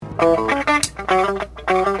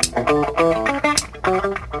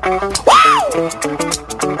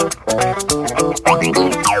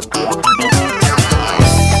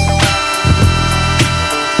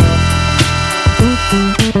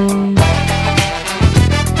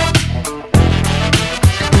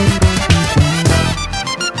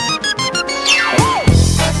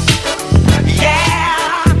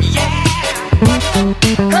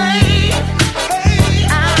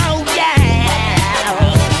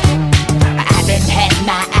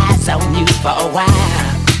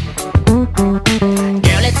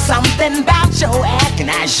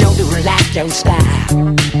Your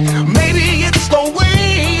style. Maybe it's the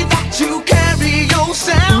way that you carry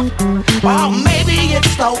yourself, or maybe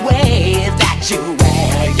it's the way that you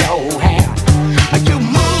wear your hair. You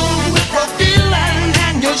move with the feeling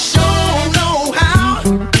and you sure know how.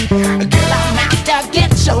 Girl, I'm out to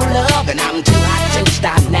get your love and I'm too hot to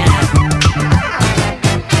stop now.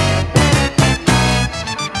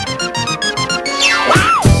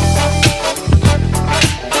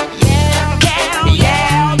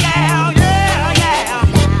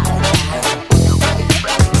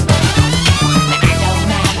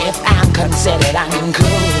 Said I'm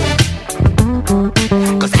cool,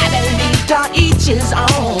 'cause I believe to each his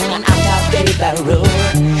own, and I'm the baby rule.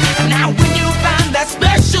 Now when you find that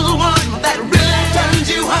special one that really turns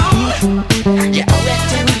you on, you owe it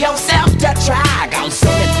to yourself to try, 'cause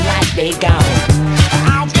soon it might be gone.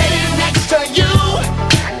 I'll get it next to you,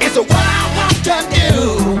 it's what I want to do.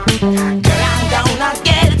 Girl, I'm gonna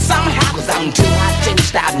get it somehow, 'cause I'm too hot to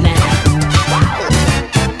stop now. Wow.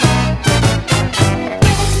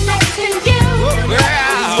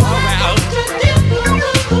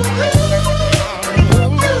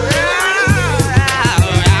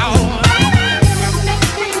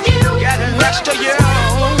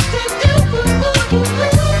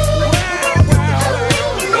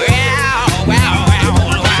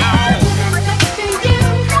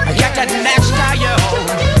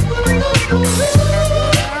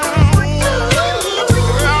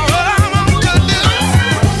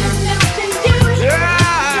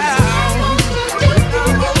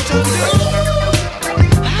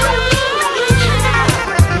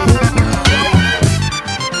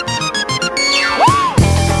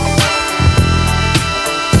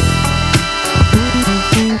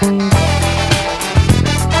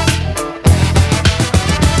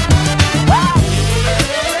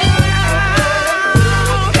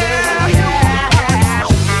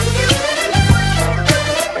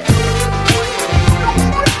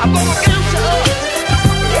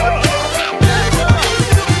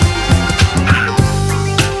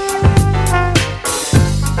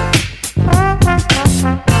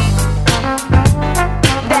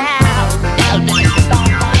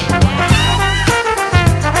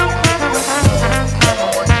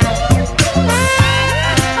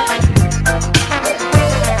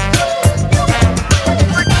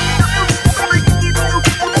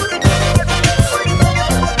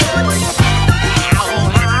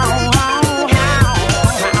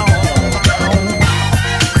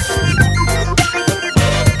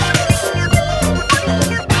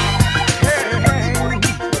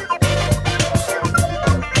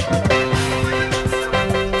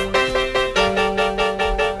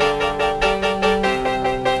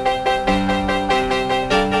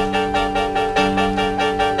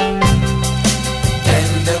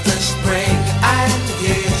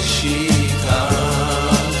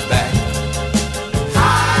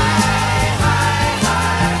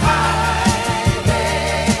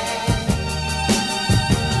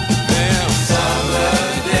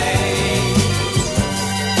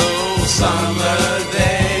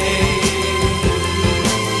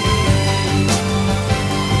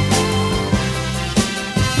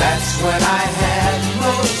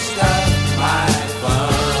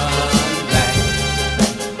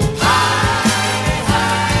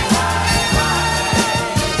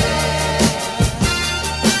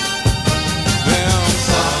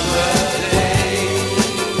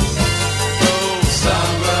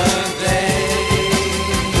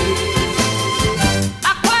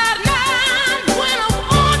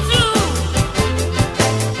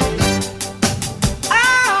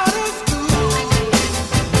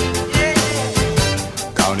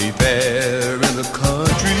 County Fair.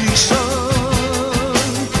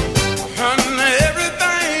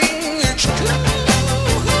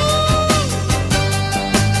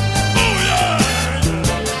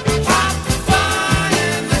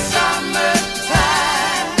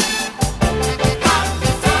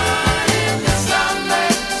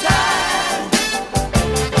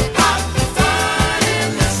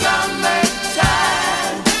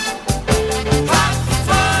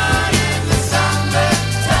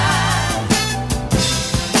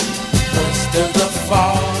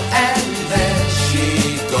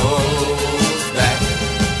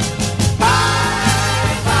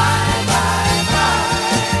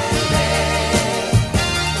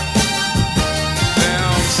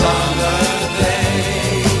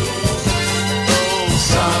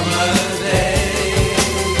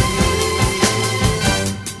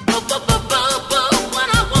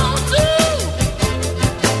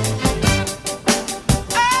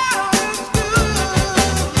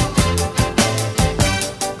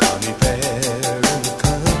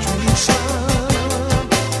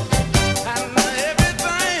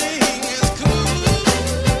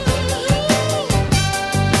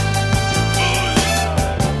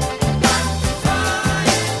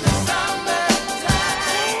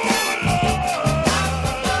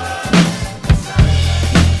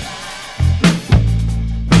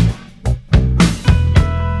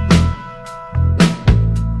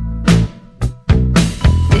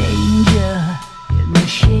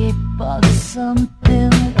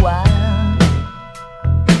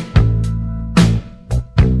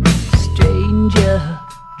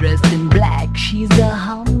 dressed in black, she's a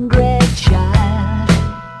hungry child.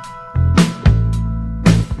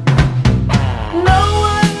 No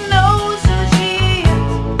one knows who she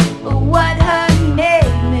is or what her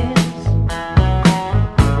name is.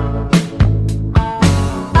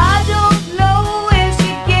 I don't know where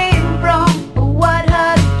she came from or what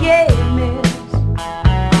her game is.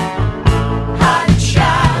 Hot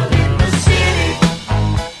child in the city.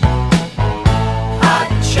 Hot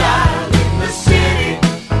child in the city.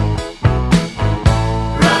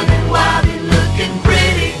 Running wild and looking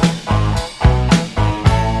pretty.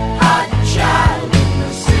 Hot child in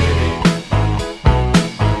the city.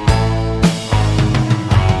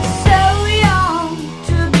 So young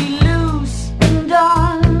to be loose and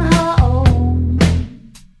on her own.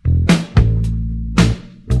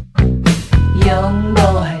 Young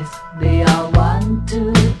boys, they all want to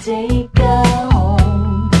take her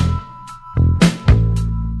home.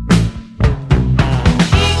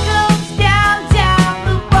 She goes downtown,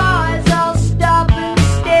 the boys all stop and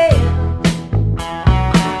stare.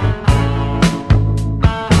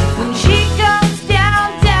 When she comes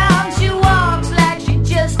downtown, she walks like she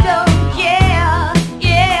just don't care.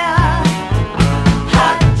 Yeah.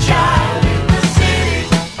 Hot child in the city.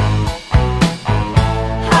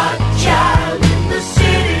 Hot child in the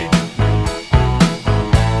city.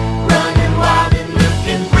 Running wild and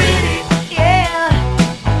looking pretty. Yeah.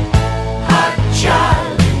 Hot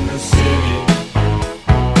child in the city.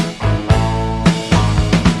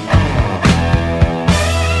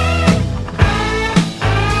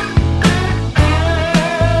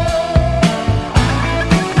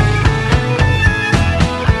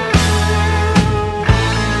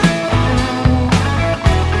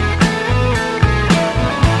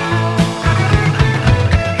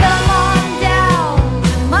 Come on down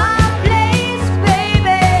to my place,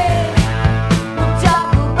 baby. We'll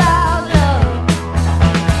talk about love.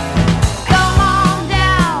 Come on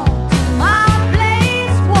down to my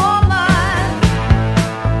place, woman.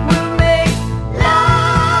 We'll make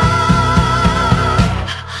love.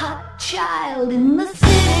 Hot child in the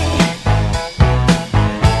city.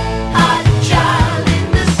 Hot child in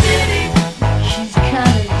the city. She's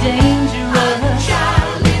kinda dangerous. Hot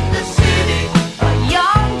child in the city. A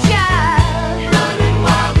young child. Running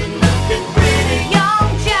wild and looking pretty. Young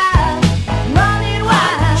child. Running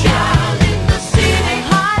wild. Hot child in the city.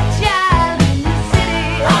 Hot child in the city.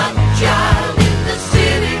 Hot child in the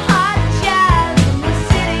city. Hot child in the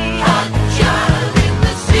city. Hot child in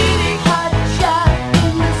the city. Hot child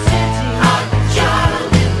in the city. Hot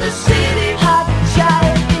child in the city. Hot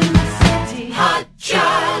child in the city. Hot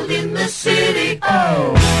child in the city. Oh.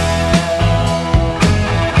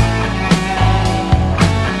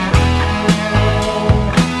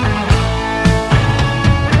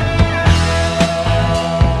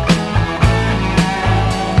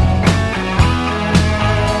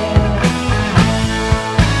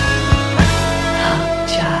 Hot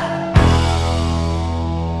child.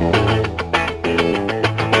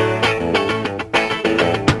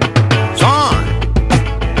 Son.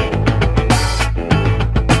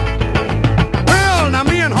 Well, now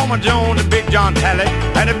me and Homer Jones and Big John Talley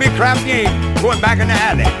had a big crap game going back in the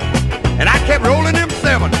alley. And I kept rolling them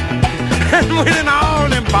seven and winning all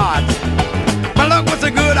them pots. My luck was so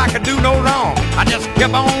good I could do no wrong. I just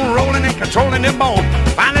kept on rolling and controlling them bones.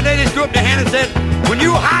 Finally they just threw up their hand and said, when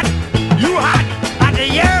you hot, you hot. I said,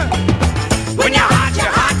 yeah. When you're hot,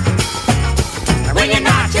 you're hot. And when you're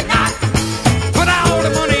not, you're not. Put all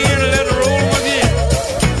the money in and let it roll again.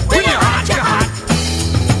 When you're hot, you're hot.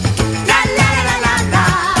 La la la la la.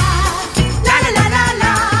 La la la la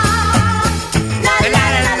la. La la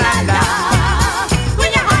la la la. When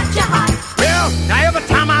you're hot, you're hot. Well, now every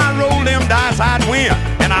time I roll them dice, I'd win.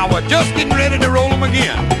 And I was just getting ready to roll them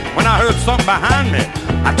again when I heard something behind me.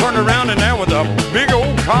 I turned around and there was a big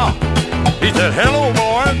old car. He said, hello,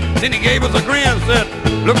 boys. Then he gave us a grin and said,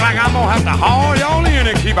 look like I'm going to have to haul y'all in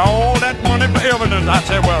and keep all that money for evidence. I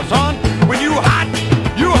said, well, son, when you hot,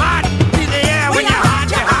 you hot. He said, yeah, when you're hot,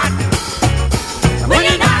 you're hot. When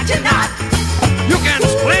you're not, you're not. You can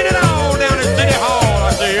explain it all down at City Hall.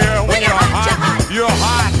 I said, yeah, when you're hot, you're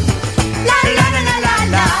hot. La la la la la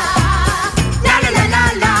la. La la la la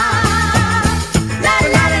la. La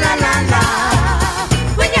la la la la.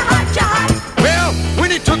 When you're hot, you're hot. Well, when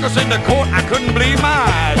he took us into court, I couldn't believe my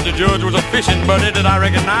eyes. The judge was a fishing buddy that I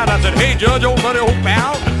recognized. I said, hey, Judge, old buddy, old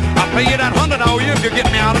pal, I'll pay you that $100 if you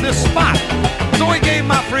get me out of this spot. So he gave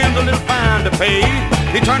my friend a little fine to pay.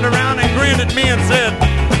 He turned around and grinned at me and said,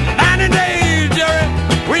 90 days, Jerry,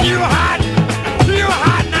 when you hot, you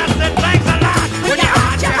hot. And I said, thanks a lot. When you're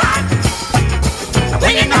hot, you're hot.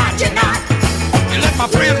 When you're not, you're not. You let my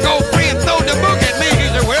friend go free and throw the book at me. He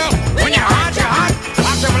said, well,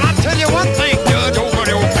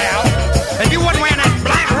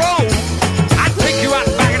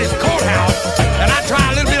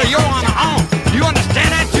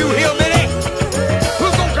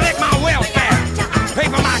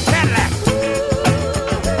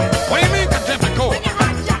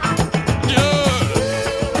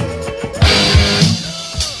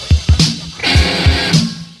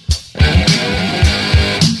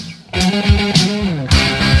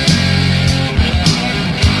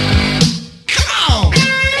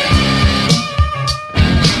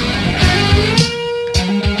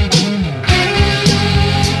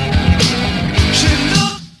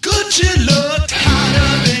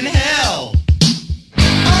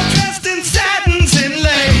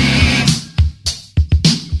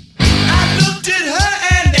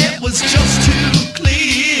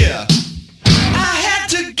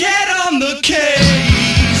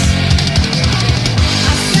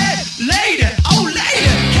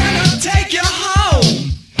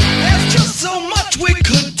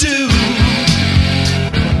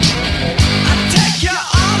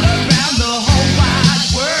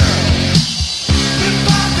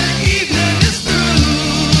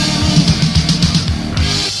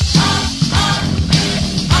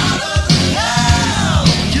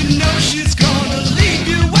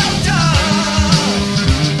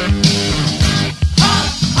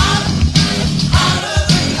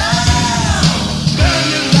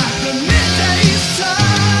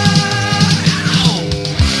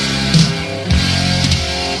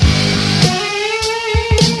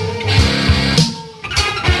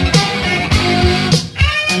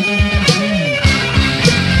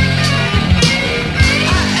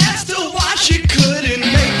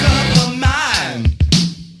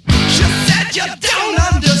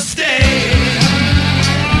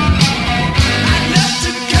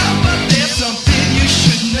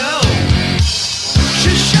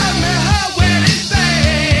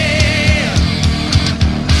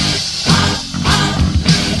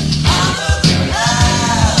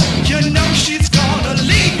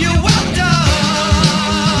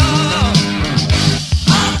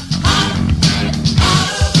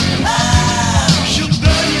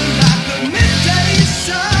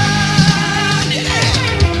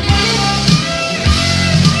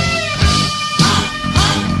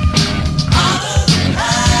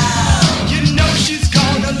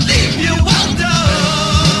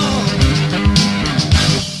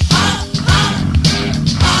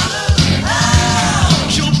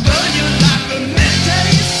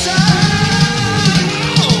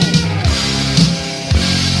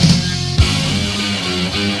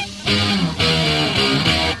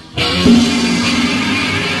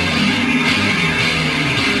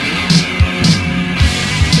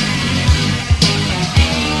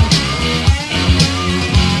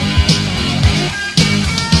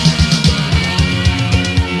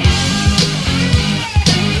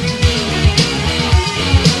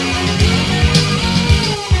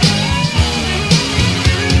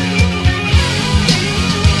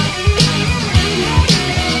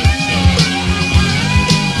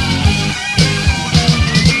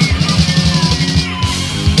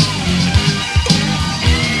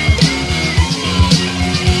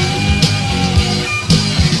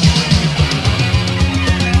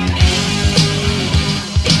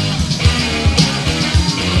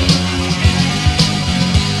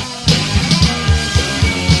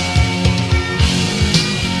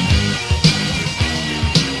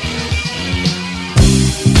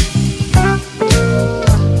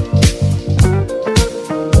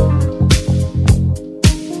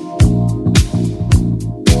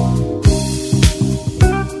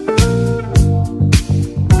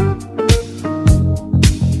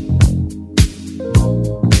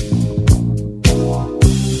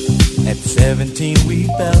 17 we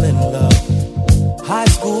fell in love, high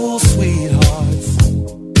school sweethearts.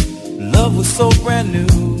 Love was so brand new.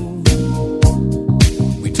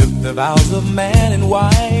 We took the vows of man and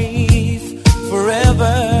wife,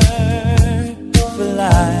 forever, for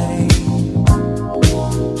life.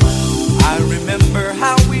 I remember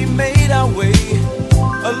how we made our way,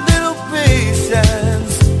 a little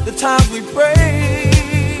patience, the times we prayed.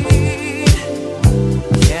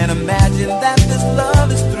 Can't imagine that this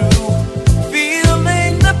love is through.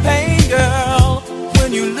 Feeling the pain, girl,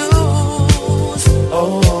 when you lose.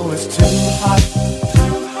 Oh, it's too hot,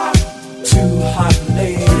 too hot, too hot,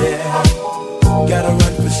 lady. Gotta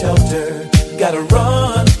run for shelter, gotta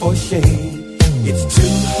run for shade. It's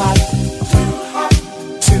too hot, too hot,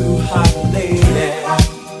 too hot, lady.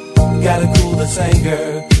 Gotta cool this anger,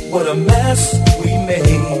 what a mess we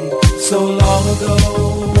made so long ago.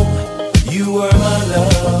 You were my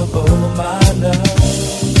love, oh my love.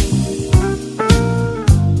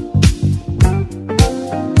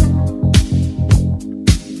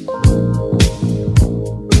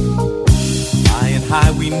 High and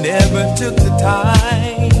high, we never took the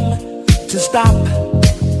time to stop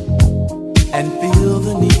and feel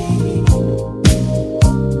the need.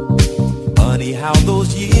 Funny how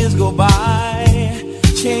those years go by,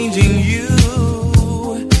 changing you,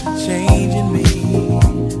 changing me.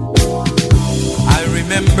 I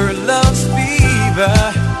remember love's fever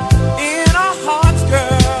in our hearts,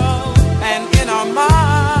 girl, and in our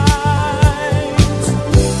minds.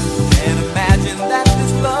 Can't imagine that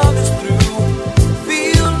this love is through.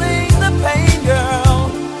 Feeling the pain, girl,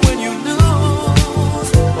 when you lose.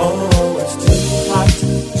 Oh, it's too hot,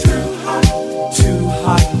 too hot, too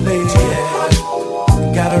hot, lady.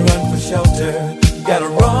 Gotta run for shelter, gotta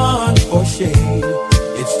run for shade.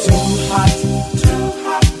 It's too hot, too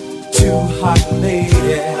hot, too hot,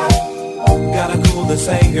 lady. Gotta cool this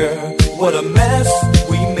anger, what a mess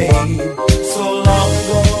we made so long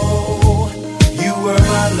ago. You were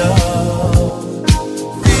my love.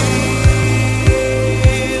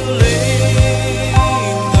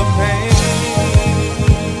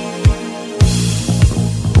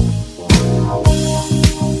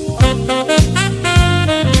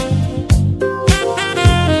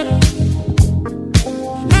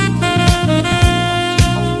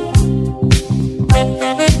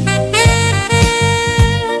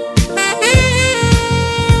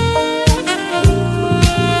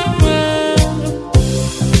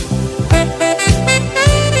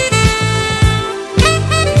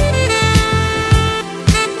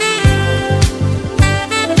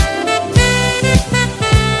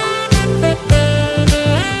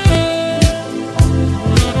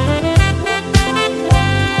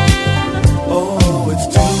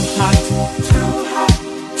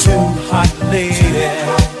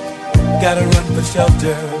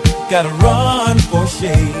 Shelter, gotta run for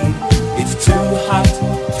shade. It's too hot,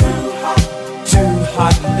 too hot, too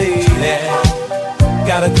hot, lady.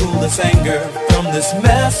 Gotta cool this anger from this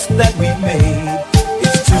mess that we made.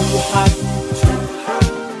 It's too hot,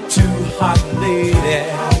 too hot, lady.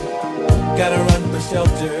 Gotta run for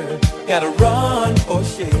shelter, gotta run for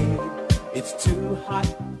shade. It's too hot.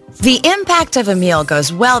 The impact of a meal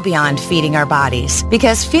goes well beyond feeding our bodies,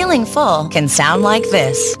 because feeling full can sound like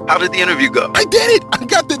this. How did the interview go? I did it! I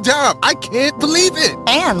got the job! I can't believe it!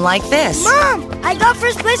 And like this. Mom, I got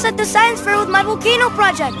first place at the science fair with my volcano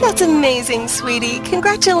project. That's amazing, sweetie.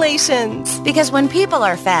 Congratulations. Because when people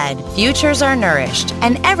are fed, futures are nourished,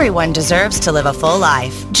 and everyone deserves to live a full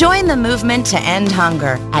life. Join the movement to end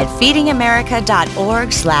hunger at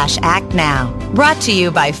feedingamerica.org/act now. Brought to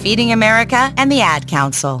you by Feeding America and the Ad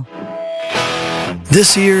Council.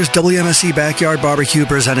 This year's WMSE Backyard Barbecue,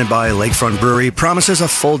 presented by Lakefront Brewery, promises a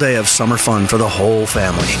full day of summer fun for the whole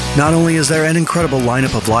family. Not only is there an incredible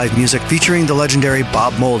lineup of live music featuring the legendary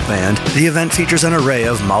Bob Mould Band, the event features an array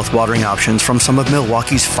of mouth-watering options from some of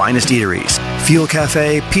Milwaukee's finest eateries: Fuel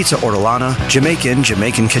Cafe, Pizza Ortolana, Jamaican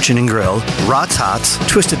Kitchen and Grill, Rott's Hots,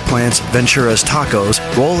 Twisted Plants, Ventura's Tacos,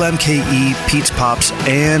 Roll MKE, Pete's Pops,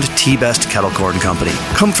 and T-Best Kettle Corn Company.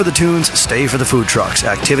 Come for the tunes, stay for the food trucks,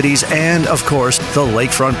 activities, and, of course, the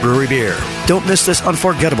Lakefront Brewery beer. Don't miss this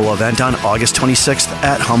unforgettable event on August 26th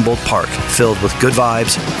at Humboldt Park, filled with good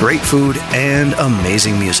vibes, great food, and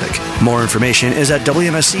amazing music. More information is at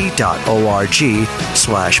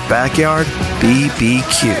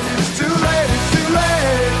wmsc.org/backyardbbq.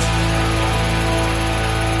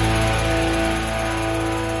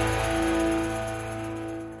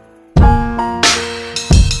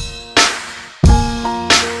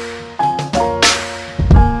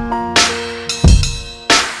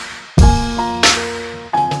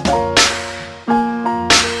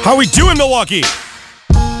 How we doing, Milwaukee?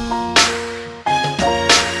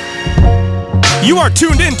 You are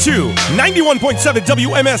tuned into 91.7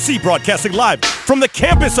 WMSE, broadcasting live from the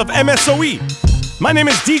campus of MSOE. My name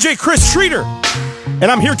is DJ Chris Streeter, and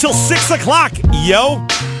I'm here till 6 o'clock, yo.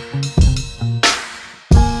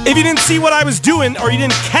 If you didn't see what I was doing, or you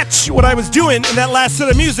didn't catch what I was doing in that last set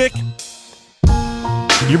of music,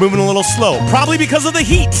 you're moving a little slow, probably because of the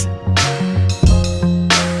heat.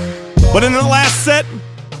 But in the last set,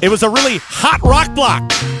 it was a really hot rock block,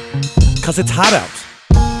 because it's hot out.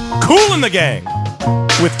 Kool in the Gang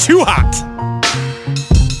with Too Hot.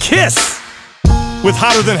 Kiss with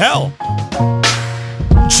Hotter Than Hell.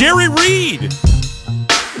 Jerry Reed.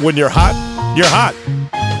 When you're hot, you're hot.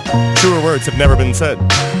 Truer words have never been said.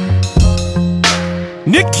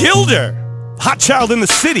 Nick Gilder, Hot Child in the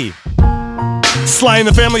City. Sly and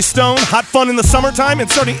the Family Stone, Hot Fun in the Summertime, and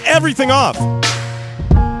starting everything off,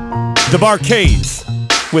 the Barcades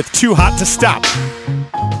with Too Hot to Stop.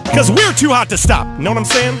 Because we're too hot to stop, you know what I'm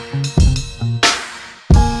saying?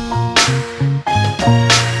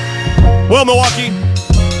 Well, Milwaukee,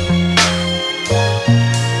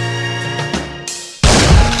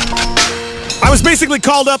 I was basically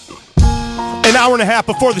called up an hour and a half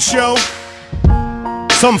before the show,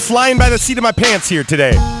 so I'm flying by the seat of my pants here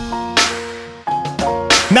today.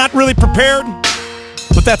 Not really prepared,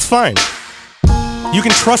 but that's fine. You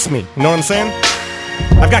can trust me, you know what I'm saying?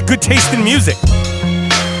 I've got good taste in music.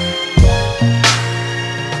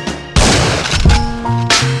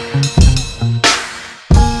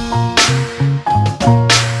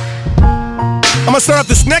 I'm gonna start off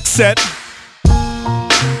this next set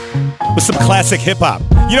with some classic hip-hop.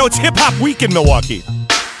 You know, it's hip-hop week in Milwaukee.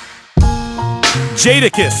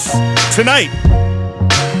 Jadakiss, tonight,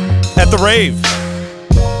 at the rave.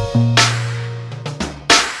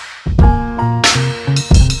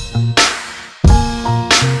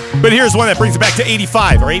 But here's one that brings it back to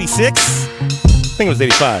 85 or 86. I think it was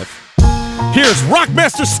 85. Here's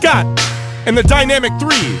Rockmaster Scott and the Dynamic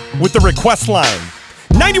 3 with the request line.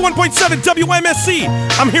 91.7 WMSE.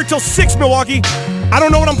 I'm here till 6, Milwaukee. I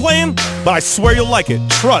don't know what I'm playing, but I swear you'll like it.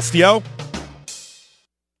 Trust, yo.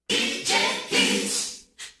 DJ, please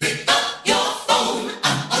pick up your phone.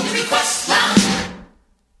 I'm on the request line.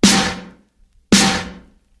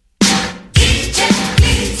 DJ,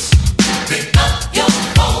 please pick up your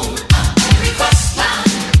phone. I'm on the request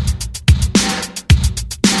line.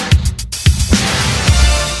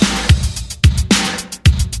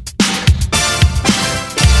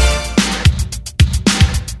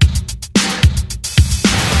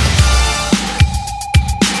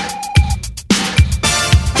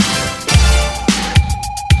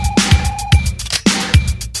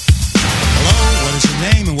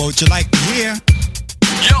 What would you like to hear?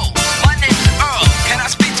 Yo, my name's Earl. Can I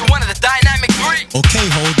speak to one of the Dynamic 3? Okay,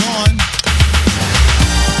 hold on.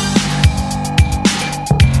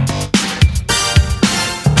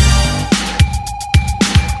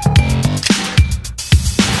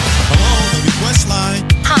 Hello, the request line.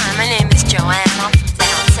 Hi, my name is Joanne. I'm from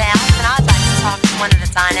down south, and I'd like to talk to one of the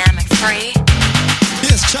Dynamic 3.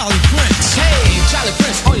 Here's Charlie Prince. Hey, Charlie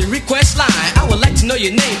Prince on your request line. I would like to know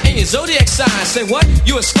your name and your zodiac sign. Say what?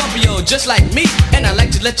 You a Scorpio just like me, and I'd like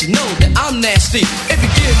to let you know that I'm nasty. If you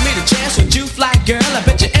give me the chance, would you fly, girl? I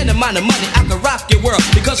bet you any amount of money I can rock your world.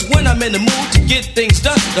 Because when I'm in the mood to get things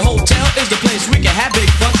done, the hotel is the place we can have big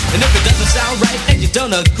fun. And if it doesn't sound right and you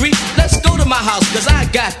don't agree, let's go to my house, cause I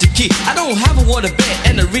got the key. I don't have a water bed,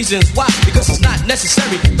 and the reason's why, because it's not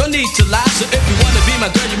necessary, don't need to lie. So if you wanna be my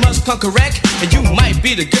girl, you must come correct, and you might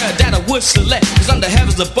be the girl that I would select. Cause I'm the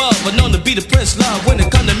heavens above, but known to be the prince love. When it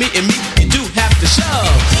come to meeting me, you do have to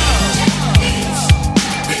shove.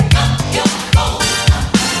 Pick up your phone,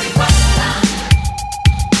 request line.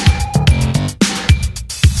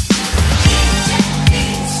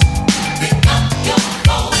 Pick up your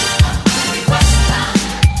phone, request line.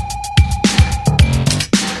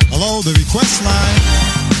 Hello, the request line.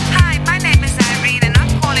 Hi, my name is Irene, and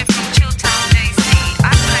I'm calling from Chilltown, JC.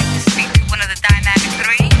 I would like to speak to one of the Dynamic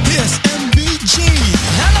 3. Yes, MBG.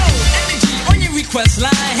 Hello, MBG on your request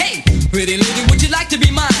line. Hey, pretty lady, would you like to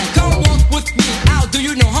be mine? Come walk with me, I'll do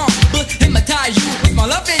you no harm, but hypnotize you with my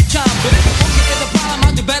love and charm. But if the funky is a problem,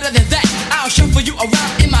 I'll do better than that. I'll shuffle you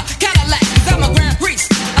around in my Cadillac, cause I'm a grand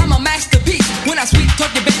priest, I'm a masterpiece. When I sweet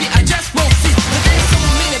talk you, baby, I just won't see. But there's so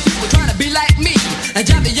many people trying to be like me, and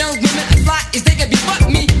drive the young women as fly as they can be but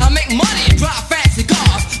me. I make money and drive fancy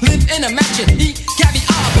cars, live in a mansion, eat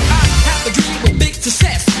caviar. But I have a dream with big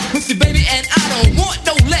success with you, baby, and I don't want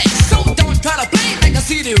no less. So don't try to play like I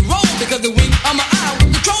see the roll, because the wing of my eye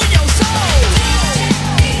will control your soul.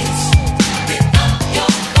 Pick up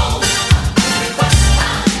your phone, request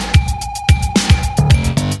line.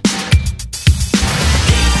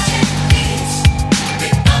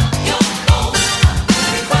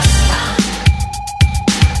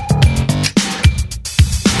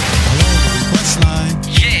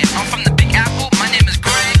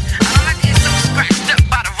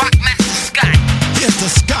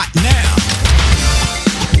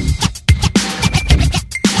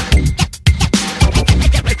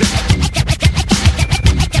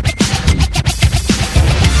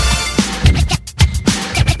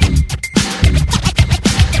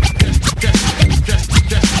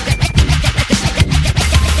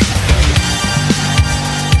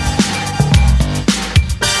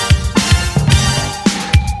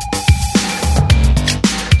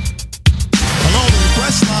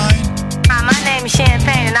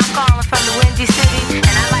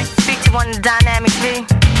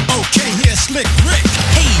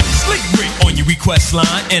 request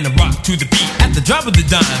line and a rock to the beat at the drop of the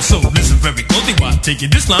dime. So listen very closely while taking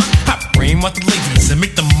this line. I brain what the ladies and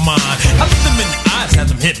make them mine. I look them in the eyes, have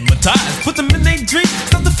them hypnotized, put them in their drink,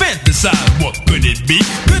 start to fantasize. What could it be?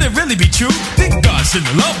 Could it really be true? Think God sent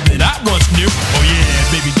the love that I once knew. Oh yeah,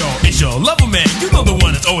 baby doll, it's your lover man. You know the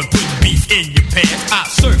one that's always putting beef in your pants. I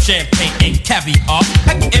serve champagne and caviar.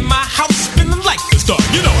 Happy in my house, feeling like a star.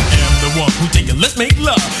 You know I am the one who take it, let's make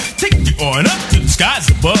love. Take you on up to the skies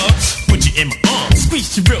above. Put you in my arms,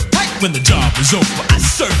 squeeze you real tight. When the job is over, I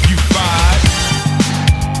serve you right.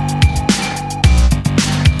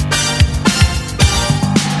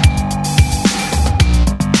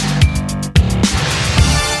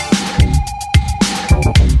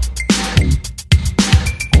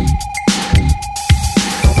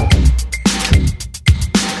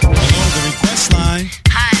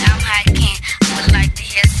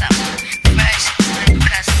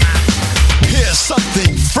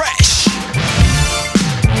 Something fresh.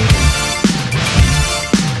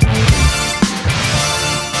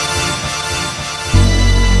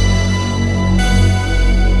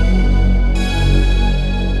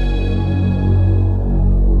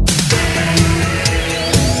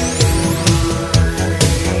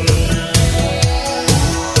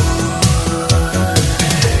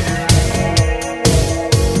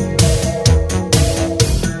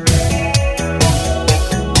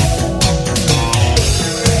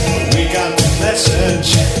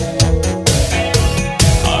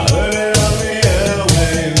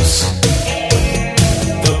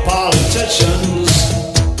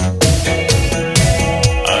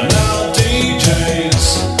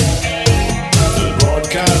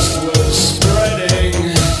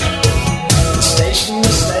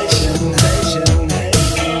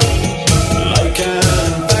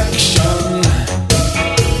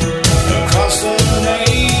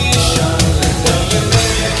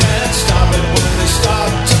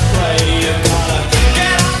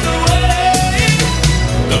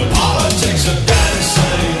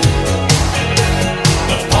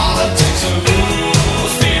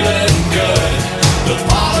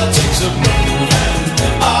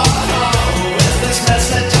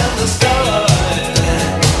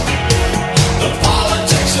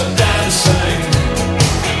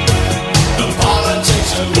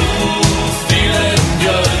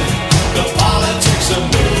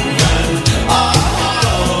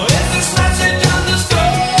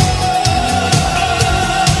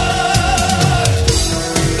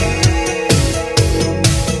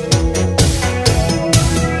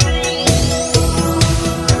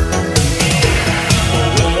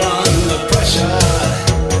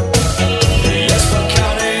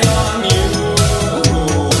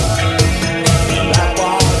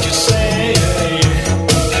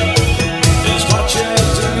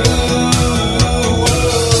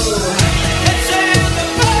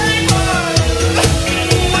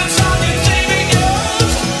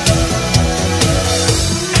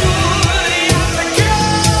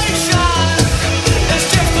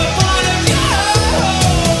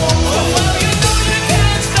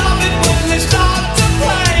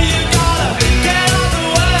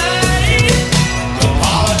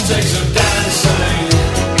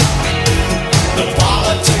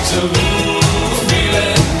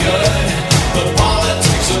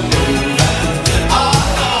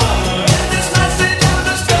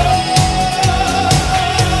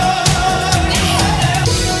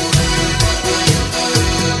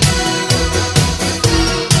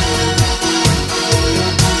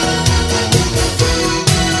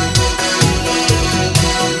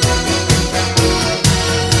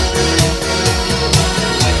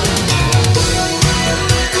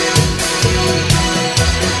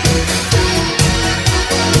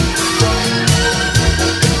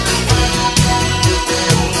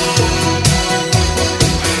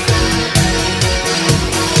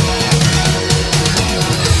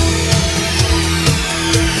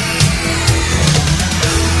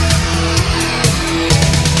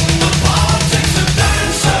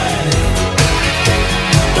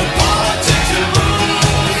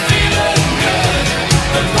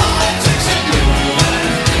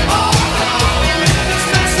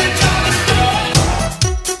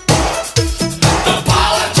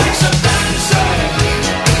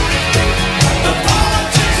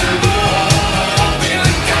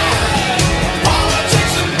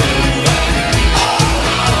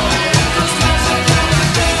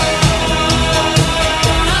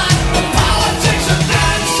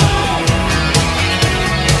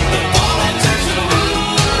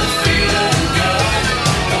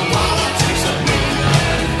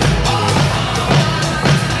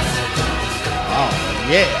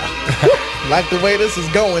 Like the way this is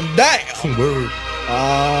going down. Word.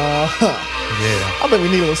 Yeah. I think we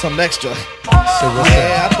need a little something extra. So what's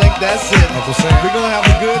I think that's it. We're gonna have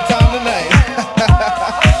a good time tonight.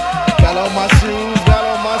 Got on my shoes, got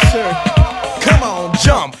on my shirt. Come on,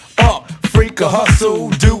 jump up, freak or hustle.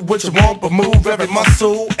 Do what you want, but move every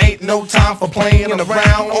muscle. Ain't no time for playing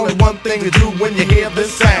around. Only one thing to do when you hear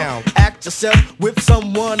this sound. Act yourself with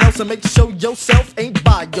someone else and make sure yourself ain't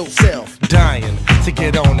by yourself. Dying to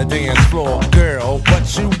get on the dance floor. Girl,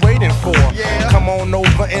 what you waiting for? Yeah. Come on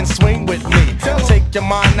over and swing with me. Take your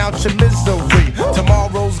mind out your misery.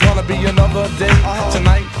 Tomorrow's gonna be another day.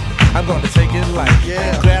 Tonight, I'm gonna take it light.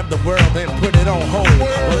 Grab the world and put it on hold.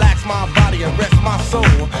 Relax my body and rest my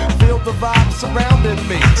soul. Feel the vibe surrounding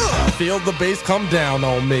me. Feel the bass come down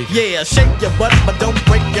on me. Yeah, shake your butt, but don't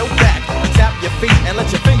break your back. Tap your feet and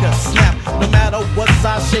let your fingers snap. No matter what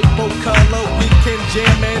size, shape, or color, we can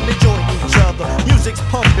jam and enjoy each other. Music's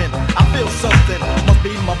pumping, I feel something. Must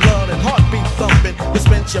be my blood and heartbeat thumping. You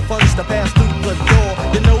spent your funds to pass through the door.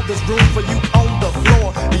 You know there's room for you on the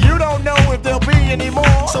floor. You don't know if there'll be any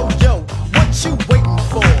more. So yo, what you waiting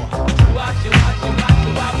for?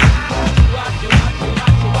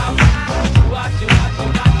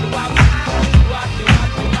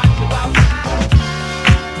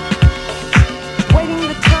 Waiting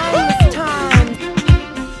the timeless time.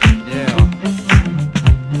 Yeah.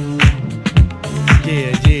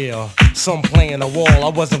 Some playing the wall, I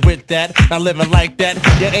wasn't with that. Not living like that.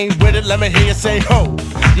 You ain't with it, let me hear you say ho.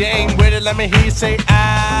 You ain't with it, let me hear you say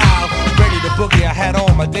ow. Ready to boogie, I had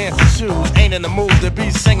on my dancing shoes. Ain't in the mood to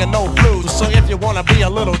be singing no blues. So if you wanna be a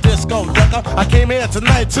little disco ducker, I came here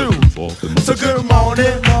tonight too. So good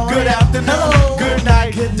morning, good afternoon, good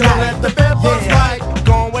night. Don't let the bed bugs bite.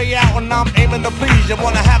 Going way out and I'm aiming to please. You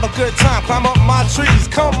wanna have a good time, climb up my trees.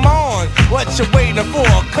 Come on, what you waiting for?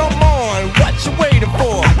 Come on, what you waiting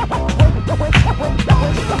for?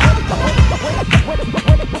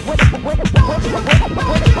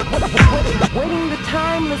 Waiting the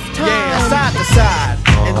timeless time. Yeah, side to side,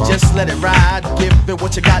 and just let it ride. Give it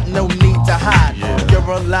what you got, no need to hide. You're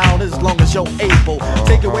allowed as long as you're able.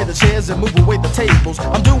 Take away the chairs and move away the tables.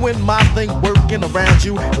 I'm doing my thing, working around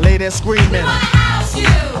you. Lay there screaming.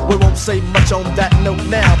 We won't say much on that note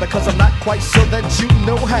now, because I'm not quite sure that you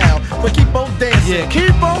know how. But keep on dancing. Yeah,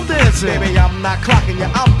 keep on dancing. Baby, I'm not clocking you,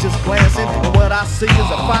 I'm just glancing. And what I see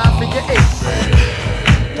is a 5-figure 8.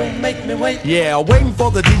 Don't make me wait. Yeah, waiting for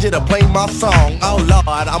the DJ to play my song. Oh Lord,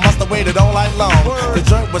 I must have waited all night long. The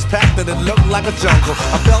joint was packed and it looked like a jungle.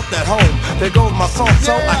 I felt at home, there goes my song.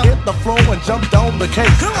 So I hit the floor and jumped on the case.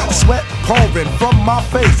 Sweat pouring from my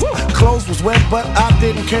face. Clothes was wet, but I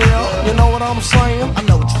didn't care. You know what I'm saying? I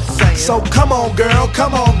know what you're saying. So come on, girl,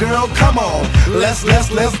 come on, girl, come on. Let's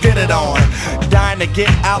get it on. Dying to get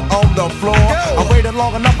out on the floor. I waited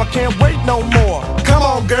long enough, I can't wait no more. Come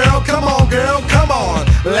on, girl, come on, girl, come on.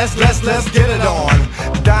 Let's get it on.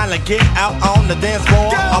 Dying to get out on the dance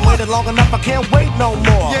floor. I waited long enough, I can't wait no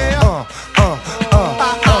more. Yeah.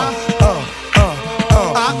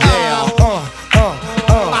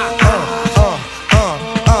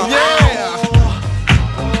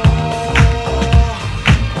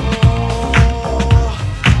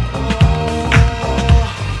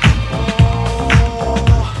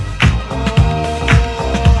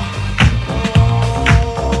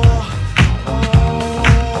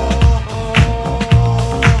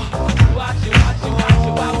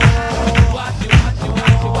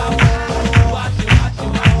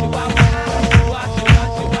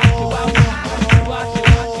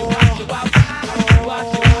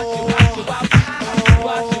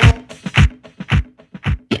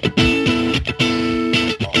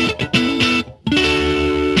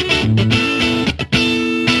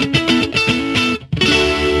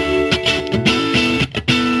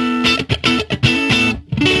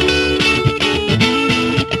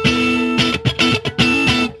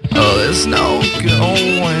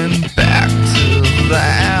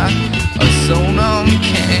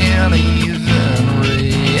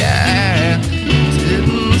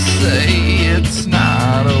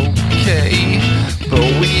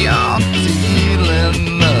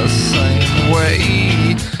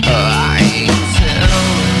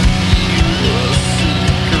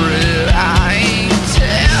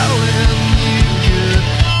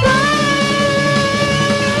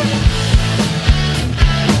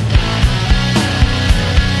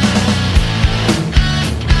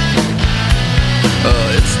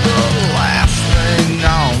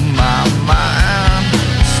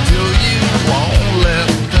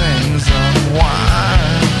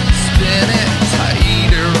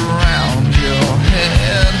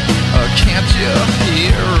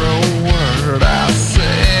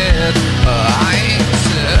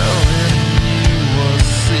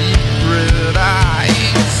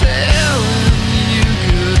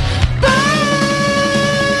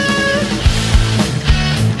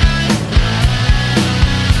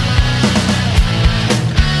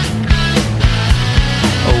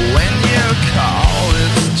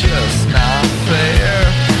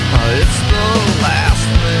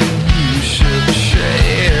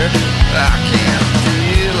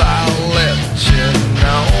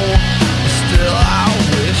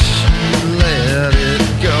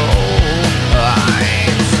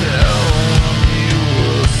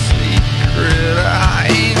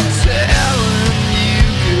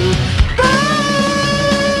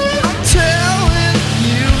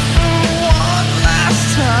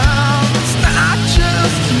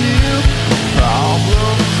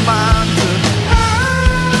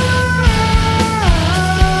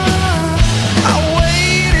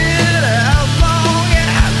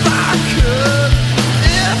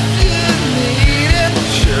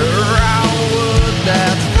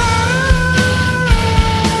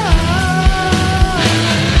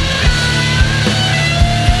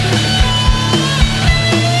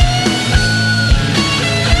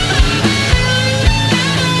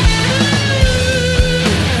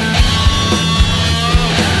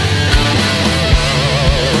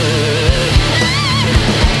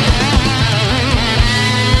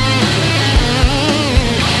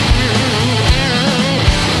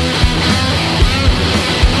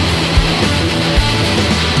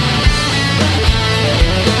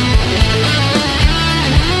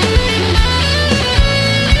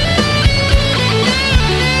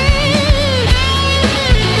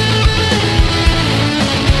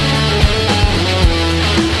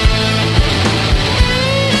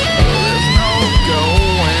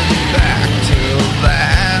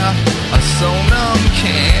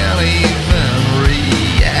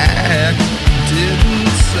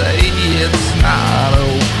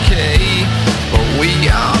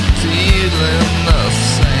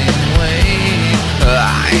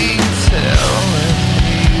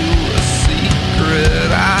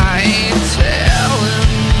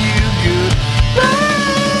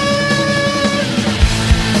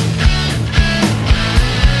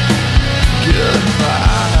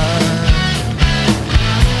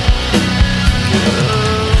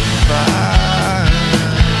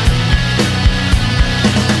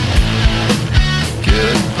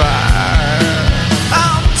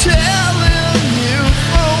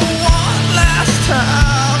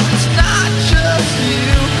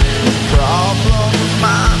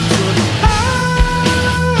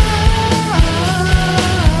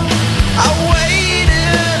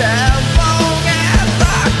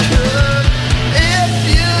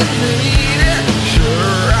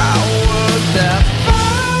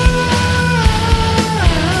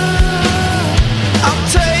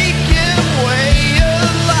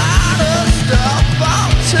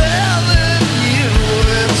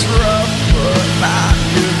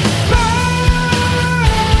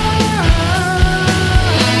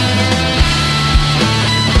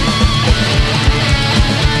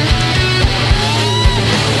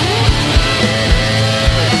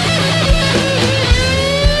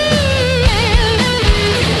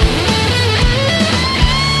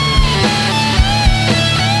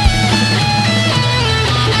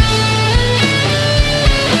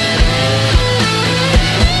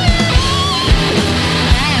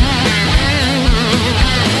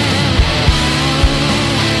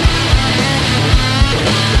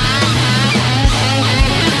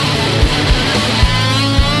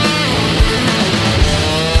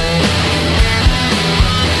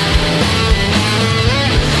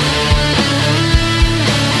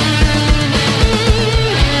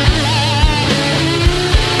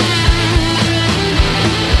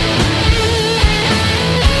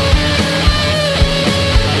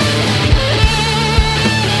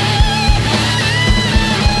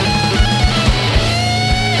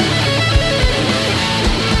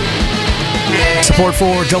 Support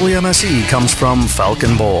for WMSE comes from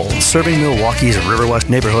Falcon Bowl, serving Milwaukee's River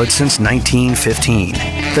West neighborhood since 1915.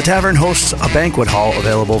 The tavern hosts a banquet hall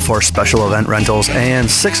available for special event rentals and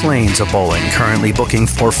 6 lanes of bowling, currently booking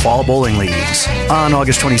for fall bowling leagues. On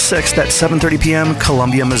August 26th at 7:30 p.m.,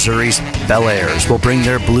 Columbia, Missouri's Bel Airs will bring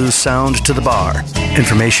their blues sound to the bar.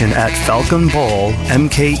 Information at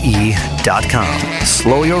falconbowlmke.com.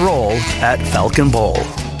 Slow your roll at Falcon Bowl.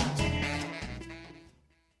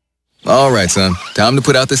 All right, son. Time to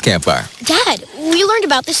put out this campfire. Dad, we learned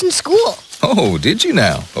about this in school. Oh, did you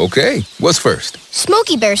now? Okay. What's first?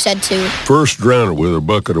 Smokey Bear said to. First drown it with a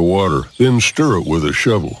bucket of water, then stir it with a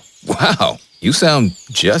shovel. Wow, you sound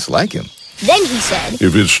just like him. Then he said.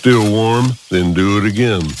 If it's still warm, then do it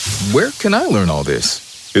again. Where can I learn all this?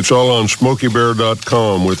 It's all on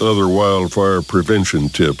SmokeyBear.com with other wildfire prevention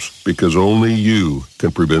tips, because only you can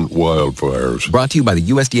prevent wildfires. Brought to you by the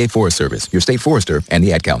USDA Forest Service, your state forester, and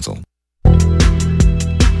the Ad Council.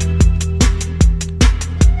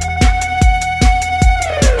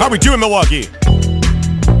 How we doing, Milwaukee?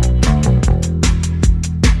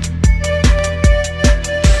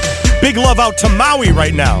 Big love out to Maui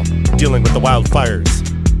right now, dealing with the wildfires.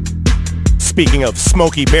 Speaking of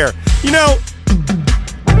Smokey Bear, you know,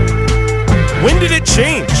 when did it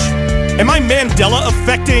change? Am I Mandela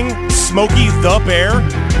affecting Smokey the Bear?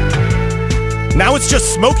 Now it's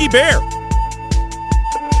just Smokey Bear.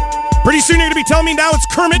 Pretty soon you're going to be telling me now it's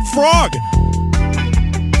Kermit Frog.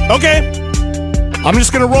 Okay, I'm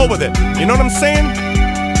just going to roll with it. You know what I'm saying?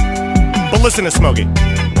 But listen to Smokey.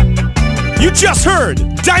 You just heard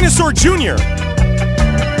Dinosaur Jr.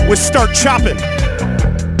 with Start Choppin'.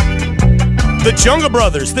 The Jungle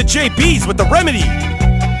Brothers, the JBs with The Remedy,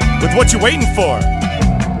 with What You Waitin' For.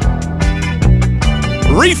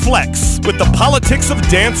 Reflex with The Politics of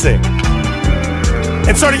Dancing.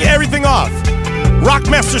 And starting everything off,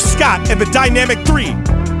 Rockmaster Scott and the Dynamic 3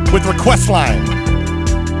 with Request Line.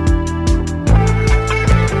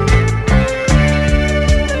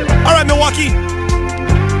 All right, Milwaukee.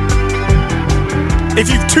 If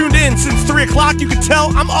you've tuned in since 3 o'clock, you can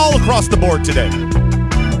tell I'm all across the board today.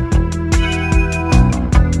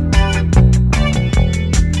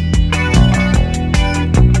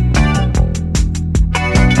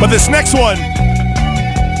 But this next one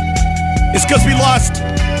is because we lost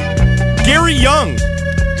Gary Young.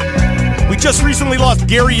 We just recently lost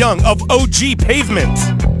Gary Young of OG Pavement,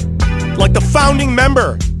 like the founding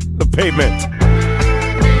member of Pavement.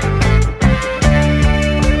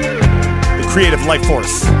 The creative life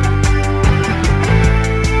force.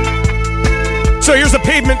 So here's a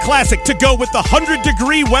Pavement classic to go with the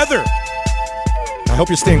 100-degree weather. I hope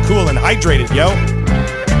you're staying cool and hydrated, yo.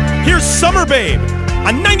 Here's Summer Babe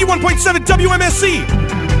on 91.7 WMSE.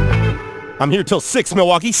 I'm here till 6,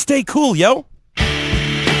 Milwaukee. Stay cool, yo.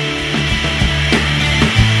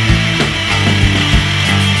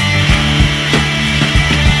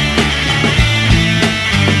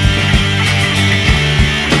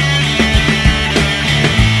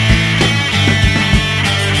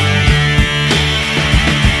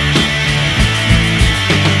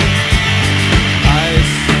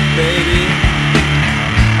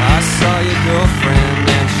 Girlfriend,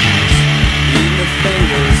 and she's eating her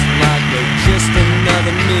fingers like they're just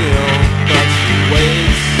another meal. But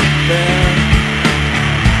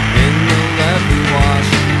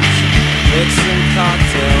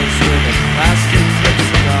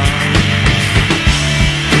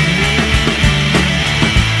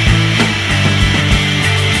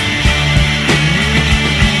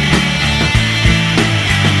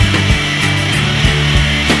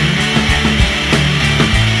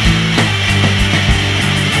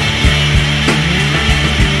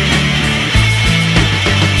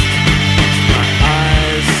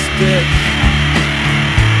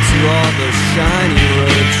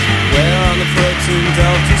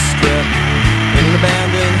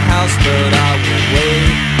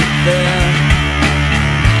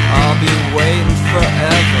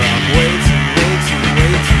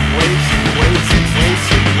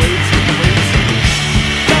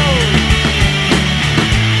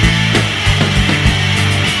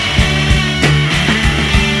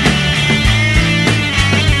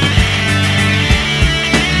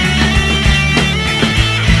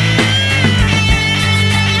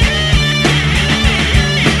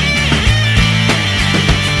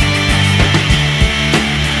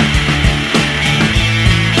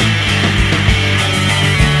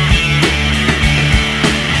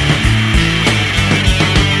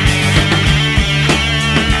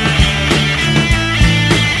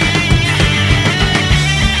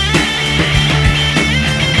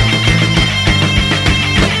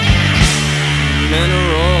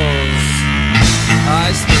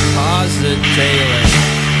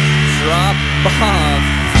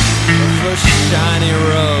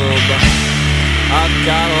I've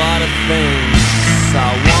got a lot of things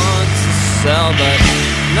I want to sell, but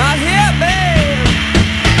not here, babe.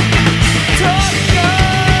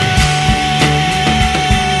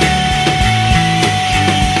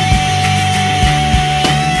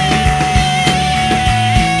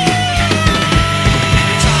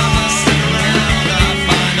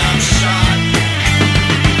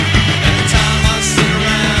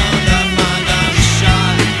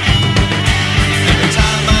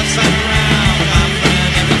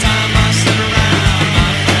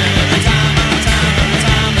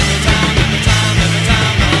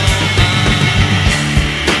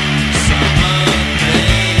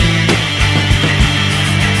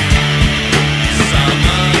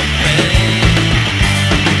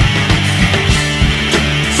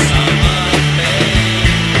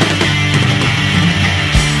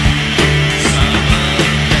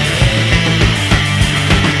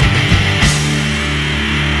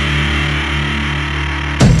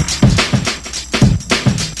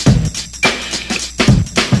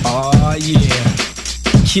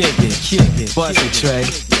 Kick it, bust it, Trey.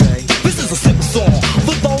 This is a simple song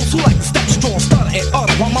for those who like to step strong, stutter and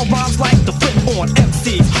utter, while my rhymes like to flip on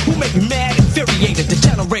MCs who make me mad, infuriated,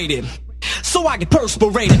 degenerated. So I get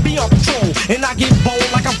perspirated, be on patrol, and I get bold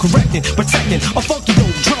like I'm correcting, protecting a funky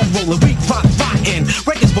old drum roller, beat rotten,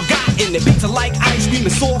 records forgotten, and beats are like ice cream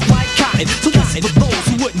and soft like cotton. So this is for those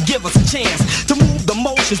who wouldn't give us a chance to move the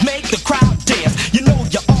motions, make the crowd dance. You know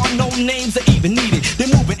you are no names are even needed,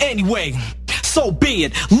 they're moving anyway. So be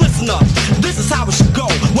it, listen up, this is how it should go.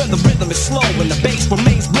 When the rhythm is slow and the bass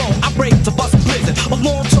remains low, I break to bust a blizzard, a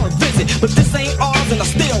long-term visit. But this ain't ours and I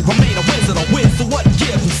still remain a wizard, a whiz. So what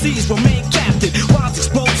gives? MCs remain captive, rhymes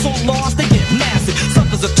explode so lost they get massive.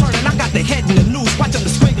 Suckers are turning, I got their head in the noose, watch them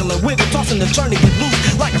to squiggle and wiggle, tossing and turning, get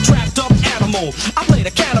loose like a trapped up animal. I played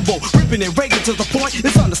a cannibal, ripping and raking to the point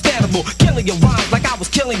it's understandable. Killing your rhymes like I was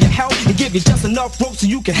killing your health, and give you just enough rope so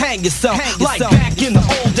you can hang yourself. Like back in the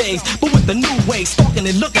old days, but with the new way, stalking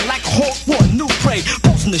and looking like a hawk for a new prey.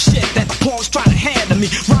 Posting the shit that the punks try to hand to me.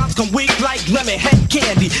 Rhymes come weak like lemon head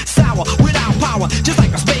candy, sour without power, just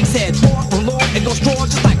like a space head. Far from Lord and go strong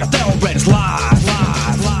just like a thoroughbred. It's live,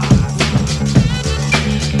 live, live.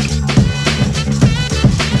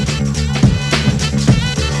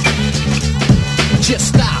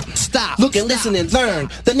 Just stop. Look and listen and learn.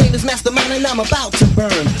 The name is Mastermind and I'm about to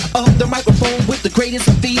burn up the microphone with the greatest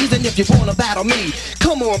of fees. And if you wanna battle me,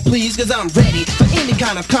 come on please, cause I'm ready for any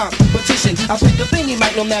kind of competition. I'll pick up any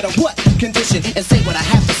mic no matter what condition and say what I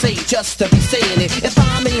have to say just to be saying it. If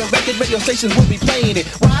I'm in a record, radio stations will be playing it.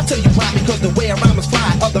 Well, I'll tell you why, because the way I rhyme is fly.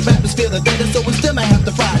 Other rappers feel the better, so it's them I have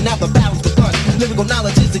to fry. Now the battle's begun. Lyrical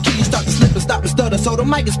knowledge is the key. You start to slip and stop and stutter, so the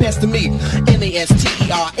mic is passed to me.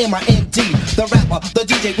 Mastermind, the rapper, the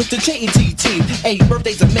DJ with the J&T team. Hey,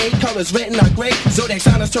 birthdays are made, colors red and not gray. Zodiac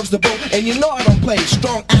sign serves the boat, and you know I don't play.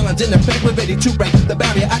 Strong islands in the fact we're ready to break the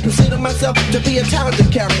barrier. I consider myself to be a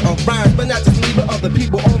talented carrier of rhymes, but not just leader of the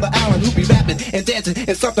people on the island who be rapping and dancing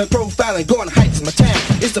and something profiling. Going heights in my town,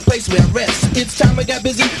 it's the place where I rest. It's time I got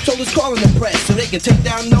busy, so let's call in the press so they can take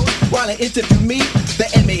down notes while they interview me. The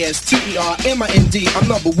Mastermind, I'm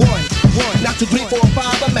number one. Not 2, 3, 4,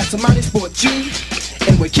 5. I'm Mastermind Sport G,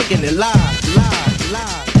 and we're kicking it live, live,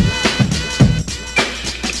 live.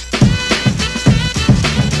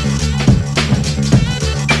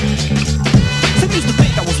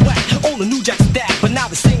 The new jack stack, but now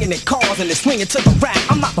they're singing in cars and they're swinging to the rap.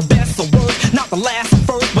 I'm not the best or worst, not the last or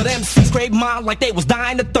first, but MCs scrape mine like they was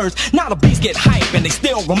dying to thirst. Now the beats get hype and they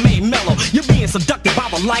still remain mellow. You're being seducted by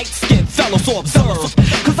the light-skinned fellow, so observe.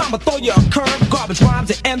 Cause I'ma throw you a curve, garbage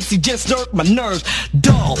rhymes and MC just jerk my nerves.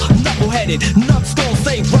 Dull, knuckle-headed, numbskull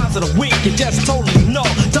say rhymes of the week, you just totally know.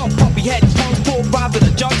 Dumb puppy-headed punks pull rhymes of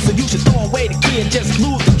the junk, so you should throw away the key and just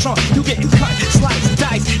lose the trunk. You getting cut, sliced,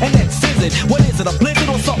 diced, and then scissored. What is it, a blizzard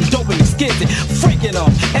or something dope in exquisite? Freaking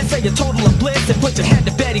up and say you're total of bliss and put your head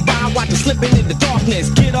to Betty by watch you slipping in the darkness.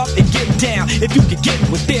 Get up and get down. If you can get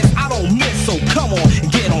with this, I don't miss, so come on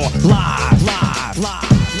and get on live, live, live.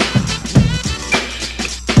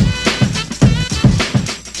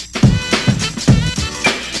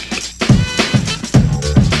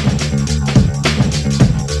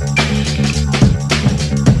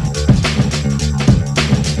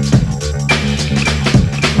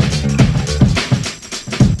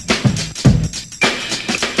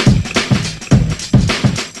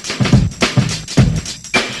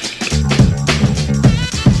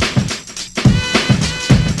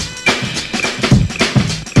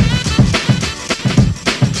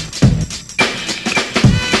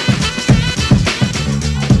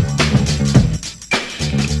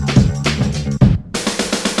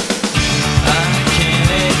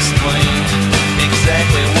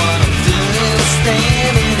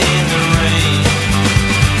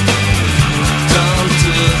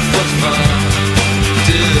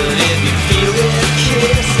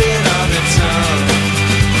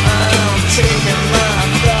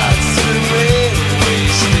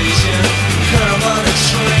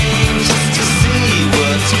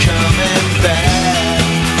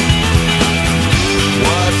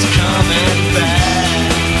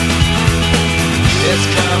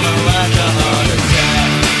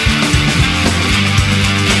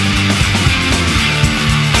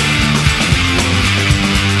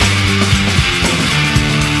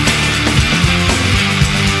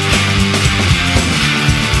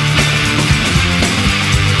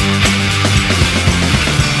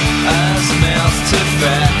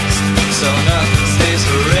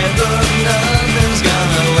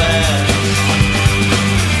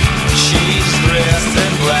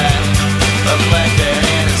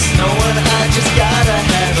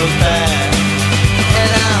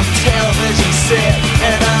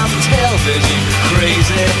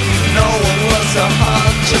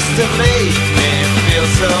 to make me feel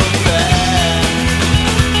so bad.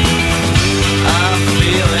 I'm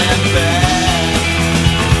feeling bad.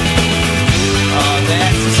 Oh,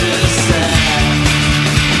 that's too sad.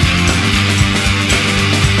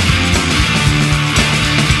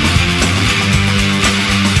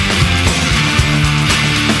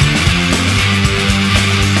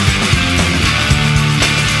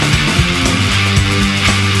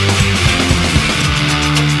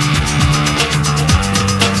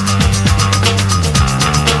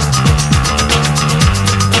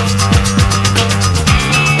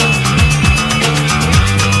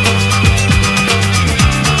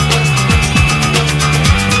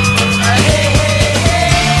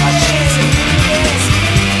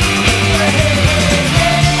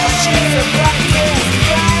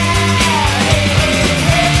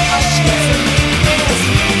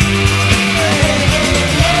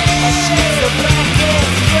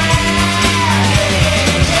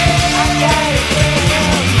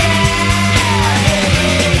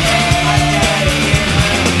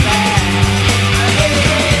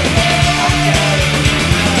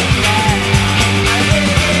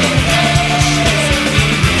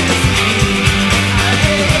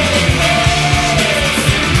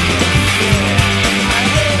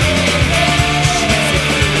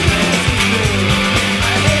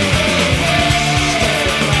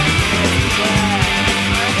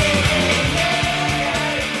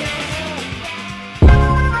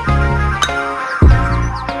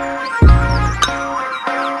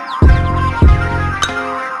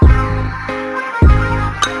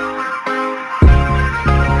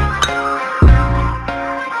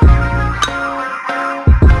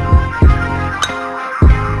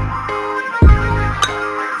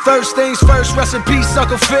 First things first, rest in peace,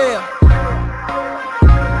 Uncle Phil.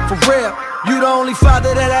 For real, you the only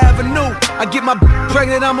father that I ever knew. I get my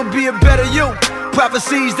pregnant, I'ma be a better you.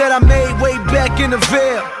 Prophecies that I made way back in the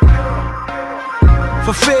veil.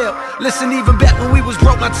 Fulfilled. Listen, even back when we was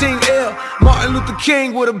broke, my team ill. Martin Luther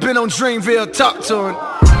King would've been on Dreamville. Talk to him.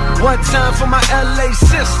 One time for my LA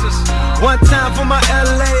sisters. One time for my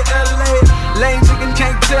LA lanes, you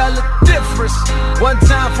can't tell the difference. One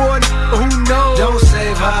time for a who knows. Don't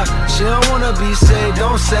save her, she don't wanna be saved.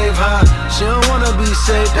 Don't save her, she don't wanna be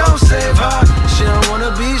saved. Don't save her, she don't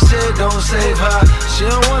wanna be saved. Don't save her, she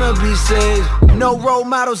don't wanna be saved. No role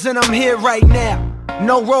models and I'm here right now.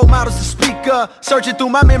 No role models to speak of. Searching through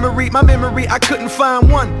my memory, I couldn't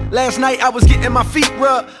find one. Last night I was getting my feet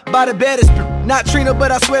rubbed by the baddest, not Trina,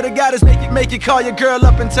 but I swear to God it's make you call your girl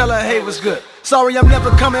up and tell her, hey, what's good? Sorry, I'm never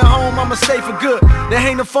coming home, I'ma stay for good. Then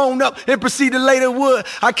hang the phone up and proceed to later wood.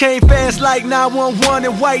 I came fast like 911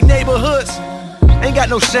 in white neighborhoods. Ain't got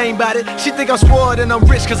no shame about it. She think I'm spoiled and I'm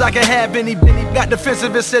rich cause I can have any. Got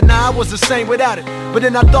defensive and said, nah, I was the same without it. But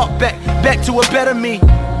then I thought back to a better me.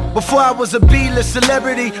 Before I was a B-list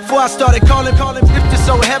celebrity, before I started calling gifted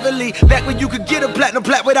so heavily. Back when you could get a platinum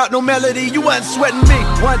plat without no melody, you wasn't sweating me.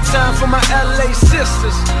 One time for my LA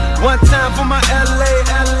sisters, one time for my LA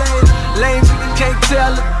lanes, you can't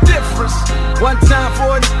tell the difference. One time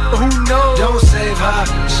for a who knows. Don't save her,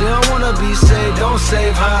 she don't wanna be saved. Don't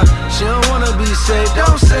save her, she don't wanna be saved.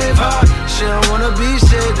 Don't save her, she don't wanna be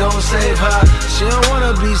saved. Don't save her, she don't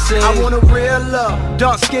wanna be saved. I want a real love,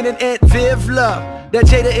 dark skin and Aunt Viv love. That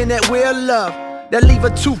Jada in that weird love. That leave a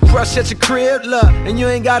toothbrush at your crib, love. And you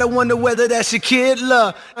ain't gotta wonder whether that's your kid,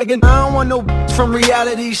 love. Again, I don't want no from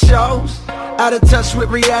reality shows. Out of touch with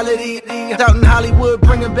reality. Out in Hollywood,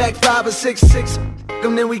 bringing back 5 or 6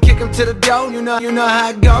 and then we kick him to the door. You know how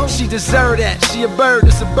it goes. She deserve that. She a bird,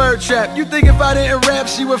 it's a bird trap. You think if I didn't rap,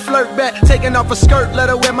 she would flirt back. Taking off her skirt, let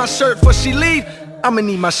her wear my shirt before she leave. I'ma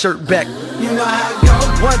need my shirt back. You know how it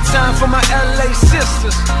goes. One time for my LA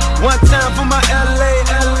sisters. One time for my LA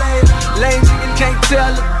lanes, you can't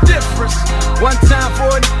tell the difference. One time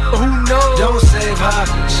for a who knows. Don't save her,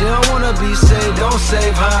 she don't wanna be saved. Don't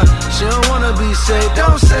save her, she don't wanna be saved.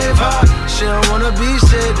 Don't save her, she don't wanna be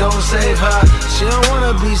saved. Don't save her, she don't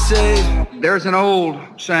wanna be saved. There's an old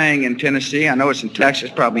saying in Tennessee, I know it's in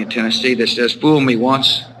Texas, probably in Tennessee, that says, fool me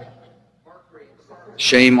once,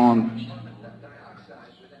 shame on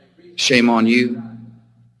you.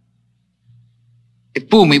 If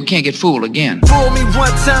fool me, we can't get fooled again. Fool me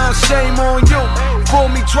one time, shame on you. Fool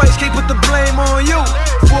me twice, can't put the blame on you.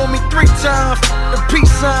 Fool me 3 times, the peace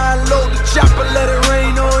sign, load the chopper, let it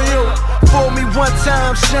rain on you. Fool me one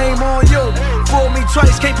time, shame on you. Fool me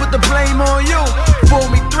twice, can't put the blame on you. Fool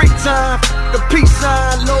me 3 times, the peace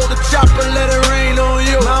sign, load the chopper, let it rain on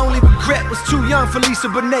you. My only regret was too young for Lisa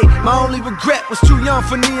Bonet. My only regret was too young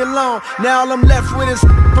for Nia Long. Now all I'm left with is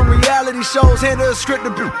from reality shows. Handed a script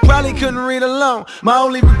to probably couldn't read alone. My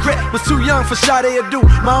only regret was too young for Sade Adu.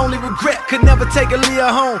 My only regret could never take Aaliyah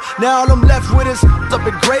home. Now all I'm left with is up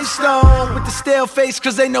at Greystone with the stale face,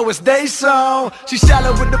 cause they know it's they song. She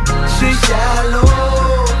shallow with the she shallow.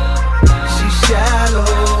 She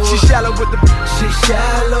shallow. She shallow with the she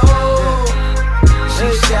shallow. She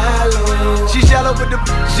shallow. She shallow with the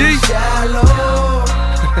she shallow.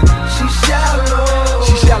 She shallow.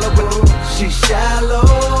 She shallow with the she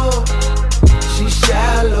shallow. She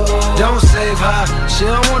shallow. Don't save her. She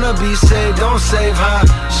don't wanna be saved. Don't save her.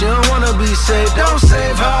 She don't wanna be saved. Don't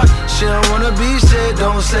save her. She don't wanna be saved.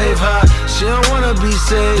 Don't save her. She don't wanna be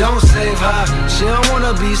saved. Don't save her. She don't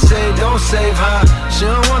wanna be saved. Don't save her. She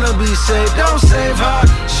don't wanna be saved. Don't save her.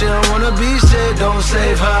 She don't wanna be saved. Don't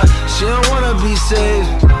save her. She don't wanna be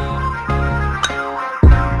saved.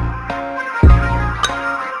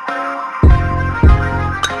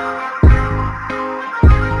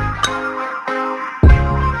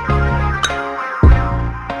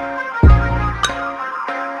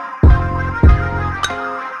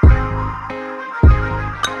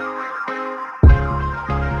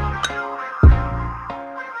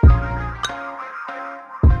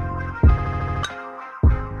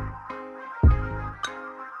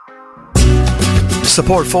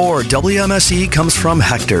 Support for WMSE comes from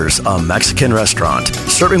Hector's, a Mexican restaurant.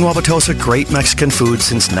 Serving Wauwatosa great Mexican food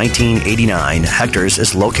since 1989, Hector's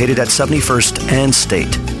is located at 71st and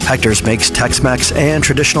State. Hector's makes Tex-Mex and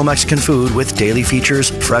traditional Mexican food with daily features,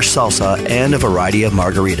 fresh salsa, and a variety of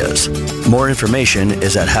margaritas. More information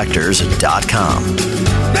is at hectors.com.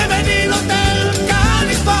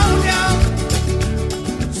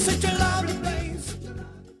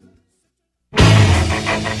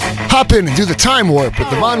 Hop in and do the Time Warp with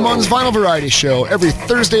the Von Mun's Vinyl Variety Show every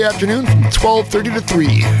Thursday afternoon from 12:30 to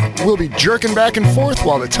 3. We'll be jerking back and forth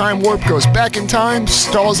while the Time Warp goes back in time,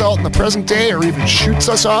 stalls out in the present day, or even shoots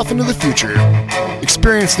us off into the future.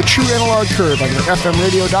 Experience the true analog curve on your FM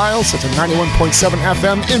radio dial, set to 91.7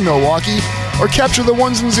 FM in Milwaukee, or capture the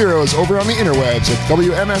ones and zeros over on the interwebs at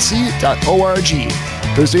WMSE.org.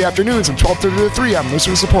 Thursday afternoons from 12:30 to 3 on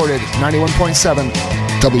listener-supported 91.7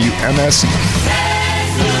 WMSE.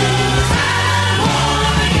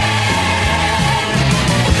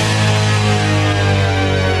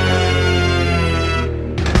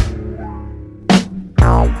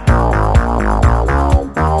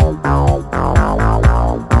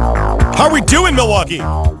 How are we doing, Milwaukee?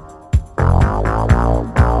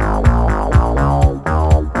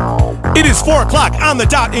 It is 4 o'clock on the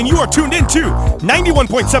dot, and you are tuned into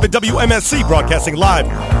 91.7 WMSE, broadcasting live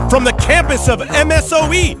from the campus of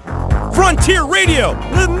MSOE, Frontier Radio,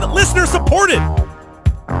 listener supported.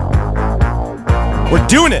 We're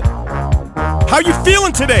doing it. How you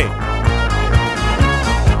feeling today?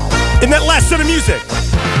 In that last set of music,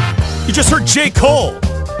 you just heard J. Cole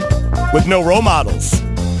with No Role Models.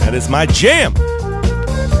 That is my jam.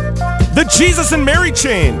 The Jesus and Mary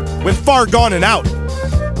Chain with Far Gone and Out.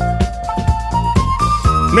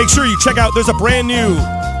 Make sure you check out, there's a brand new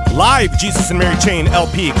live Jesus and Mary Chain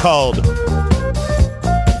LP called,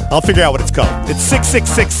 I'll figure out what it's called. It's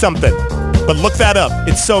 666 something, but look that up.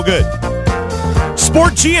 It's so good.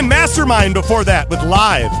 Sport G and Mastermind before that with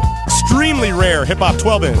live, extremely rare hip-hop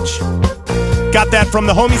 12-inch. Got that from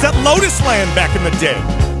the homies at Lotus Land back in the day.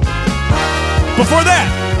 Before that,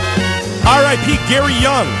 R.I.P. Gary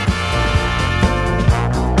Young.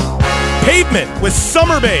 Pavement with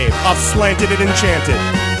Summer Babe off Slanted and Enchanted.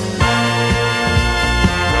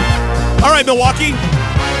 All right, Milwaukee,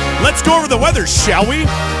 let's go over the weather, shall we?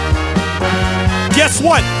 Guess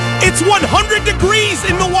what? It's 100 degrees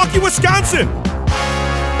in Milwaukee, Wisconsin.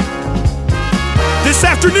 This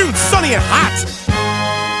afternoon, sunny and hot.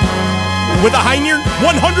 With a high near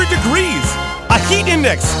 100 degrees. A heat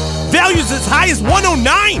index, values as high as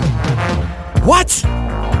 109. What?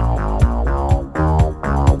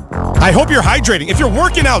 I hope you're hydrating. If you're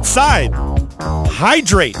working outside,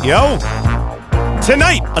 hydrate, yo.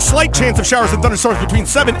 Tonight, a slight chance of showers and thunderstorms between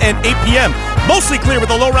 7 and 8 p.m. Mostly clear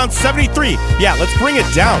with a low around 73. Yeah, let's bring it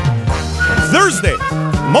down. Thursday,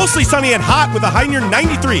 mostly sunny and hot with a high near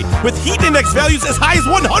 93, with heat index values as high as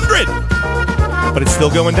 100. But it's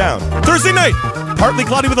still going down. Thursday night, partly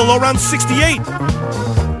cloudy with a low around 68.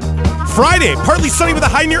 Friday, partly sunny with a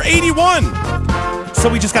high near 81. So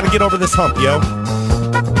we just got to get over this hump, yo.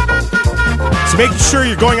 So make sure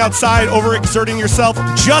you're going outside, overexerting yourself.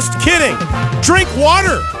 Just kidding. Drink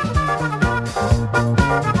water.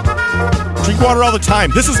 Drink water all the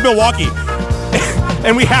time. This is Milwaukee.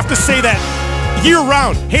 And we have to say that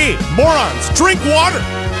year-round. Hey, morons, drink water.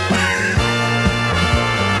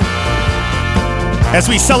 as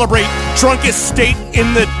we celebrate drunkest state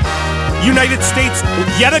in the United States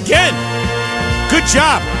yet again. Good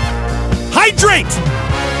job. Hydrate!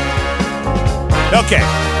 Okay.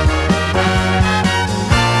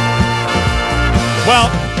 Well,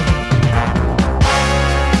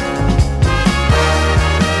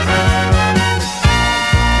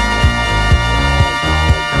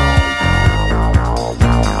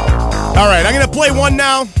 all right, I'm going to play one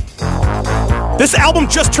now. This album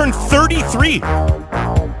just turned 33.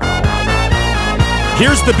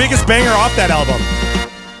 Here's the biggest banger off that album.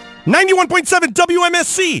 91.7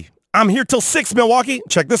 WMSE. I'm here till 6, Milwaukee.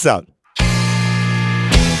 Check this out.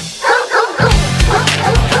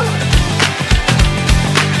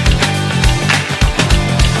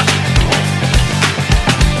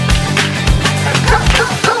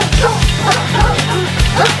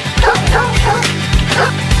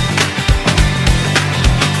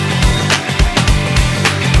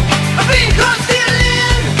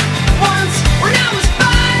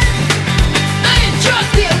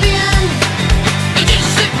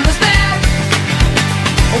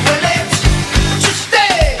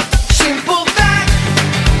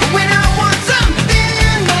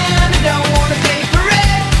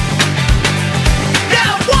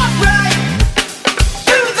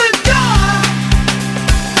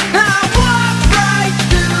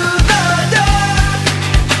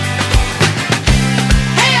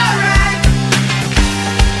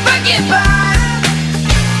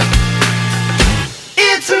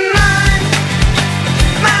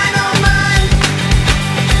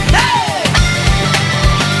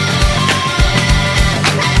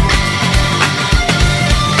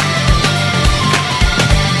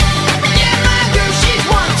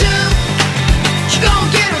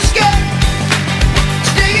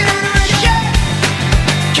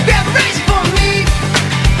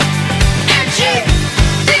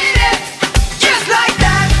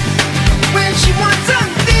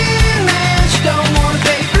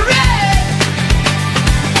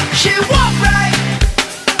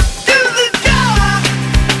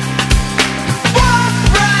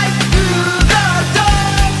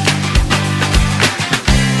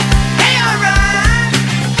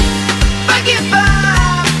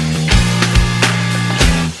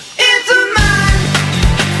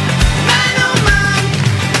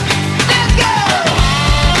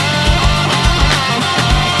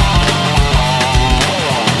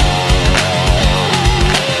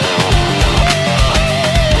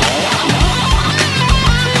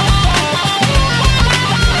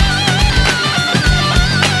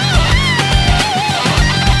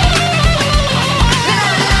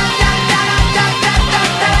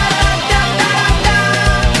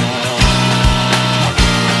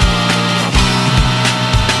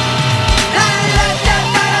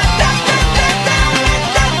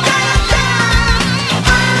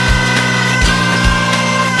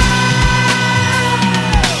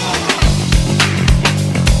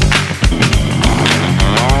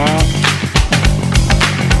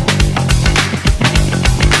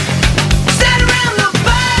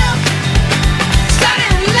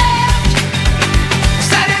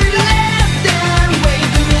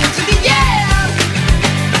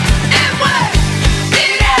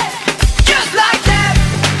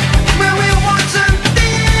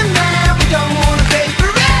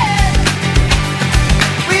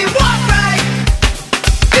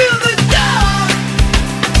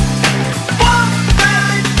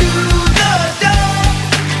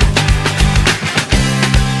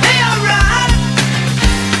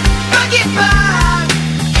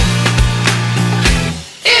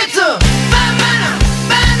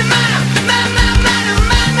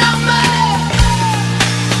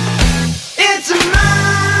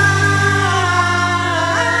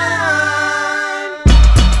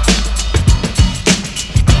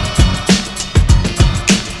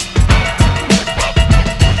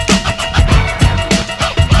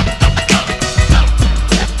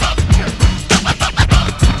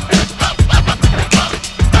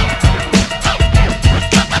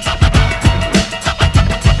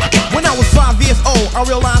 I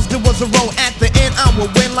realized there was a road at the end. I would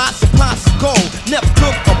win lots of pots of gold. Never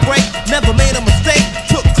took a break, never made a mistake.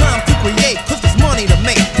 Took time to create, cause there's money to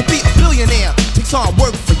make. To be a billionaire takes hard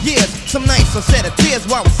work for years. Some nights I shed a tears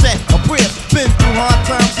while I set a prayers. Been through hard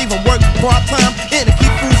times, even worked part-time in a key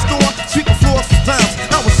food store, sweeping floors for times.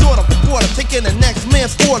 I was sort of a reporter, taking the next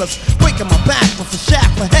man's orders, breaking my back with a shack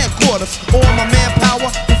for headquarters. All my manpower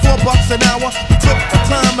for $4 an hour. Took my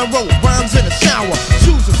time and wrote rhymes in the shower.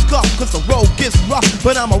 Shoes are scuffed cause the road gets rough,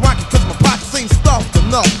 but I'm a rocket cause my pockets ain't stuffed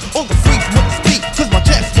enough. All the freaks wouldn't speak cause my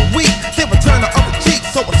checks were weak. They would turn the other cheek,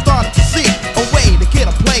 so I started to see a way to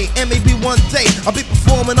get a play, and maybe one day I'll be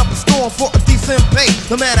performing up a storm for a decent pay.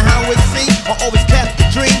 No matter how it seems, I always kept the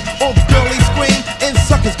dream. All the girlies scream and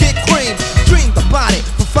suckers get cream. Dreamed about it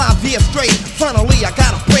for 5 years straight. Finally, I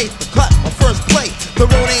got a break to cut my first plate. The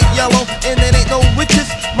road ain't yellow and it ain't no witches.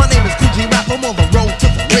 My name is Gucci Rap, I'm on the road to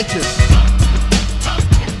the riches.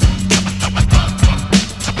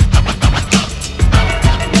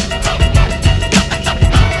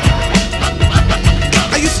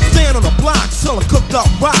 Selling cooked up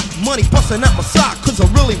rock, money busting out my sock, cause I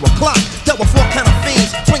really was clock. Dealt with 4 kind of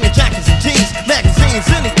fiends, bringing jackets and jeans, magazines,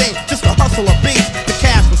 anything, just to hustle a beats. The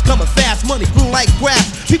cash was coming fast, money grew like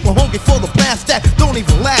grass. People hungry for the blast that don't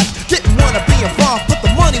even last. Didn't wanna be involved, but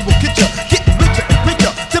the money will get you. Getting richer and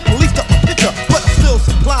richer, the police took my picture, but I still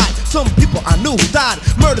supplied. Some people I knew who died,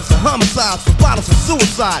 murders and homicides, for bottles of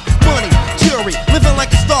suicide. Money, jury, living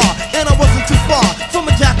like a star, and I wasn't too far from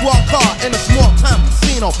a Jaguar car in a small town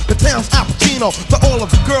casino. The town's Al Pacino, to all of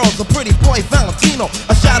the girls, a pretty boy Valentino.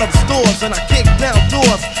 I shot up stores and I kicked down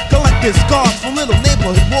doors, collected scars from little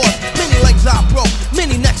neighborhood wars. Many legs I broke,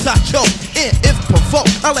 many necks I choked, and if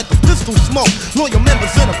provoked, I let the pistol smoke. Loyal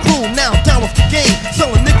members in a crew, now down with the game,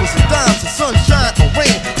 selling nickels and dimes and sunshine or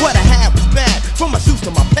rain. What I had was bad, from my shoes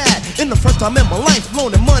to my pad. In the first time in my life,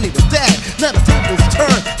 loaning money to dad. Now the tables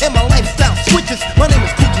turn and my lifestyle switches. My name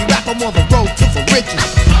is Gucci Rap, I'm on the road to the riches.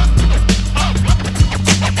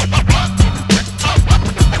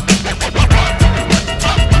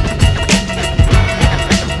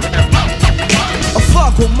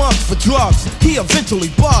 Months for drugs, he eventually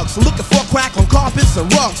bugs, looking for crack on carpets and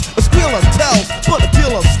rugs. A squealer tells, but a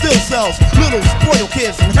dealer still sells little spoiled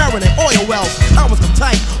kids inheriting oil wells. I was the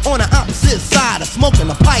type on the opposite side of smoking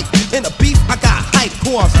a pipe. In the beef, I got hype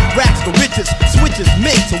cores, racks to riches, switches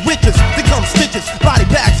made to witches. They come stitches, body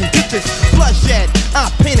bags and ditches. Bloodshed,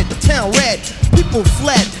 I painted the town red. People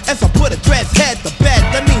fled as I put a dread's head to bed.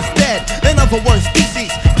 That means dead. In other words,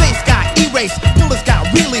 species. Face got erased, bullets got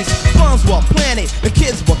released. Bombs were planted, the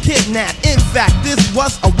kids were kidnapped. In fact, this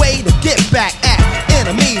was a way to get back at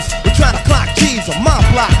enemies. We try to clock G's on my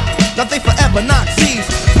block. Now they forever knock Z's.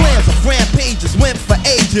 Plans of rampages went for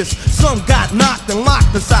ages. Some got knocked and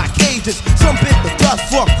locked inside cages. Some bit the dust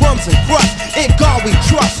for crumbs and crust. In God we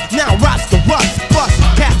trust, now rots the rust. Bust,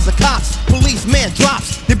 cats are cops, policeman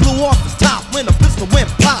drops. They blew off his top when the pistol went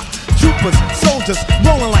pop. Troopers, soldiers,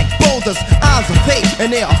 rolling like boulders. Eyes of hate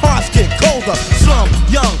and their hearts get colder. Some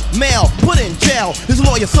young male put in jail. His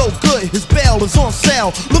lawyer so good, his bail is on sale.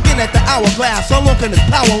 Looking at the hourglass, I'm looking at his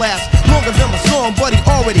power last. Longer than my song, but he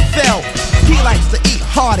already fell. He likes to eat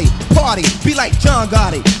hearty, party, be like John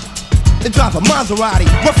Gotti. And drive a Maserati,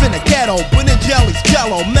 rough in the ghetto, but in jelly's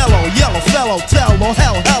jello, mellow, yellow fellow, tell, oh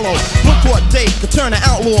hell, hello. One court date could turn an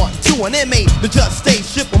outlaw to an inmate. The judge stayed,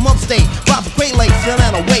 ship him upstate, rob the Great Lakes, and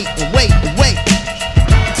then I wait and wait and wait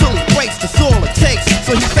until he breaks, that's all it takes.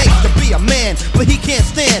 So he fakes to be a man, but he can't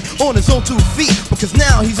stand on his own 2 feet, because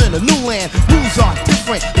now he's in a new land. Rules are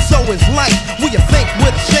different, and so is life. Will you think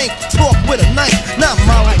with a shank, talk with a knife? Not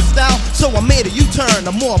my lifestyle, so I made a U-turn.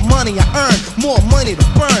 The more money I earn, more money to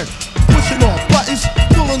burn. Pushing on buttons,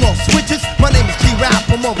 pulling on switches. My name is G-Rap,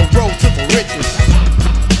 I'm on the road to the riches.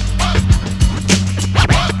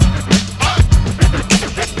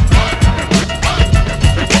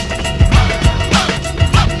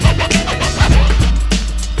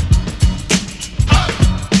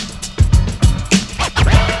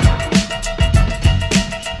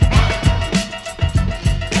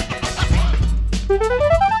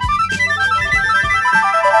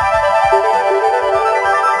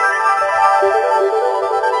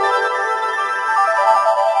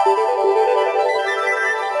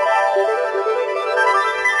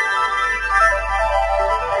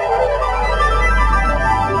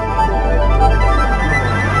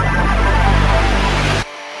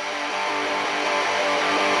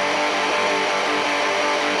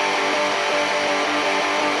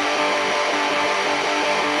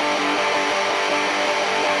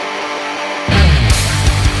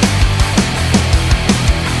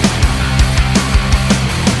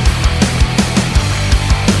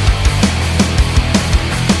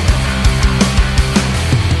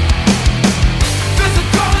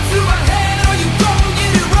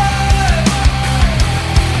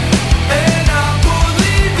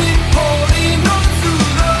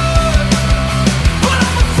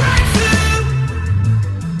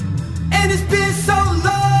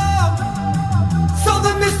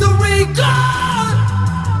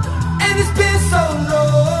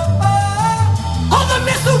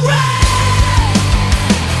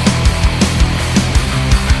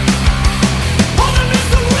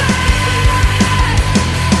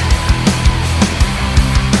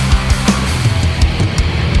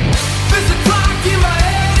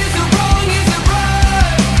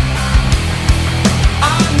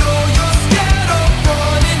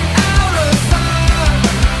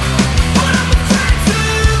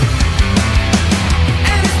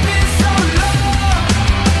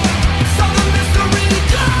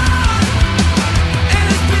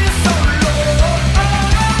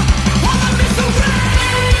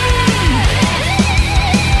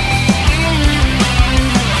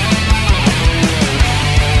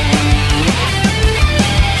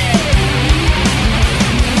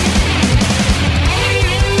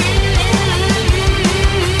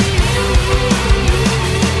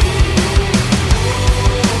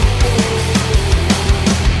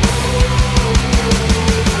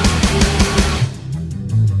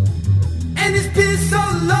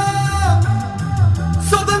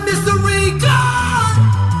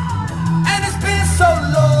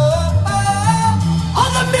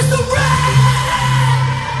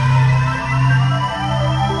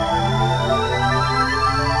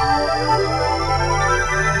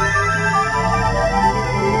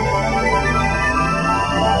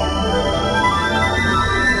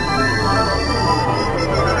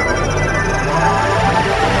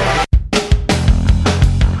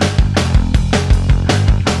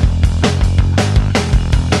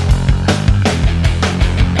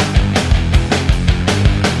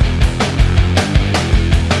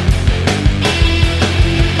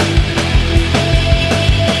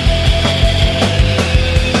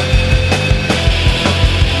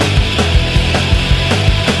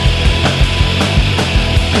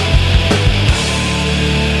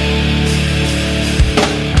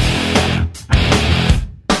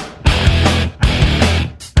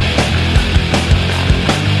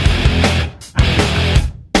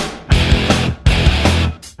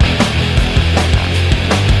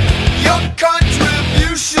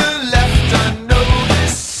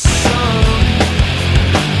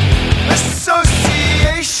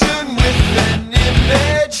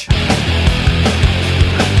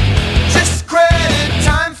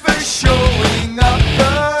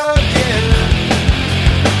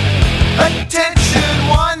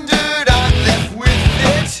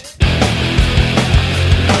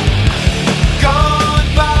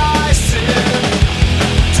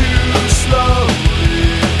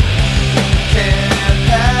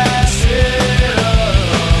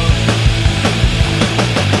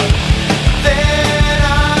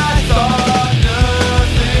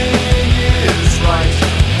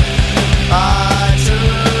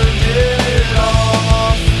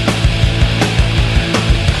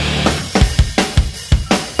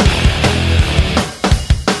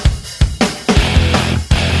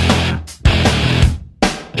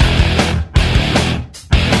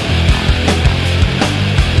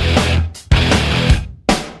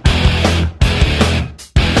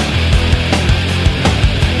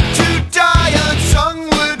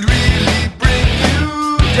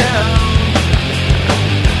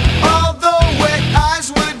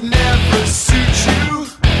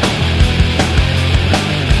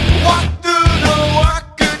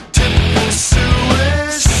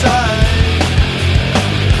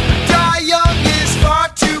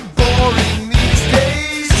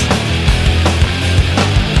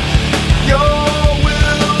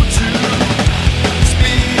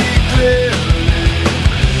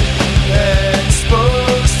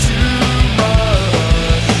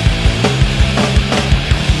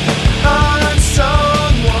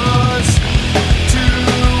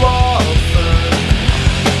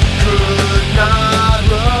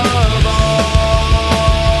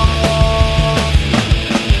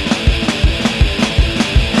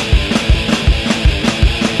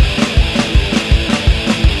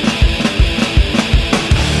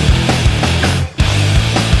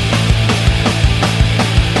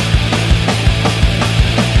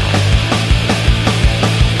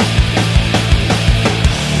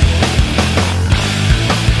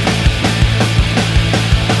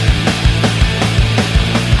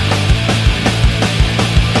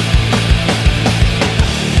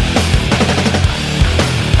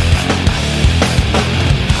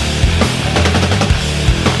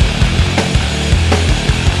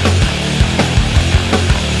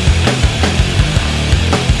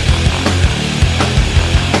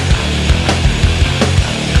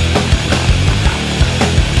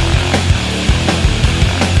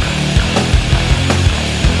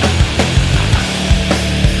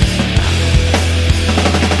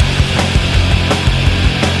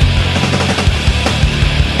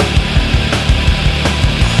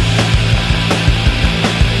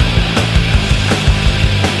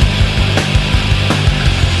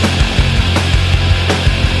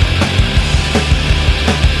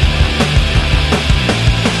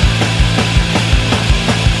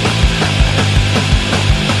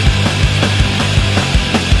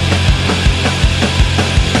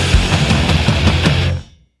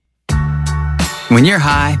 When you're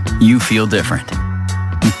high, you feel different.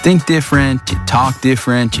 You think different, you talk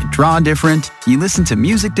different, you draw different, you listen to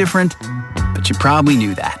music different, but you probably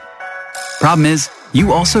knew that. Problem is,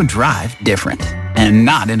 you also drive different, and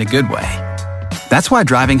not in a good way. That's why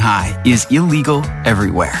driving high is illegal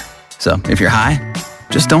everywhere. So if you're high,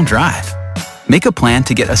 just don't drive. Make a plan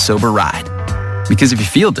to get a sober ride. Because if you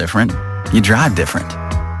feel different, you drive different.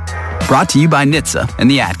 Brought to you by NHTSA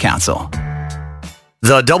and the Ad Council.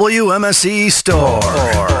 The WMSE Store.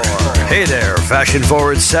 Hey there,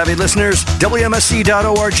 fashion-forward savvy listeners.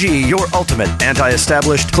 WMSE.org, your ultimate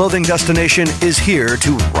anti-established clothing destination, is here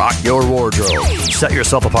to rock your wardrobe. Set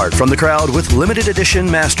yourself apart from the crowd with limited edition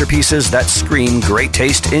masterpieces that scream great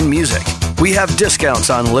taste in music. We have discounts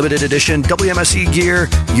on limited edition WMSE gear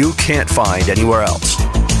you can't find anywhere else.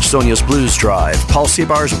 Sonia's Blues Drive, Paul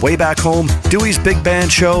Seabar's Way Back Home, Dewey's Big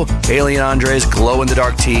Band Show, Alien Andre's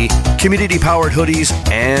glow-in-the-dark tee, community-powered hoodies,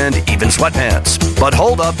 and even sweatpants. But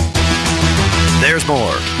hold up. There's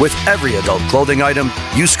more. With every adult clothing item,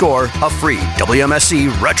 you score a free WMSE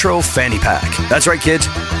Retro Fanny Pack. That's right, kids.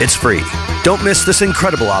 It's free. Don't miss this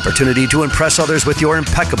incredible opportunity to impress others with your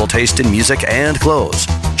impeccable taste in music and clothes.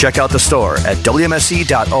 Check out the store at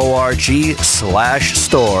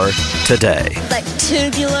WMSE.org/store today. Like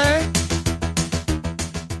tubular.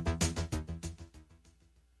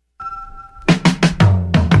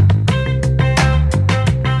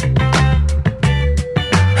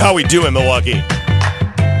 How we doing, Milwaukee?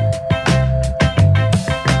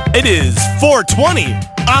 It is 4:20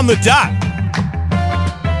 on the dot.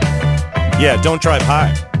 Yeah, don't drive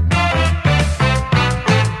high.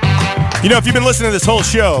 You know, if you've been listening to this whole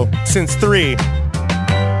show since 3,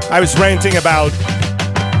 I was ranting about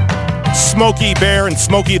Smokey Bear and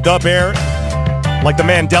Smokey the Bear, like the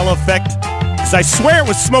Mandela effect, because I swear it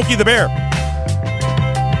was Smokey the Bear.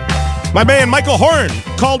 My man Michael Horn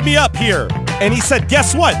called me up here, and he said,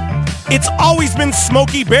 guess what? It's always been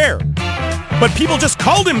Smokey Bear, but people just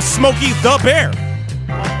called him Smokey the Bear.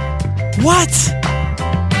 What?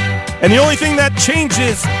 And the only thing that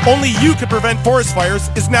changes, only you can prevent forest fires,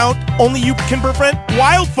 is now only you can prevent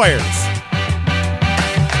wildfires.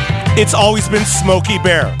 It's always been Smokey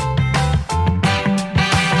Bear.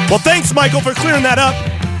 Well, thanks, Michael, for clearing that up.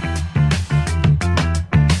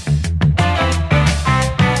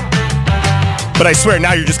 But I swear,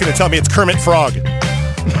 now you're just going to tell me it's Kermit Frog.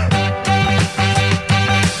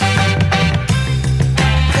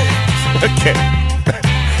 Okay.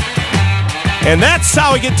 And that's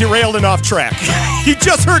how I get derailed and off track. You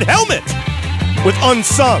just heard Helmet with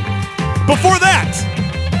Unsung. Before that,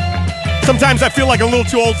 sometimes I feel like I'm a little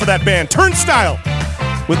too old for that band. Turnstile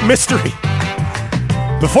with Mystery.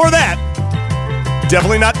 Before that,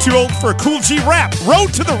 definitely not too old for a Cool G rap.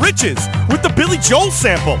 Road to the Riches with the Billy Joel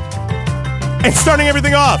sample. And starting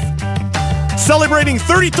everything off, celebrating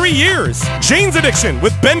 33 years, Jane's Addiction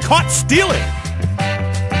with Been Caught Stealing.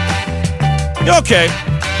 Okay.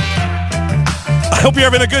 I hope you're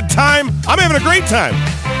having a good time. I'm having a great time.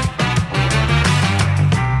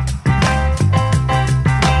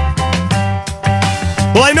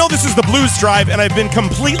 Well, I know this is the Blues Drive, and I've been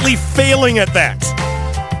completely failing at that.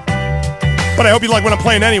 But I hope you like what I'm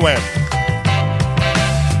playing anyway.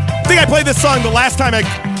 I think I played this song the last time I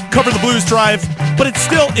covered the Blues Drive, but it's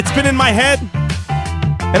been in my head,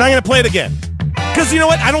 and I'm going to play it again. Because you know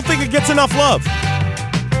what? I don't think it gets enough love.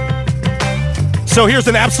 So here's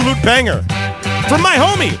an absolute banger from my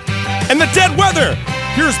homie and the Dead Weather.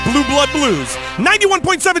 Here's Blue Blood Blues,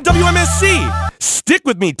 91.7 WMSE. Stick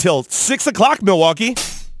with me till 6 o'clock, Milwaukee.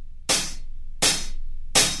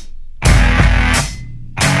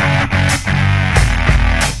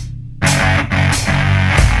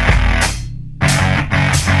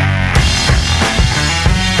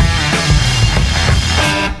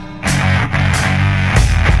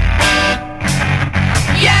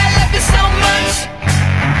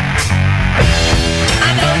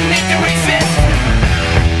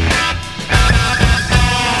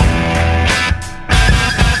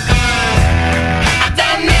 I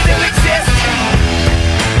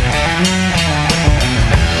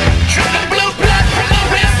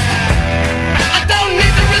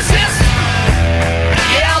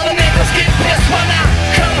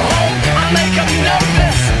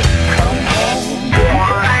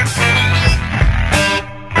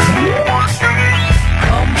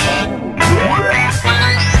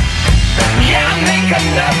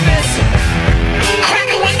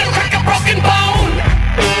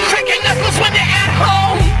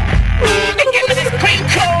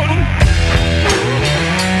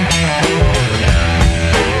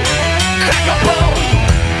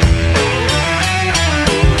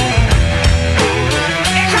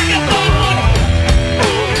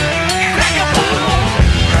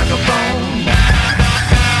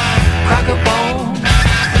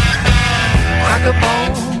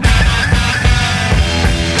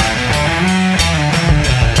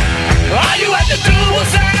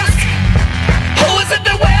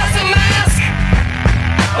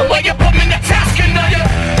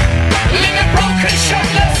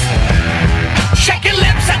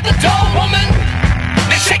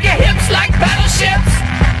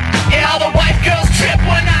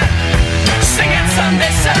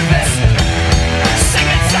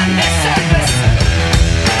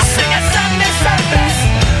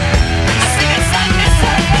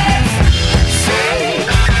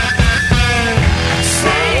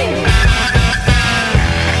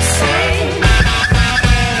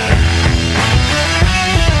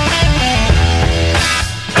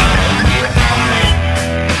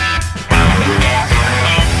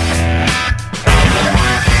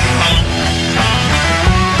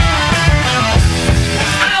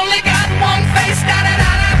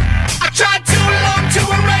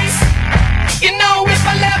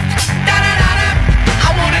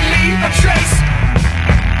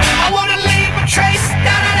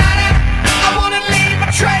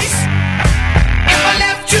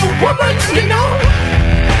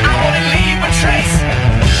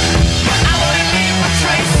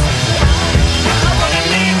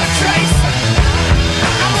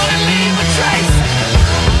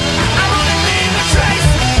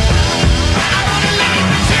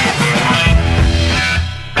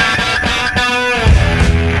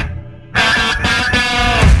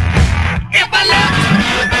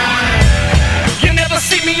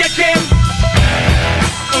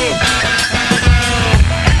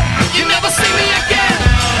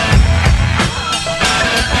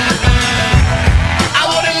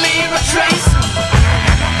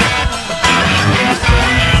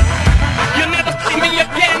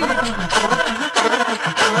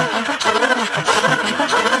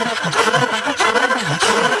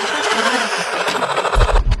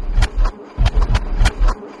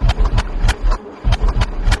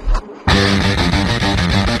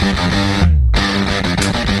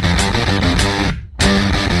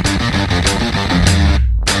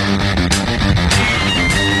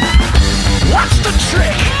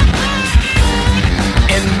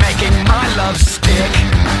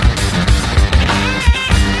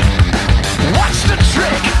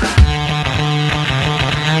trick?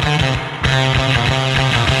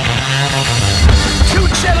 Two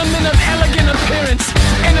gentlemen of elegant appearance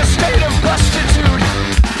in a state of bustitude.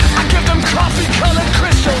 I give them coffee-colored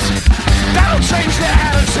crystals. That'll change their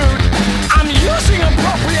attitude. I'm using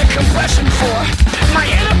appropriate compression for my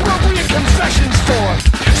inappropriate confessions for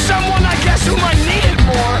someone I guess whom I needed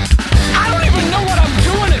more. I don't even know what I'm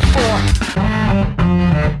doing it for.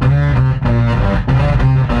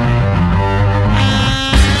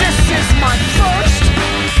 This is my first,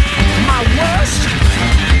 my worst,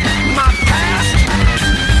 my past,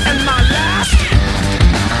 and my last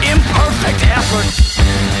imperfect effort.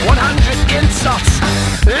 100 insults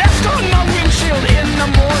left on my windshield in the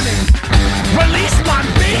morning. Release my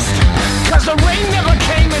beast, cause the rain never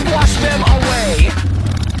came and washed them away.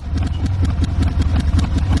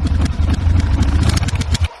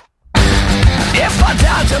 If I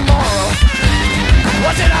die tomorrow,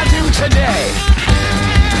 what did I do today?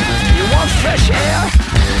 You want fresh air?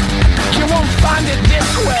 You won't find it this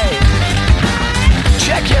way.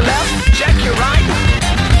 Check your left, check your right.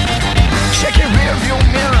 Check your rear view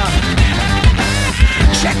mirror.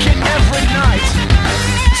 Check it every night.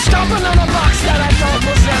 Stomping on a box that I thought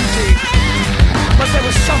was empty, but there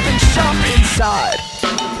was something sharp inside.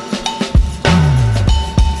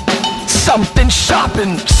 Something sharp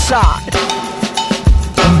inside.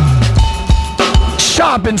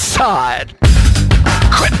 Sharp inside.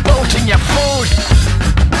 Quit bolting your food.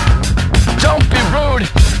 Don't be rude.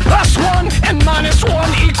 +1 and -1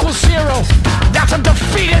 equals 0. That's a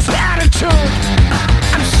defeatist attitude.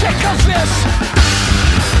 I'm sick of this.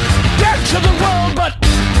 Dead to the world, but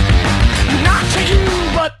not to you.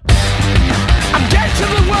 But I'm dead to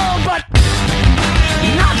the world, but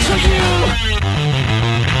not to you.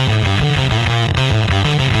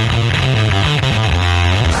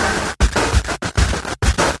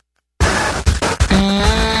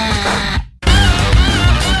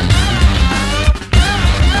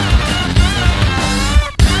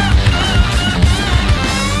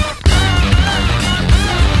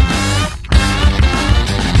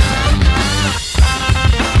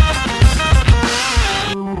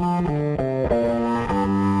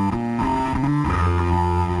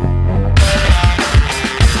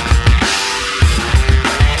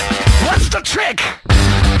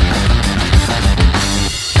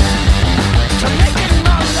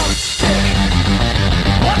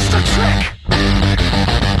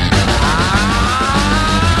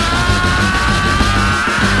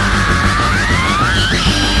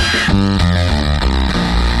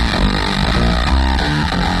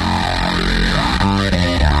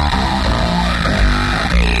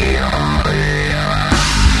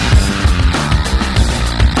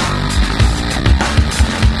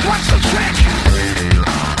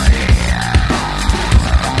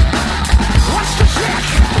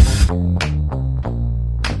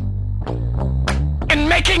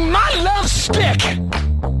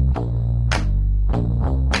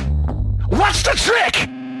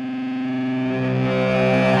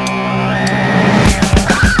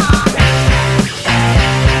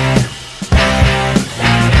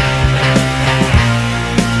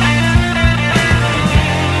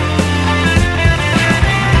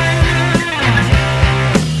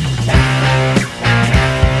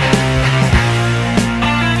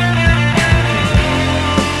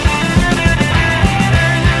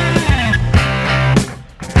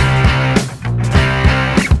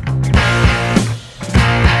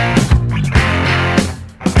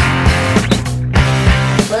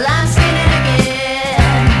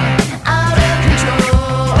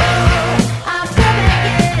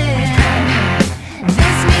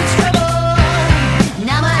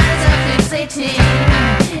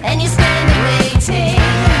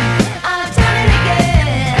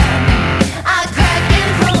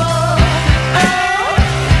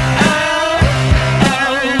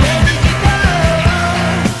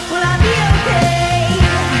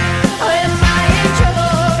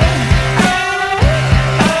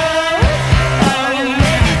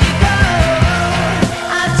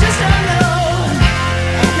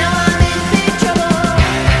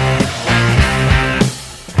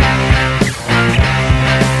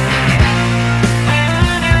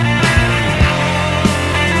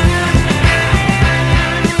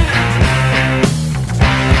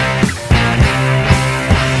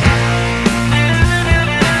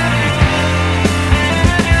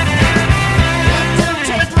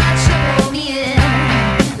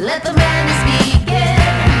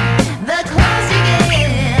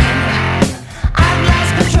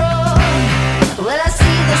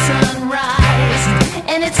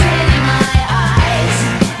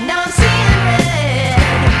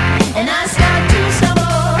 And I start to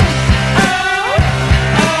stumble.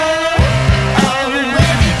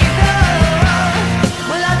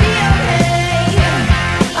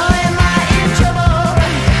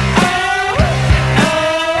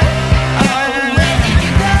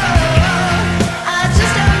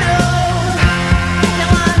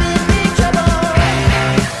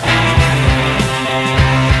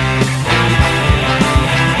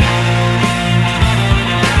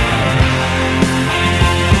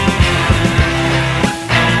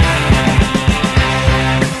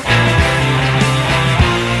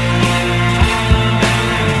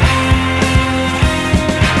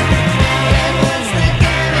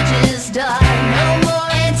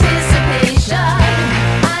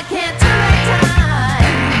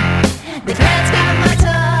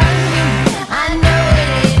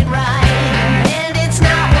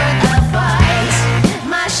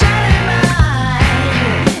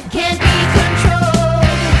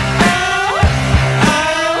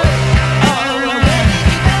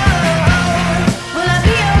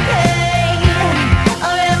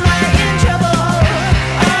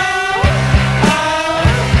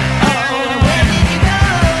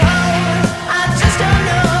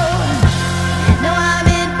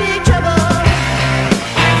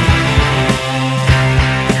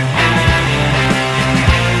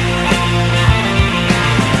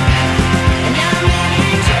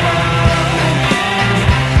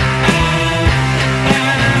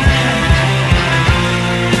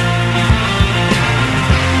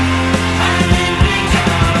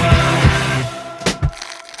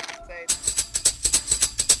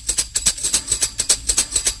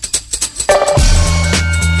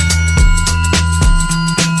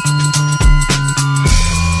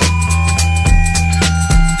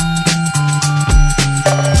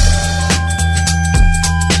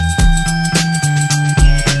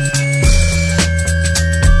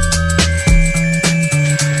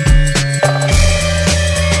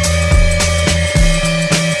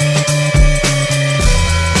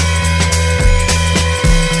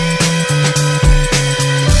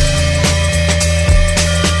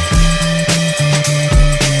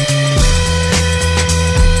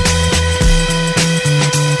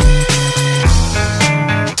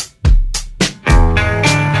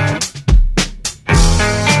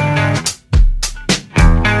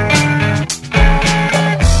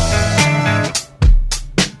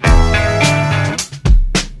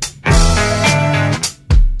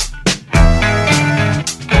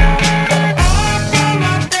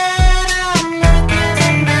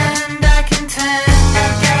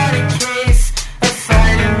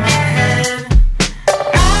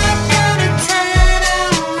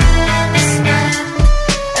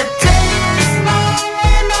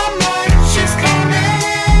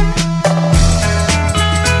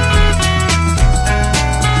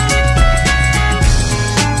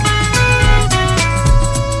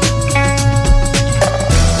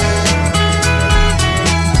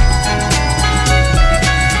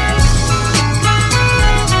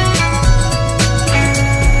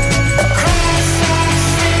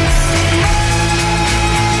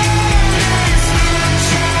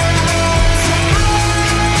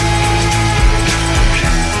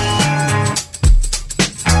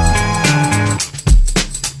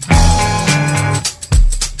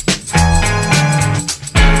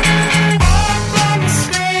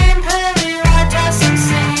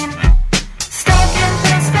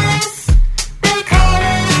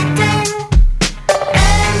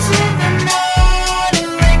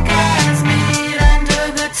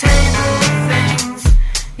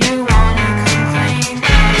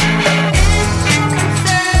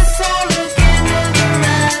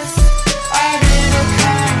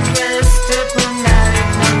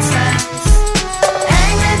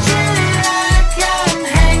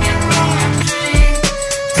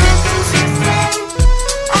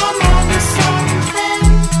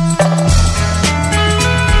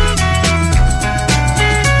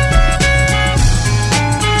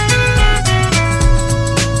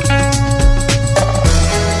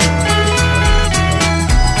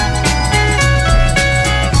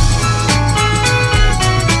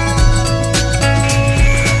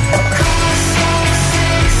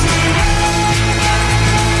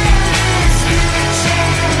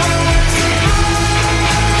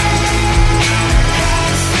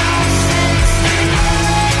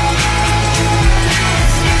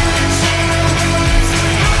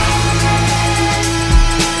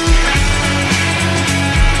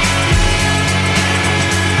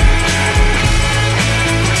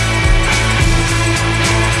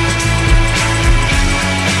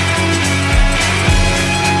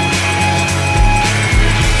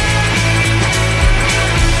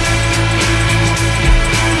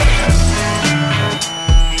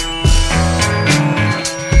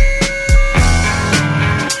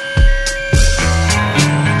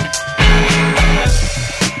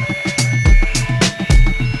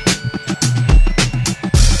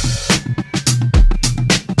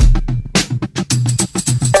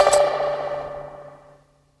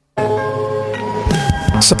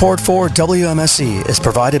 Support for WMSE is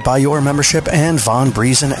provided by your membership and Von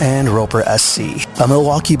Briesen and Roper SC, a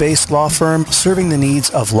Milwaukee-based law firm serving the needs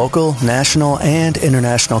of local, national, and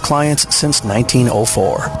international clients since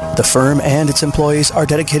 1904. The firm and its employees are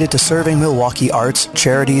dedicated to serving Milwaukee arts,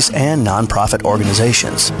 charities, and nonprofit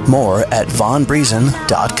organizations. More at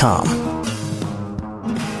vonbriesen.com.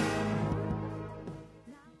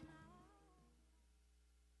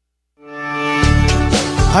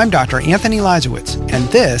 I'm Dr. Anthony Lazowitz, and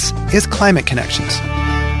this is Climate Connections.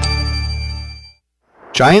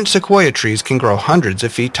 Giant sequoia trees can grow hundreds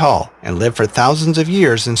of feet tall and live for thousands of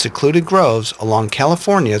years in secluded groves along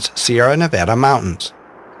California's Sierra Nevada mountains.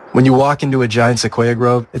 When you walk into a giant sequoia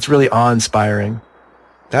grove, it's really awe-inspiring.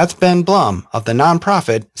 That's Ben Blum of the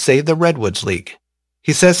nonprofit Save the Redwoods League.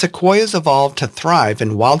 He says sequoias evolved to thrive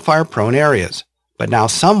in wildfire-prone areas, but now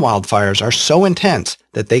some wildfires are so intense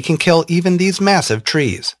that they can kill even these massive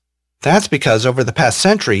trees. That's because over the past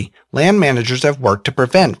century, land managers have worked to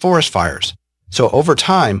prevent forest fires. So over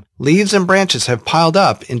time, leaves and branches have piled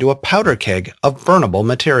up into a powder keg of burnable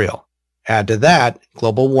material. Add to that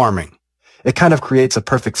global warming. It kind of creates a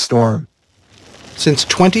perfect storm. Since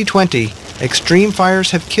 2020, extreme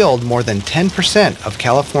fires have killed more than 10% of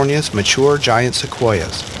California's mature giant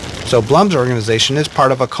sequoias. So Blum's organization is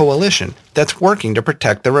part of a coalition that's working to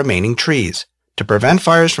protect the remaining trees. To prevent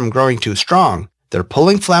fires from growing too strong, they're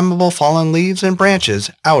pulling flammable fallen leaves and branches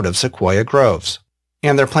out of sequoia groves.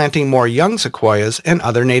 And they're planting more young sequoias and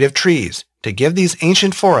other native trees to give these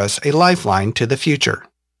ancient forests a lifeline to the future.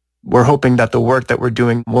 We're hoping that the work that we're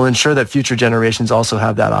doing will ensure that future generations also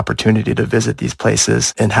have that opportunity to visit these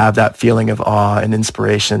places and have that feeling of awe and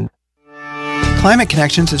inspiration. Climate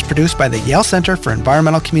Connections is produced by the Yale Center for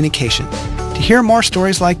Environmental Communication. To hear more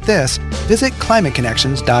stories like this, visit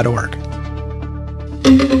climateconnections.org.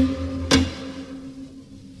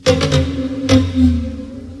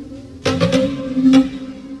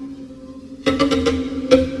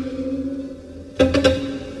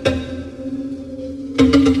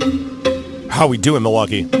 How we doing,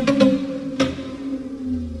 Milwaukee? In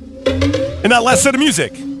that last set of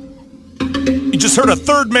music, you just heard a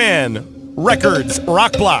Third Man Records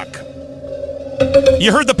rock block.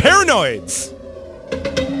 You heard the Paranoyds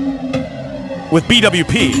with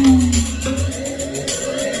BWP.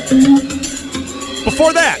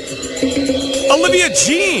 Before that, Olivia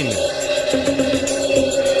Jean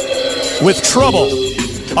with Trouble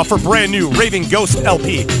off her brand new Raving Ghost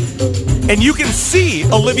LP. And you can see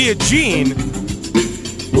Olivia Jean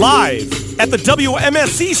live at the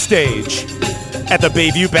WMSE stage at the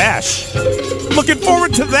Bayview Bash. Looking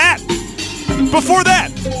forward to that. Before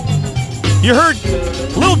that, you heard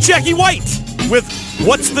Lil Jackie White with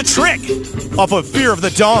What's the Trick off of Fear of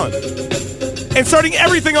the Dawn. And starting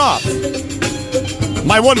everything off,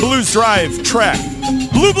 my One Blues Drive track,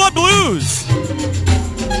 Blue Blood Blues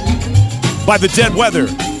by The Dead Weather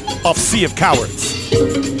off Sea of Cowards.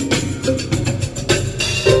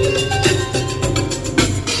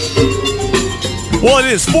 Well,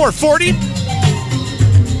 it is 4:40.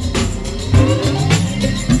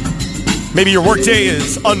 Maybe your workday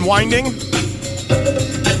is unwinding.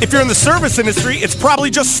 If you're in the service industry, it's probably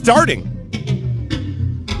just starting.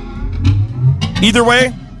 Either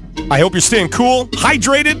way, I hope you're staying cool,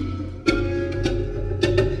 hydrated.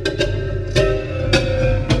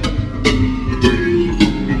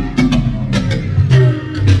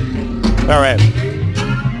 All right.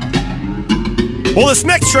 Well, this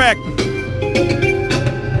next track,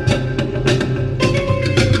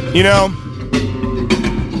 you know,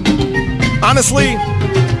 honestly,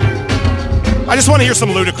 I just want to hear some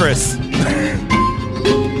Ludacris.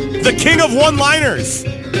 The king of one-liners.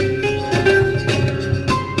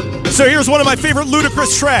 So here's one of my favorite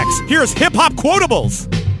Ludacris tracks. Here's Hip Hop Quotables.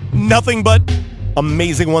 Nothing but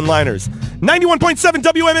amazing one-liners. 91.7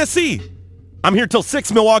 WMSE. I'm here till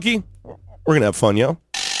 6, Milwaukee. We're going to have fun, yo.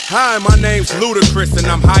 Hi, my name's Ludacris and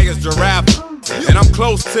I'm high as giraffe. And I'm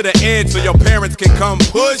close to the edge so your parents can come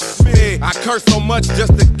push me. I curse so much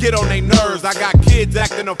just to get on their nerves. I got kids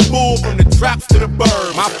acting a fool from the traps to the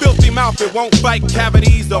birds. My filthy mouth, it won't fight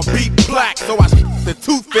cavities or beat plaque. So I the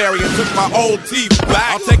tooth fairy and took my old teeth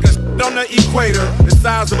back. I'll take a on the equator, the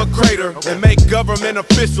size of a crater, and make government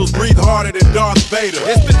officials breathe harder than Darth Vader.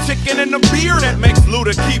 It's the chicken and the beer that makes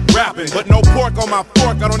Luda keep rapping. But no pork on my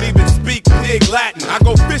fork, I don't even speak pig Latin. I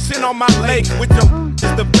go fishing on my lake with them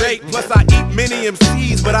is the bait. Plus I eat many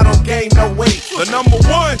MCs, but I don't gain no weight. The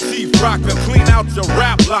 #1 chief rocker, clean out your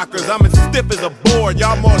rap lockers. I'm as stiff as a board,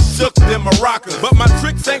 y'all more shook than maracas. But my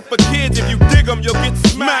tricks ain't for kids, if you dig them, you'll get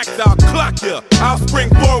smacked. I'll clock Yeah, I'll spring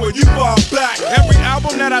forward, you fall back. Every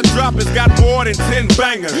album that I drop has got more than 10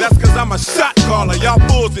 bangers. That's cause I'm a shot caller, y'all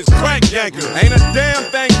fools is crank yankers. Ain't a damn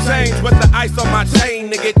thing changed but the ice on my chain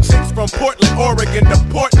to get chicks from Portland, Oregon to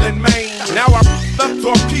Portland, Maine. Now I up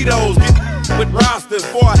torpedoes, get with rosters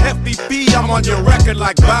for a hefty fee. I'm on your record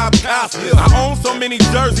like Bob Costas. I own so many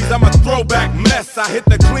jerseys, I'm a throwback mess. I hit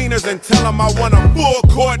the cleaners and tell them I want a full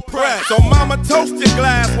court press. So mama, toast your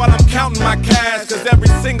glass while I'm counting my cash, cause every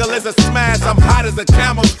single is a smash. I'm hot as a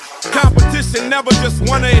camel. Competition never just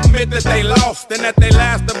wanna admit that they lost, and that they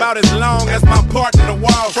last about as long as my part in the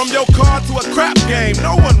wall. From your car to a crap game,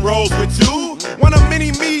 no one rolls with you. One of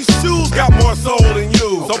mini-me's shoes got more soul than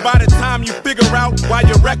you. So by the time you figure out why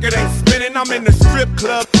your record ain't spinning, I'm in the strip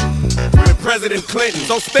club with President Clinton.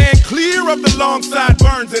 So stand clear of the long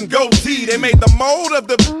sideburns and goatee. They made the mold of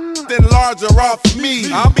the then larger off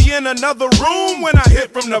me. I'll be in another room when I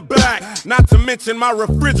hit from the back. Not to mention my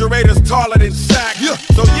refrigerator's taller than Shaq.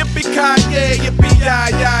 So yippee-ki-yay,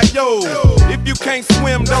 yippee-yi-yi-yo. If you can't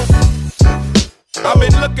swim, don't... I've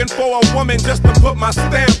been looking for a woman just to put my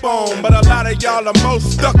stamp on, but a lot of y'all are more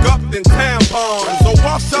stuck up than tampons. So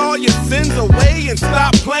wash all your sins away and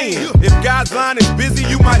stop playing. If God's line is busy,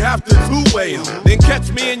 you might have to two-way him. Then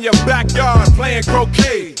catch me in your backyard playing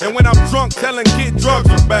croquet, and when I'm drunk telling kid drugs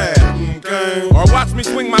are bad. Okay. Or watch me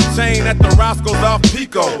swing my chain at the Roscoe's off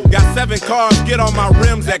Pico. Got 7 cars, get on my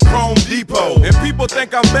rims at Chrome Depot. And people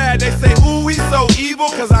think I'm bad, they say, ooh, he's so evil,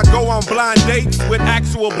 cause I go on blind dates with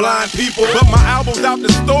actual blind people. But my album's out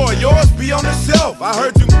the store, yours be on the shelf. I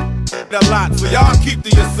heard you a lot, so y'all keep to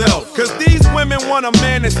yourself. Cause these women want a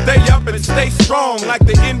man to stay up and stay strong. Like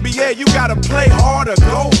the NBA, you gotta play hard or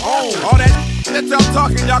go home. All that y'all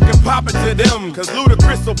talking, y'all can pop it to them. Cause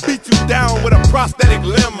Ludacris will beat you down with a prosthetic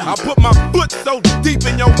limb. I put my foot so deep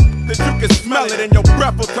in your that you can smell it, and your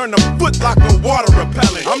breath will turn the foot like a water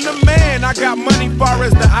repellent. I'm the man, I got money far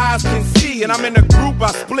as the eyes can see, and I'm in a group,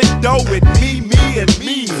 I split dough with me, and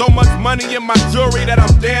me. So much money in my jewelry that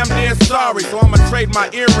I'm damn near sorry. So I'ma trade my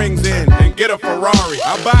earrings in and get a Ferrari.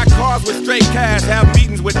 I buy cars with straight cash, have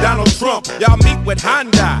meetings with Donald Trump. Y'all meet with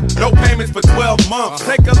Hyundai, no payments for 12 months.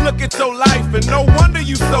 Take a look at your life and no wonder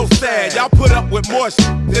you so sad. Y'all put up with more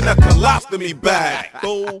shit than a colostomy bag.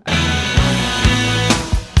 Fool.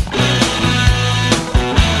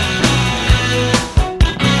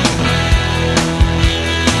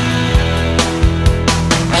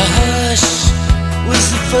 A hush was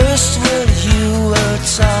the first word you were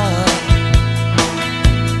taught,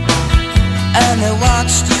 and they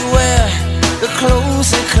watched you wear the clothes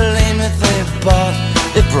they claimed that they bought.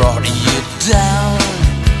 They brought you down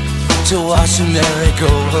to watch a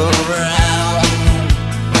merry-go-round.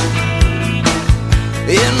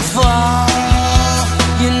 In fall,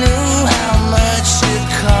 you knew how much it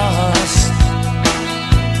cost.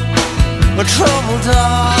 But troubled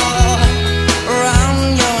all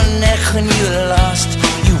around your neck when you lost.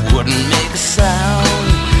 You wouldn't make a sound,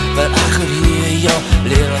 but I could hear your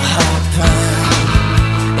little heart pound,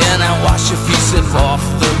 and I watched your feet slip off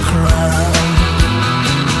the ground.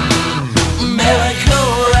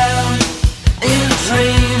 Merry-go-round in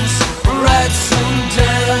dreams, right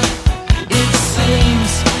someday. It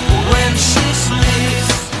seems when she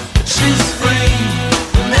sleeps, she's free.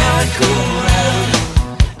 Merry-go-round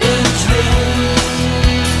in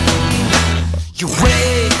dreams. You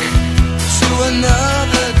wake to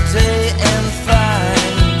another day and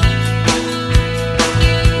find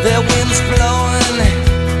their winds blowing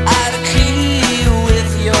out of key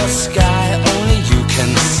with your sky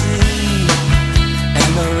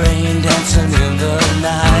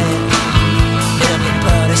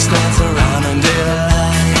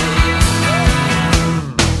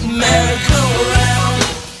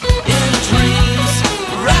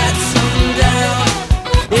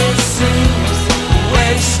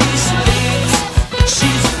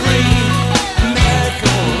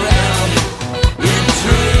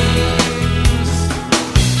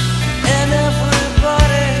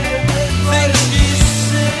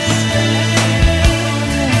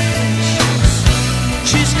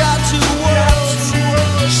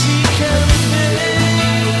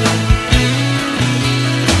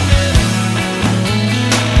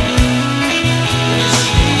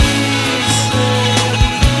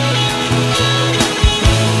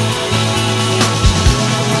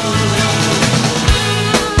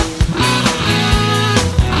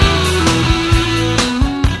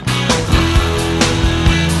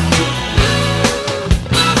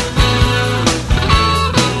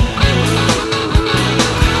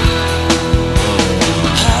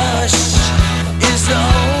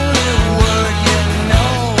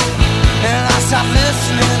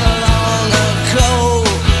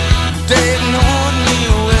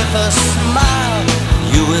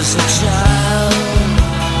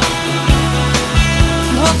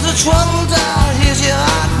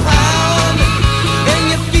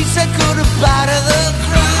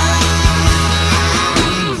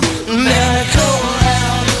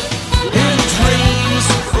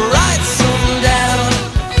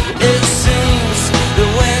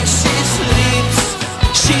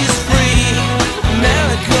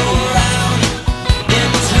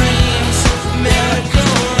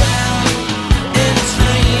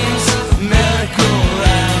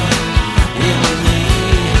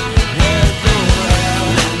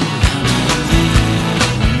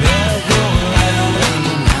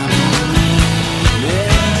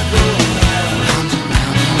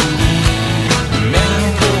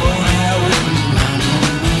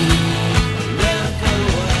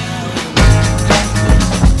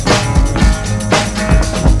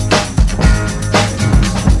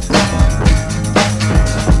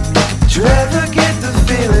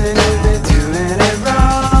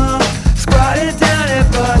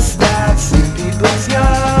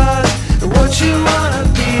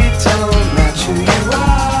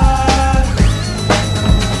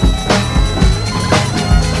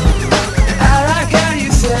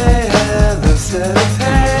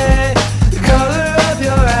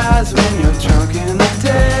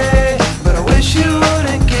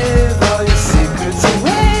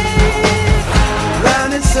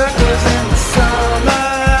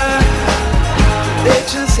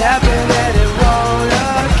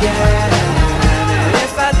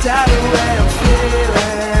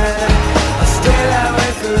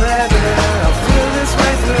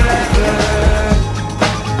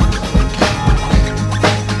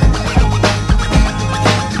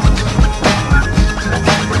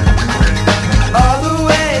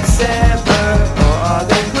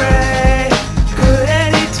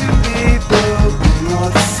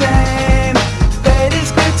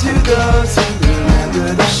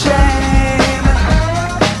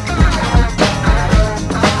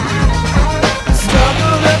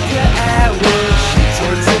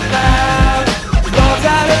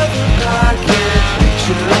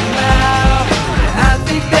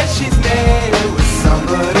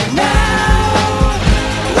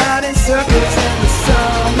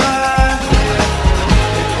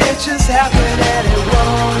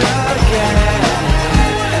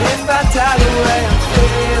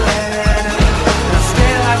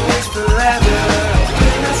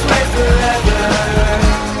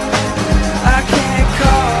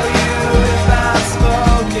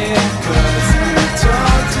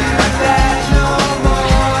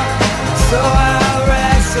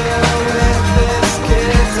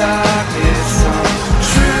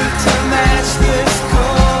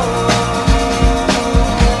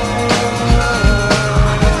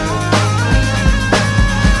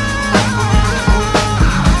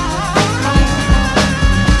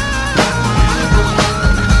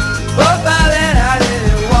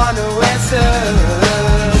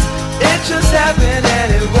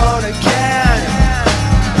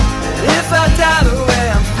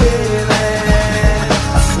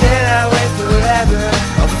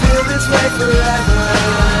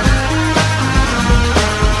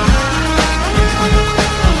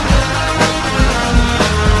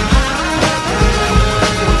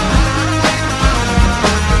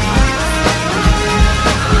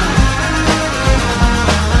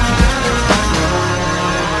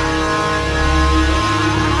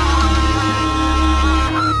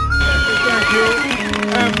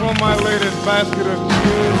basket of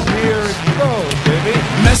tunes. Here it goes, baby.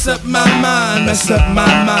 Mess up my mind, mess up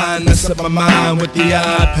my mind, mess up my mind with the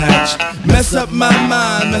eye patch. Mess up my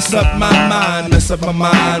mind, mess up my mind, mess up my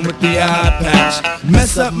mind with the eye patch.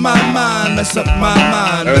 Mess up my mind, mess up my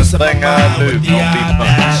mind, mess up my mind with the eye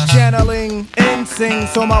patch. Channeling Unsung,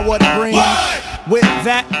 so my what brings. With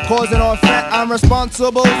that causing all fat, I'm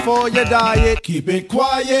responsible for your diet. Keep it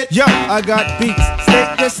quiet. Yo, I got beats.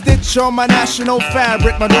 Stick the stitch on my national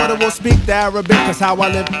fabric. My daughter will speak the Arabic, cause how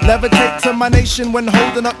I live. Levitate to my nation when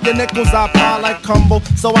holding up your nickels. I pile like Cumble,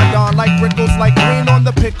 so I don like Rickles, like green on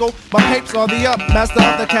the pickle. My papes on the up, master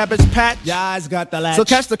of the cabbage patch. Your eyes got the latch. So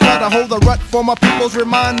catch the cut, I hold the rut for my people's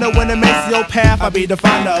reminder. When it makes your path, I be the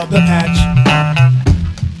finder of the patch.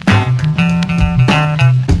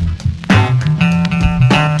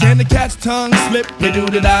 Can the cat's tongue slip? They do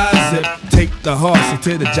that I zip. Take the horse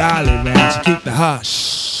into the Jolly Ranch and keep the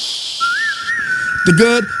hush. The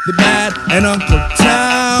good, the bad, and Uncle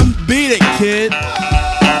Tom. Beat it, kid.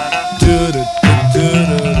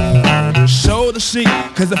 Show the sheep,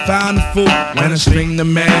 cause I found the fool. When I string the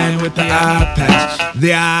man with the eye patch.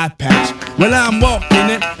 The eye patch. Well, I'm walking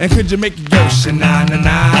it, and could you make it go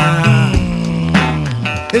sha-na-na-na?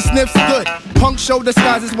 It sniffs good. Punk show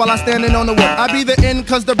disguises while I standing on the whip. I be the in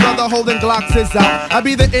cause the brother holding Glocks is out. I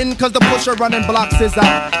be the in cause the pusher running blocks is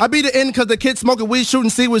out. I be the in cause the kid smoking weed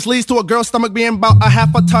shooting seed, which leads to a girl's stomach being about a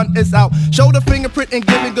half a ton is out. Show the fingerprint and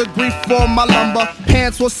giving good grief for my lumber.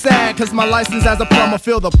 Pants was sad cause my license as a plumber.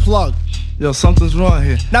 Feel the plug. Yo, something's wrong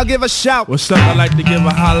here. Now give a shout. What's up? I'd like to give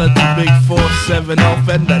a holler to Big 470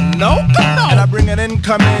 and the no. And I bring an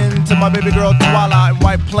incoming to my baby girl Twala in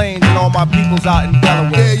White Plains and all my peoples out in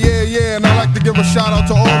Delaware. Yeah. And I'd like to give a shout out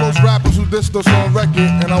to all those rappers who dissed us on record.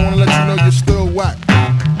 And I want to let you know you're still whack.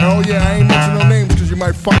 And oh yeah, I ain't mention no names because you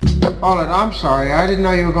might fuck. Hold it, I'm sorry. I didn't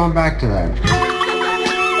know you were going back to that.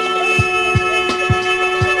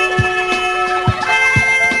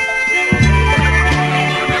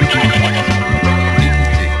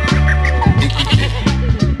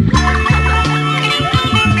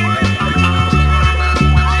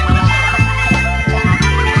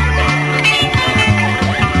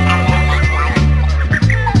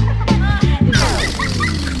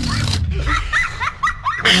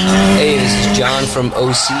 Hey, this is John from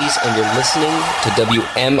OCs, and you're listening to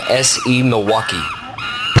WMSE Milwaukee.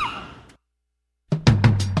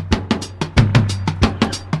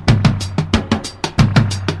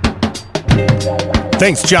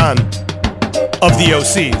 Thanks, John, of the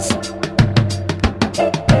OCs.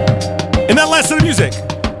 In that last set of music,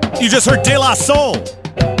 you just heard De La Soul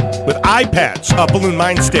with Eye Patch, Balloon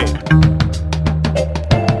Mind State.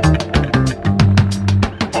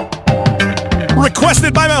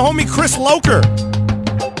 Requested by my homie Chris Loker.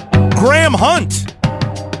 Graham Hunt.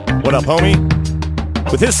 What up, homie?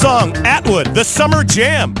 With his song, Atwood, the Summer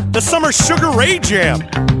Jam, the Summer Sugar Ray Jam.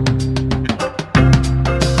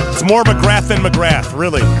 It's more McGrath than McGrath,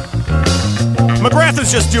 really. McGrath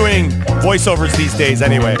is just doing voiceovers these days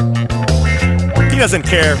anyway. He doesn't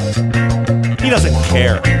care. He doesn't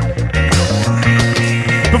care.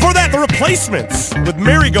 Before that, The Replacements with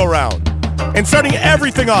Merry-Go-Round. And starting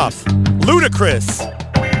everything off, Ludacris.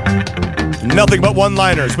 Nothing but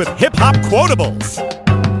one-liners with hip-hop quotables.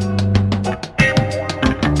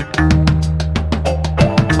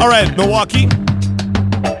 All right, Milwaukee.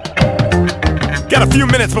 Got a few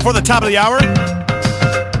minutes before the top of the hour.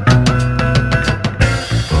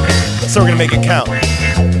 So we're going to make it count.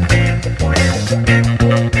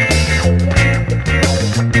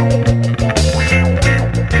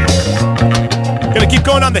 Going to keep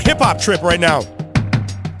going on the hip-hop trip right now.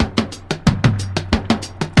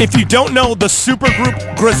 If you don't know the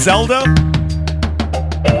supergroup Griselda,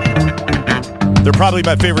 they're probably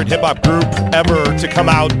my favorite hip-hop group ever to come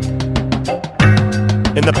out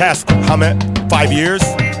in the past, 5 years?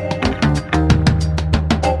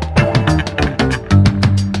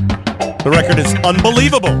 The record is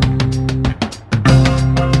unbelievable.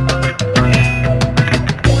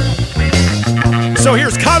 So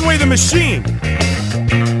here's Conway the Machine,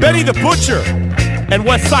 Benny the Butcher, and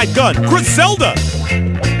West Side Gun. Griselda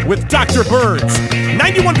with Dr. Birds.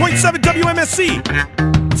 91.7 WMSE.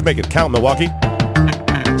 Let's make it count, Milwaukee.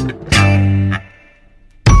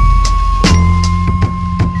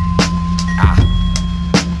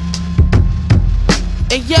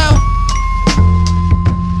 Hey, yo.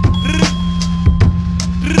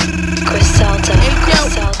 Griselda. Hey, yo.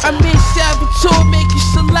 I'm in Salvatore making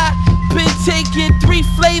salat. Been taking 3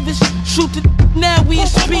 flavors. Shoot the now, we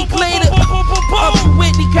speak later. Up in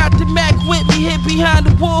Whitney, got the Mac with me. Hit behind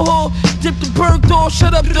the Warhol. Dip the bird door,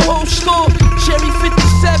 shut up the whole store. Cherry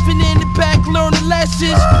 57 in the back, learning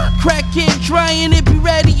lessons. Crack second. Drying it, be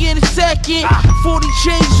ready in a second. 40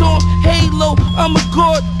 chains on, halo, I'm a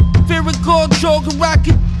god. Fear of God, jogging,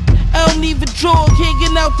 rockin'. I don't even jog,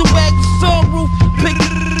 hanging out the wagon sunroof. Pick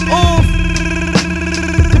off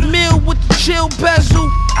the meal with the chill bezel.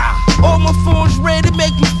 All my phones red, it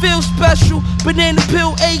make me feel special. Banana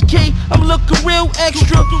pill AK, I'm looking real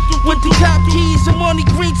extra. With the top keys, I'm on the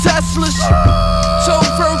green Teslas. So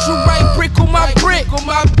Virgil, right brick on my brick.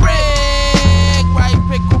 Right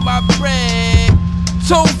brick on my brick.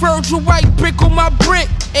 So Virgil, right brick on my brick.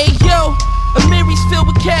 Hey yo, Amiri's filled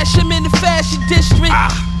with cash, I'm in the fashion district.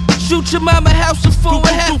 Shoot your mama house of full,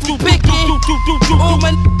 I have to pick it. All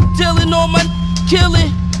my dealing, all my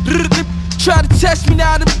killing. Try to test me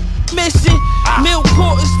now, missing. Milk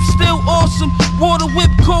quarters, still awesome. Water whip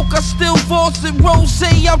coke, I still force it. Rose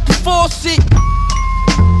out the faucet.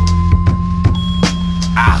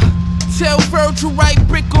 Tell Virgil, right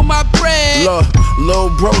brick on my bread. Look,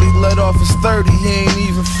 Lil Brody let off his 30, he ain't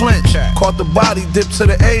even flinch. Caught the body, dip to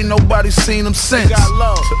the A, nobody seen him since.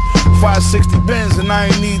 560 Benz and I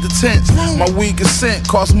ain't need the tents. My weed consent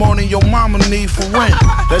cost more than your mama need for rent.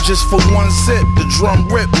 That's just for one sip, the drum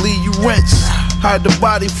rip, leave you rinse. Hide the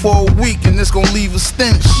body for a week and it's gon' leave a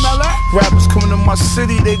stench. Rappers coming to my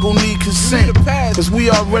city, they gon' need consent. Cause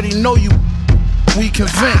we already know you, we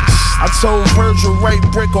convinced. I told Virgil, right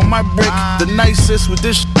brick on my brick. The nicest with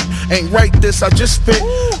this ain't right this, I just spit.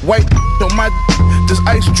 White on my, this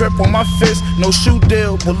ice drip on my fist. No shoe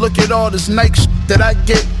deal, but look at all this Nike that I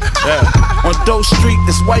get. On Doe Street,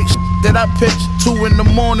 this white that I pitch. 2 in the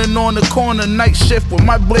morning on the corner, night shift with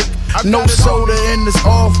my blick. No soda in this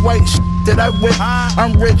off-white that I whip.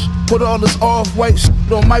 I'm rich, put all this off-white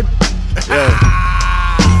on my.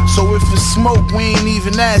 So if it's smoke, we ain't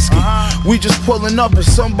even asking. We just pulling up and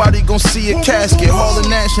somebody gon' see a casket. Hauling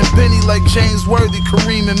Nash and Benny like James Worthy,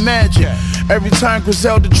 Kareem and Magic. Every time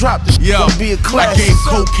Griselda drop, this gon' be a classic. I gave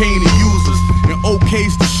cocaine to users and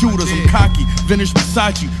OKs to shooters. I'm cocky, vintage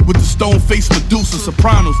Versace with the stone-faced Medusa.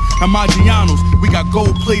 Sopranos, Amagianos. We got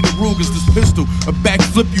gold-plated Rugers. This pistol, a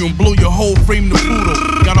backflip you and blow your whole frame to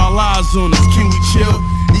Pluto. Got all eyes on us, can we chill?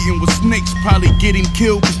 Eating with snakes, probably getting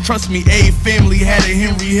killed. Cause trust me, a family had a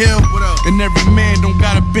Henry Hill. And every man don't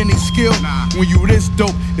got a Benny skill. When you this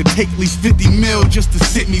dope, it take at least 50 mil just to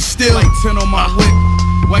sit me still. Like 10 on my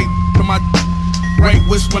whip, white on my right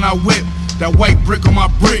wrist when I whip. That white brick on my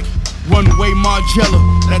brick. One-way Margiela,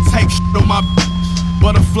 that type shit on my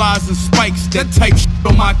butterflies and spikes, that type shit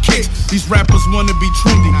on my kicks. These rappers wanna be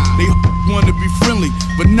trendy, they wanna be friendly,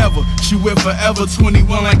 but never. She wear forever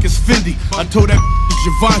 21 like it's Fendi. I told that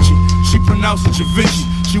Givenchy, she pronounced it Givenchy.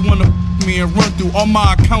 She wanna me and run through all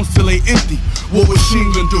my accounts till they empty. What was she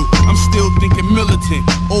gonna do? I'm still thinking militant.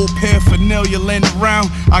 Old paraphernalia laying around,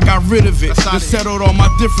 I got rid of it. I settled all my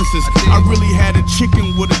differences. I really had a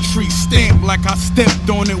chicken with a tree stamp, like I stepped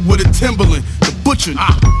on it with a Timberland. The butcher.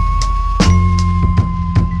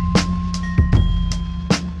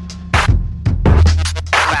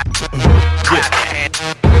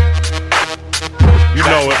 You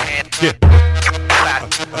know it. Yeah.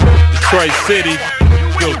 Detroit City,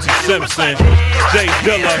 Guilty Simpson, J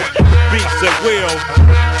Dilla, beats at will.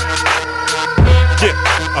 Yeah.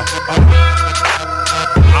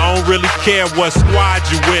 I don't really care what squad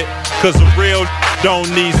you with, cause a real don't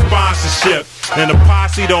need sponsorship. And the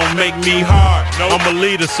posse don't make me hard. I'm a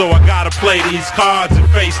leader, so I gotta play these cards and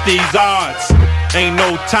face these odds. Ain't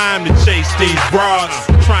no time to chase these broads,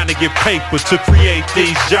 trying to get paper to create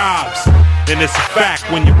these jobs. And it's a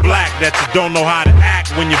fact when you're black that you don't know how to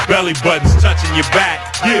act when your belly button's touching your back.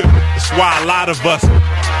 Yeah, that's why a lot of us,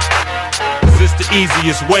 it's the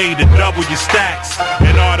easiest way to double your stacks.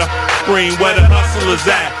 In order to scream where the hustlers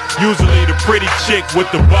at, usually the pretty chick with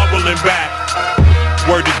the bubbling back.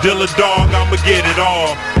 Word to Dilla dog, I'ma get it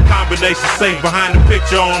all. Combination safe behind the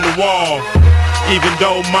picture on the wall. Even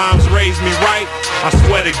though moms raised me right, I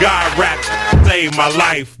swear to God rap saved my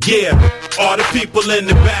life. Yeah, all the people in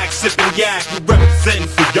the back sipping yak, we representing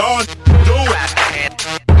for y'all. Do it.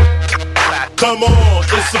 Come on,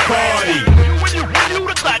 it's a party.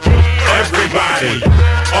 Everybody,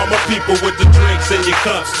 all my people with the drinks in your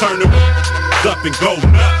cups, turn them up and go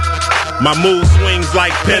nuts. My mood swings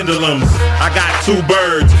like pendulums. I got 2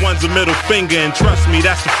 birds, one's a middle finger, and trust me,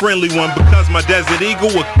 that's the friendly one, because my Desert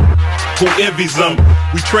Eagle who envies them.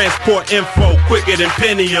 We transport info quicker than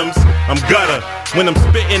Pentiums. I'm gutter, when I'm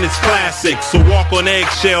spitting it's classic, so walk on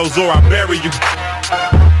eggshells or I bury you.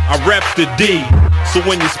 I rep the D, so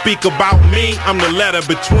when you speak about me, I'm the letter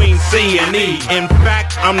between C and E. In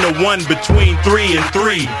fact, I'm the one between 3 and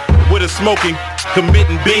 3. with a smoking,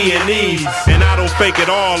 committing B&Es. And I don't fake it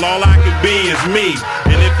all I can be is me.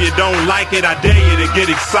 And if you don't like it, I dare you to get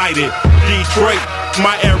excited. Detroit,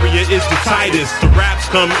 my area is the tightest. The raps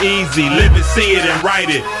come easy, live it, see it, and write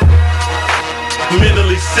it.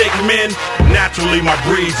 Mentally sick men, naturally my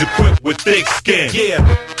breed's equipped with thick skin. Yeah,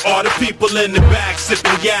 all the people in the back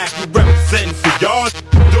sipping yak, you representing for y'all,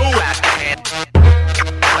 do it.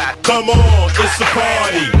 Come on, it's a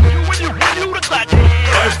party.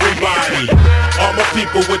 Everybody, all my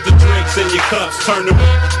people with the drinks in your cups, turn them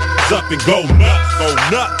up and go nuts, go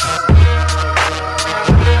nuts.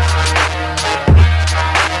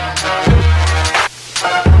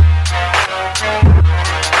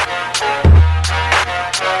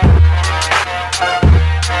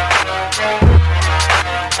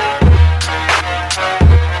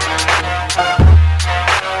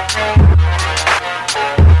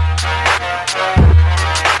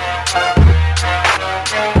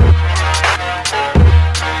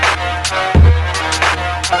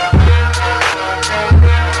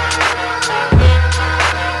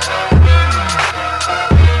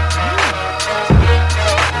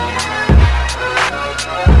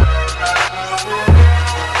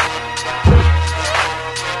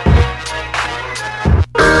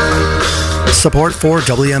 Support for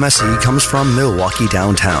WMSE comes from Milwaukee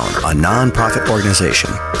Downtown, a non-profit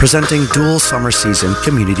organization presenting dual summer season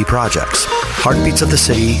community projects, Heartbeats of the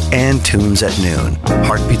City and Tunes at Noon.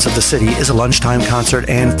 Heartbeats of the City is a lunchtime concert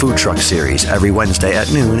and food truck series every Wednesday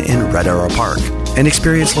at noon in Red Arrow Park. And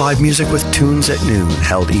experience live music with Tunes at Noon,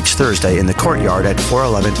 held each Thursday in the courtyard at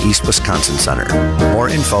 411 East Wisconsin Center. More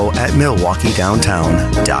info at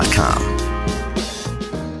milwaukeedowntown.com.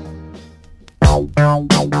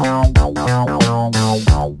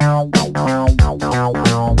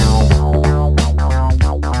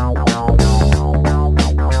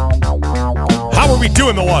 How are we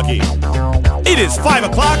doing, Milwaukee? It is 5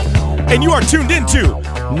 o'clock, and you are tuned into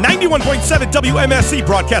 91.7 WMSE,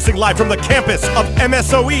 broadcasting live from the campus of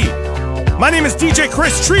MSOE. My name is DJ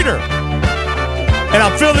Chris Treater, and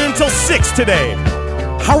I'm filling in until 6 today.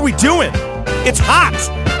 How are we doing? It's hot.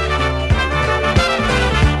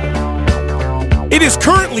 It is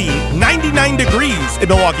currently 99 degrees in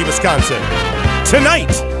Milwaukee, Wisconsin.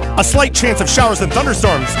 Tonight, a slight chance of showers and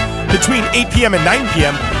thunderstorms between 8 p.m. and 9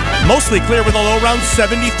 p.m., mostly clear with a low around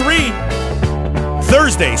 73.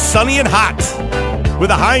 Thursday, sunny and hot,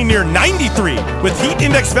 with a high near 93, with heat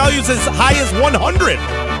index values as high as 100.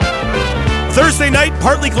 Thursday night,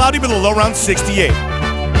 partly cloudy with a low around 68.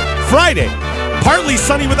 Friday, partly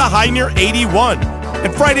sunny with a high near 81.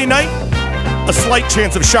 And Friday night, a slight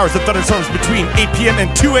chance of showers and thunderstorms between 8 p.m.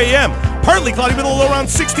 and 2 a.m. Partly cloudy with a low around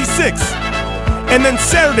 66. And then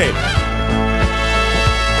Saturday,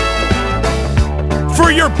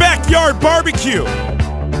 for your backyard barbecue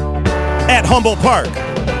at Humboldt Park,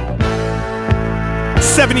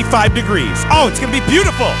 75 degrees. Oh, it's going to be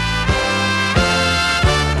beautiful.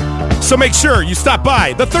 So make sure you stop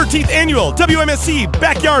by the 13th annual WMSE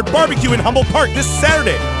Backyard Barbecue in Humboldt Park this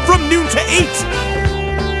Saturday from noon to 8.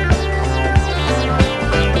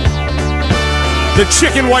 The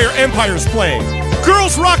Chicken Wire Empire's playing.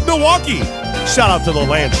 Girls Rock Milwaukee. Shout out to the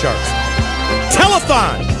Land Sharks.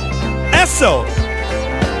 Telethon. Esso.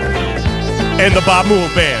 And the Bob Moole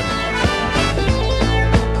Band.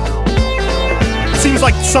 Seems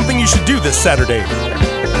like something you should do this Saturday.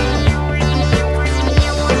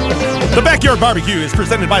 The Backyard Barbecue is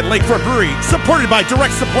presented by Lakefront Brewery, supported by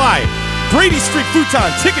Direct Supply, Brady Street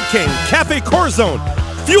Futon, Ticket King, Cafe Corazon,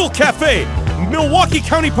 Fuel Cafe, Milwaukee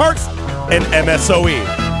County Parks, and MSOE.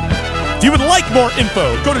 If you would like more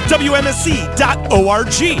info, go to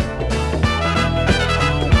WMSE.org.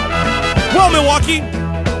 Well, Milwaukee,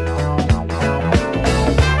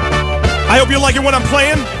 I hope you're liking what I'm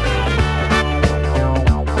playing.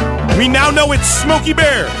 We now know it's Smokey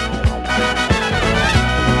Bear.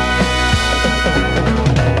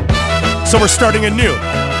 So we're starting anew.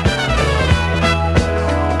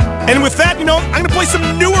 And with that, I'm going to play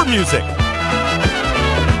some newer music.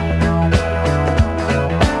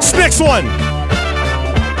 This next one.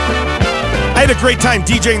 I had a great time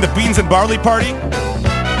DJing the Beans and Barley Party,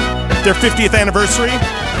 their 50th anniversary.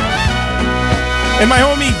 And my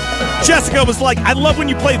homie Jessica was like, I love when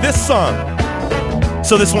you play this song.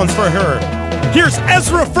 So this one's for her. Here's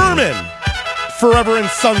Ezra Furman, Forever in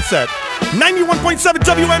Sunset. 91.7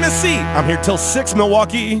 WMSE. I'm here till 6,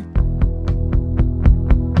 Milwaukee.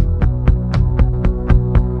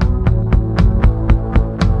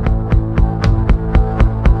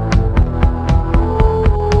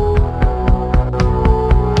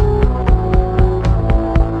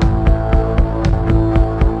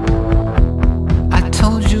 I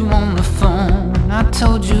told you on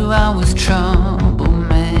I was trouble,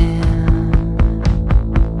 man.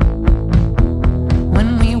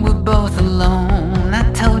 When we were both alone, I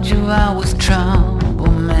told you I was trouble,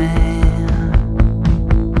 man.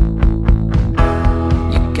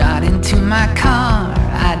 You got into my car,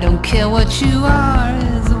 I don't care what you are,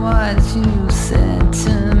 is what you said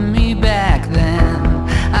to me back then.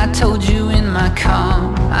 I told you in my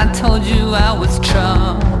car, I told you I was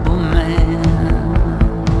trouble, man.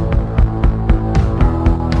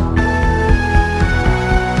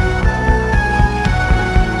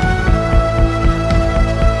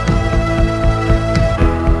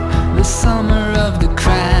 The summer of the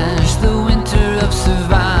crash, the winter of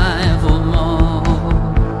survival mode.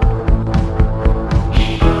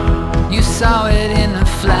 You saw it in a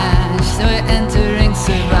flash, so we're entering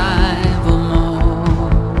survival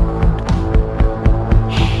mode.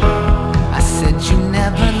 I said you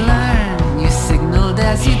never learn, you signaled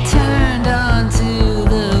as you turned onto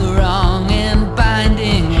the wrong and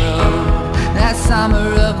binding road. That summer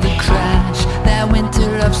of the crash, that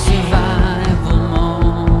winter of survival mode.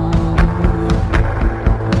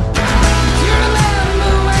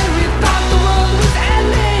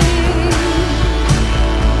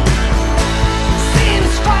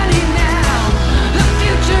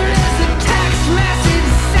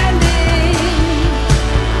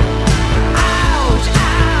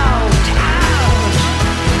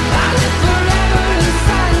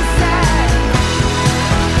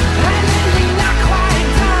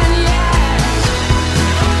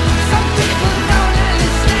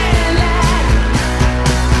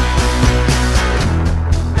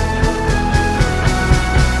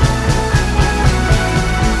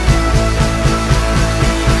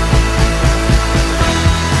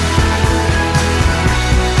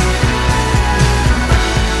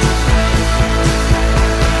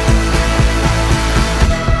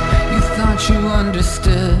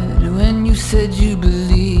 Understood when you said you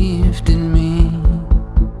believed in me.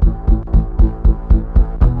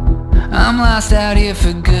 I'm lost out here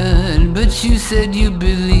for good, but you said you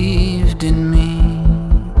believed in me.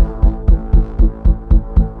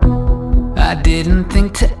 I didn't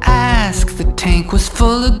think to ask, the tank was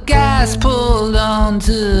full of gas, pulled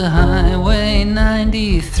onto Highway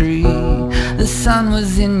 93. The sun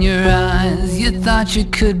was in your eyes, you thought you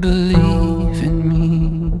could believe in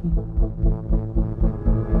me.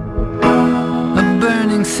 A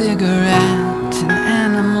burning cigarette, an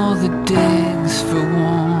animal that digs for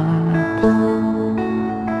warmth,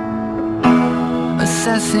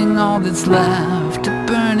 assessing all that's left, a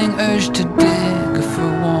burning urge to dig for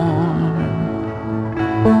warmth.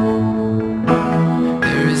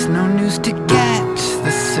 There is no news to get,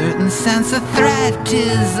 the certain sense of threat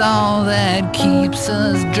is all that keeps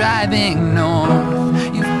us driving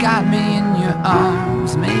north. You've got me in your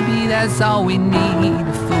arms, maybe that's all we need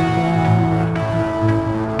for warmth.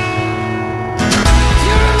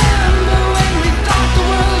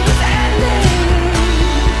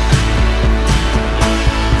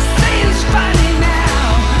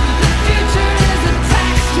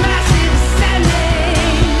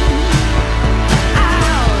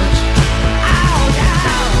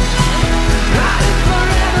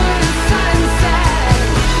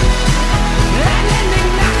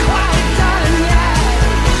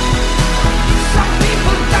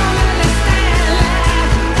 People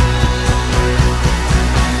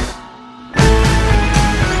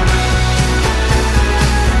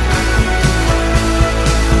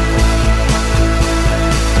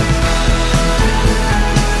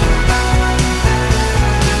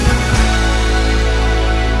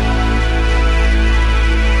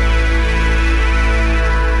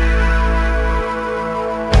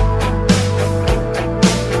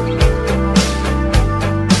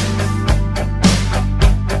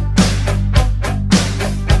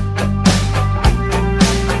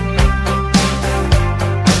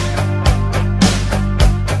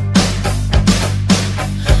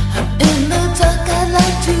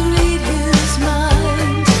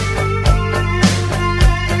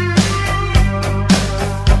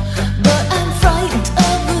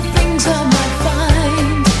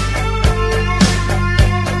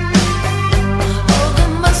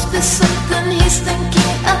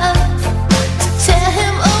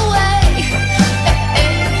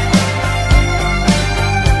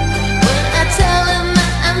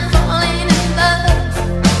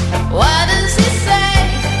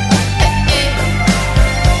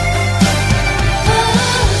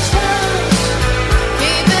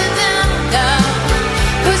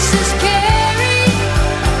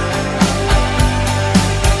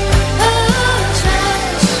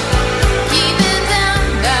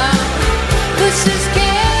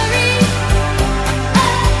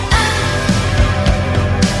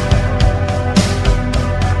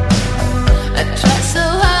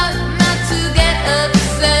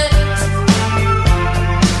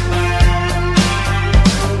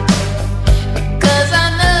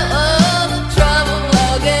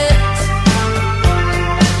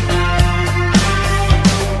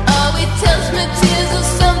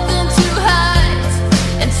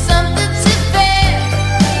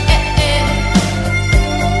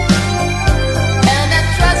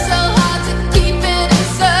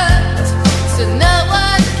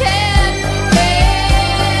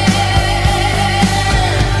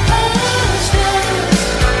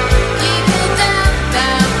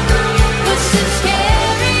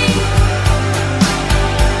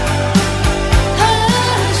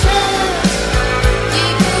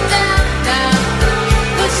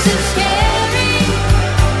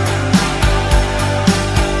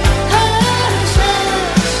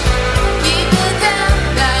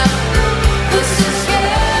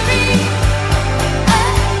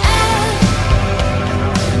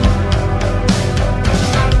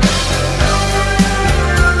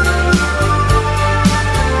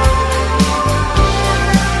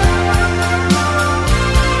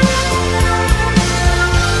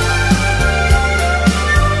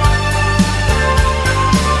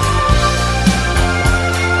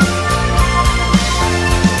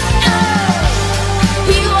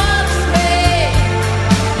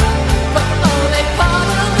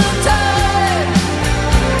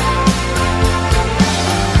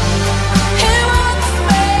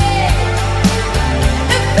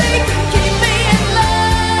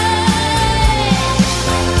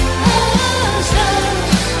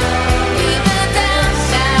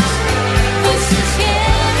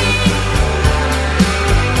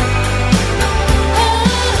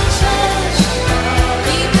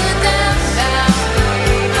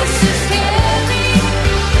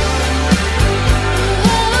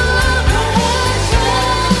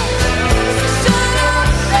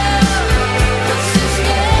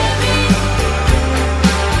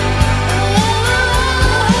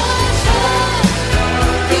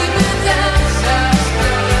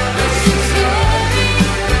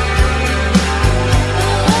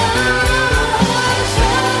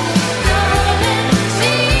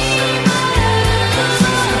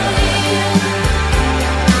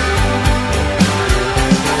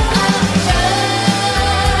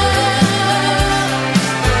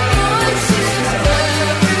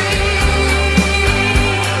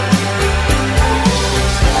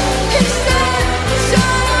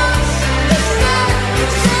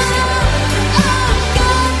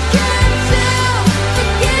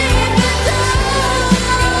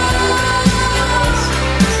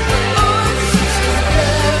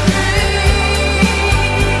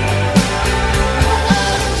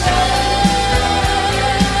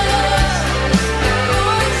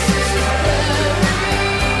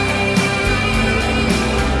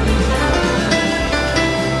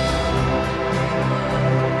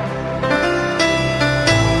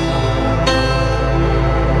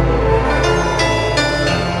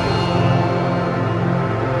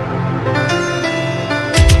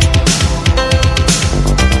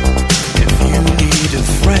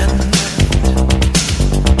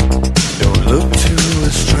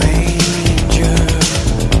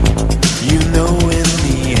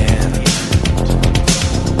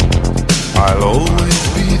I'll always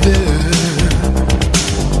be there.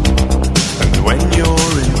 And when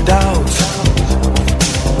you're in doubt,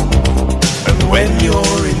 and when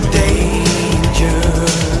you're in danger,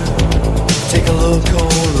 take a look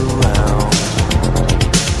all around,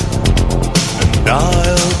 and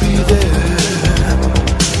I'll be there.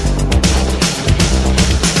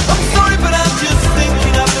 I'm sorry, but I'm just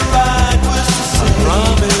thinking of the right words to say.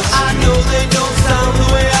 I know they don't sound the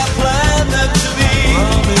way I planned them to be.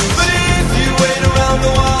 But if you wait around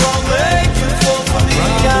a while, I'll make you fall for me.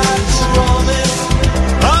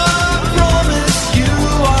 I promise you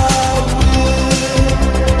I will.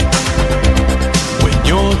 When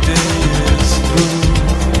your day is through,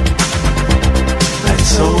 and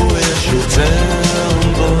so is your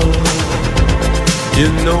temper, you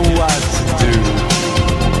know what to do.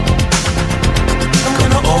 I'm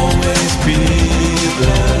gonna always be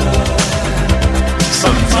there.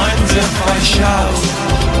 Sometimes if I shout,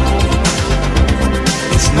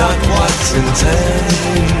 it's not what's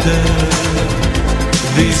intended.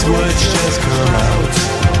 These words just come out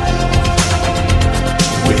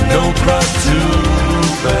with no cross to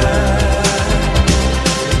bear.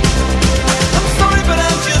 I'm sorry, but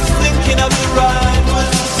I'm just thinking of the right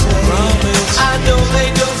words to say. I know they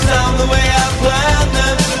don't sound the way I planned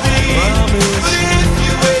them to be. But if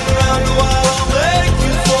you wait around a while, I'll make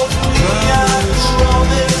you fall for me.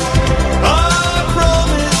 I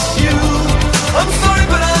promise you. I'm sorry,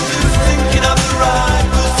 but I'm just thinking of the right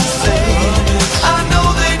words to say. I know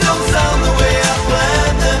they don't sound the way I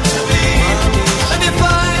planned them to be. And if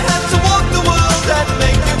I had to walk the world, I'd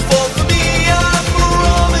make you fall for me. I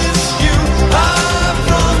promise you. I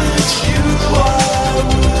promise you I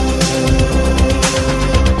will.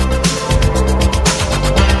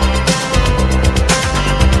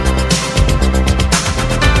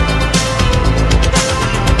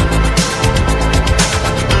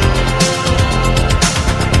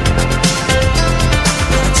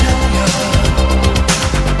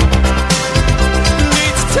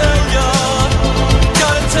 Need to tell ya,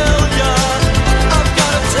 gotta tell ya, I've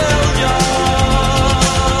gotta tell ya.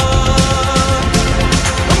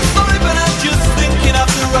 I'm sorry, but I'm just thinking of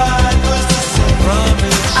the right words to say.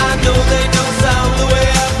 I know they don't sound the way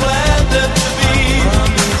I planned them to be.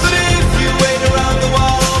 But if you wait around a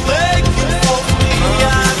while, I'll make you fall for me.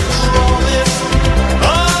 I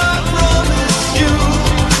promise you.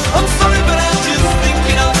 I'm sorry, but I'm just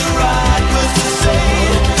thinking of the right words to say.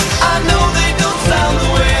 I know they don't sound the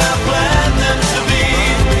way I planned them to be.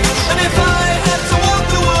 And if I had to walk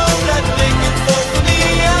the world, I'd make it fall for me.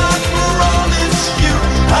 I promise you.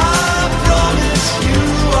 I promise you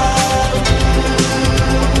I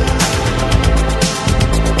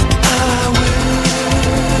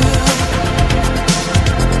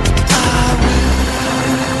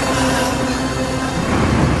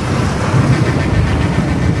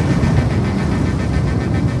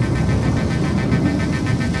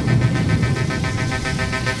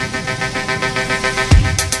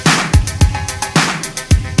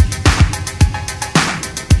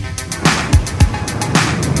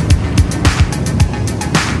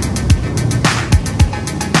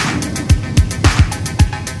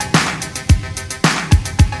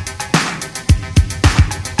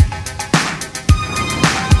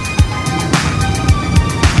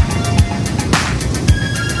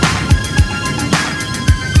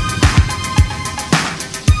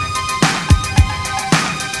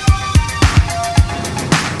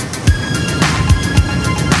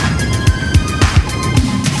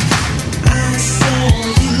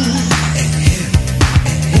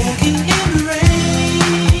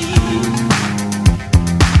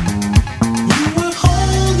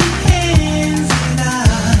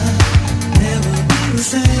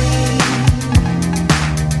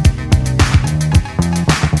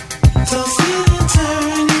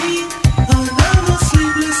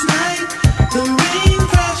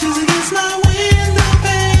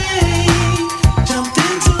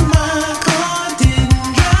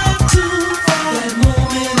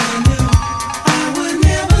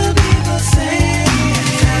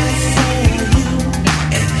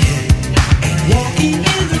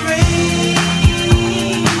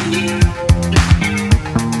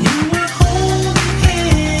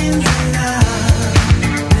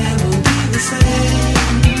say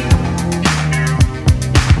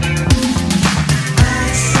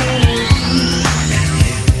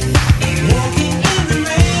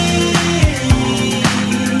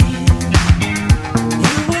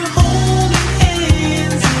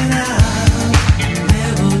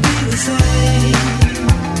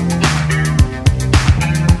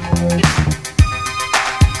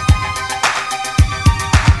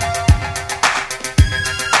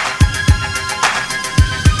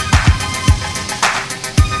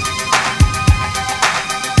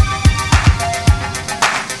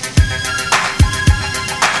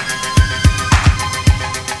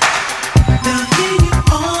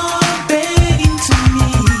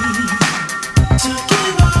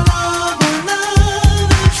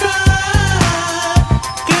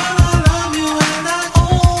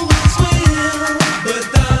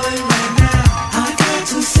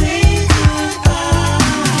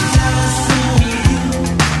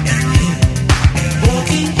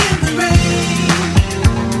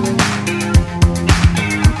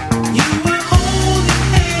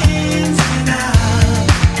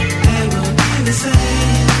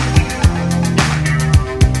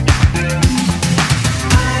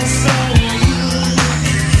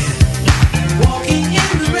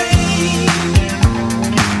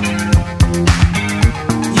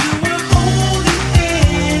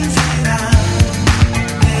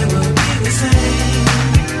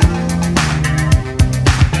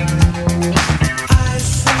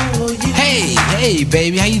Hey,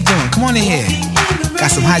 baby, how you doing? Come on in here. Got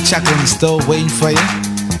some hot chocolate on the stove waiting for you.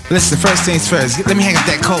 Listen, first things first, let me hang up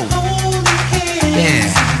that coat. Yeah,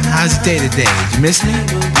 how's your day today? Did you miss me?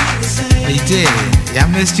 Oh, you did. Yeah, I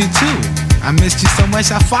missed you too. I missed you so much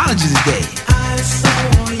I followed you today.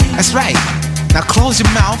 That's right. Now close your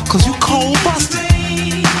mouth, cause you cold busted.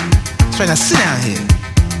 That's right, now sit down here.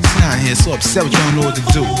 Sit down here, so upset with you don't know what to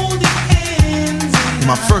do.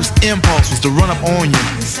 My first impulse was to run up on you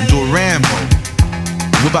and do a Rambo.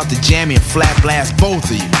 Whip out the jammy and flat blast both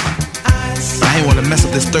of you. But I ain't want to mess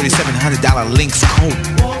up this $3,700 Lynx coat.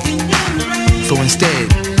 So instead,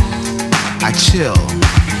 I chill.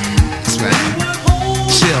 That's right.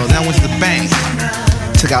 Chill. Then I went to the bank,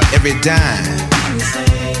 took out every dime,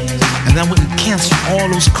 and then I went and canceled all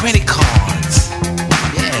those credit cards.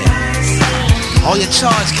 Yeah. All your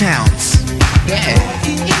charge counts. Yeah.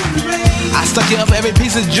 I stuck you up for every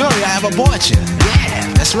piece of jewelry I ever bought you. Yeah,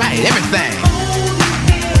 that's right. Everything.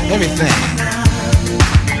 Everything.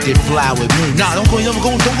 Get fly with me. No, don't go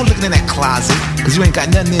looking in that closet, cause you ain't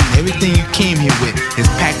got nothing in there. Everything you came here with is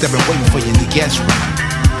packed up and waiting for you in the guest room.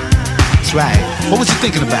 That's right. What was you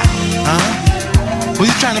thinking about? Huh?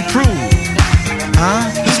 What you trying to prove?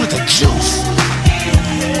 Huh? This with the juice.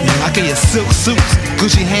 You know, I gave you silk suits,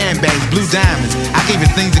 Gucci handbags, blue diamonds. I gave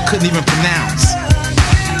you things you couldn't even pronounce.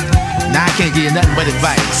 Now I can't give you nothing but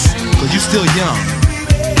advice, cause you still young.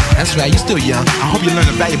 That's right, you still young. I hope you learn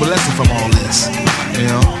a valuable lesson from all this. You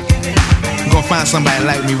know, you're gonna find somebody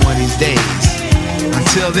like me one of these days.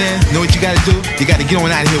 Until then, you know what you gotta do? You gotta get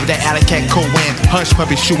on out of here with that alley cat coat wearing, hush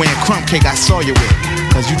puppy shoe wearing, crumb cake I saw you with.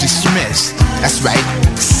 Cause you dismissed. That's right.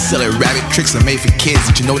 Silly rabbit tricks are made for kids.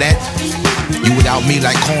 Did you know that? You without me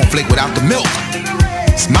like cornflake without the milk.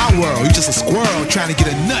 It's my world. You just a squirrel trying to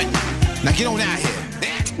get a nut. Now get on out here.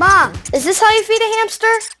 Mom, is this how you feed a hamster?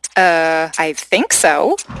 I think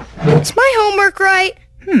so. Is my homework right?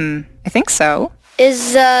 I think so.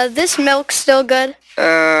 Is, this milk still good?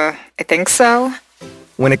 I think so.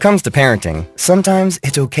 When it comes to parenting, sometimes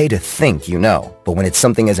it's okay to think you know. But when it's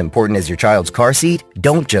something as important as your child's car seat,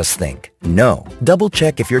 don't just think. No. Double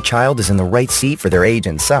check if your child is in the right seat for their age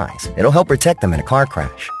and size. It'll help protect them in a car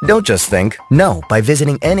crash. Don't just think. No, by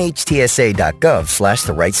visiting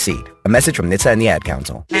nhtsa.gov/the right seat. A message from NHTSA and the Ad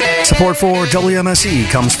Council. Support for WMSE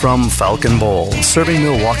comes from Falcon Bowl, serving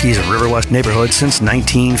Milwaukee's River West neighborhood since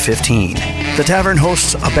 1915. The tavern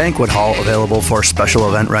hosts a banquet hall available for special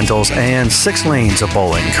event rentals and 6 lanes of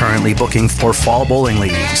bowling, currently booking for fall bowling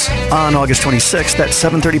leagues. On August 26th at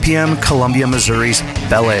 7:30 p.m., Columbia, Missouri's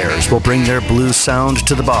Bel Airs will bring their blues sound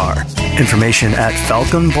to the bar. Information at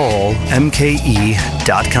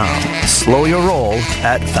falconbowlmke.com. Slow your roll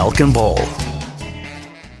at Falcon Bowl.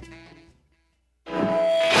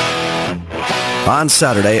 On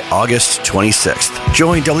Saturday, August 26th,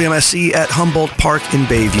 join WMSE at Humboldt Park in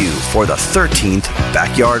Bayview for the 13th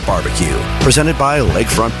Backyard Barbecue, presented by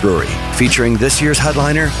Lakefront Brewery, featuring this year's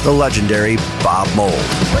headliner, the legendary Bob Mould.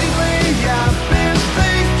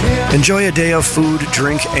 Enjoy a day of food,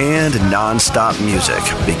 drink, and non-stop music,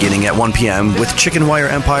 beginning at 1 p.m. with Chicken Wire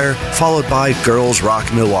Empire, followed by Girls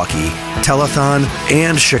Rock Milwaukee, Telethon,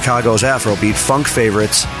 and Chicago's Afrobeat funk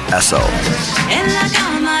favorites, Esso.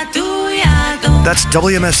 That's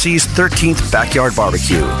WMSC's 13th Backyard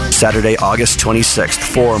Barbecue, Saturday, August 26th.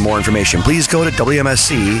 For more information, please go to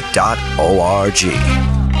WMSC.org.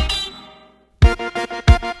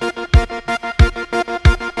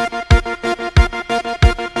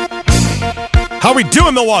 How we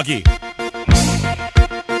doing, Milwaukee?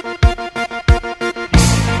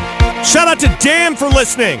 Shout out to Dan for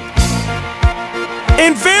listening.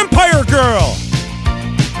 And Vampire Girl.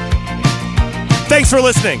 Thanks for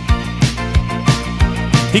listening.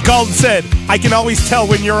 He called and said, I can always tell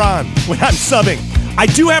when you're on, when I'm subbing. I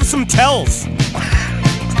do have some tells.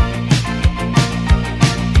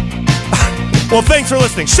 Well, thanks for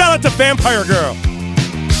listening. Shout out to Vampire Girl.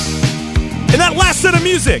 And that last set of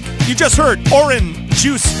music, you just heard Oran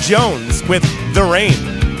Juice Jones with The Rain.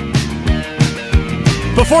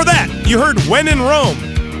 Before that, you heard When in Rome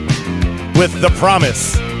with The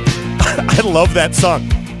Promise. I love that song.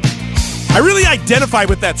 I really identify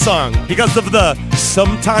with that song because of the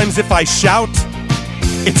sometimes if I shout,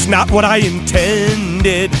 it's not what I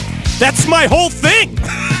intended. That's my whole thing.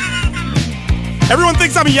 Everyone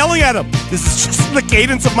thinks I'm yelling at them. This is just the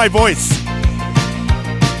cadence of my voice.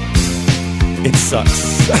 It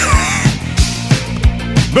sucks.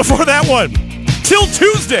 Before that one, Till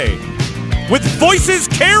Tuesday with Voices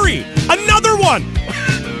Carry. Another one.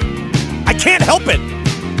 I can't help it.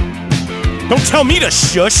 Don't tell me to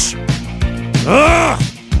shush. Ugh!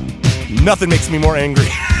 Nothing makes me more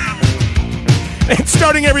angry. And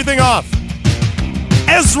starting everything off,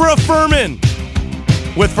 Ezra Furman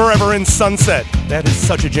with Forever in Sunset. That is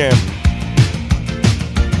such a jam.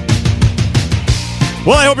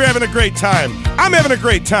 Well, I hope you're having a great time. I'm having a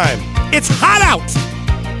great time. It's hot out.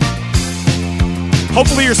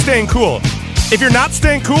 Hopefully you're staying cool. If you're not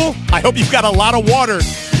staying cool, I hope you've got a lot of water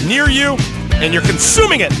near you and you're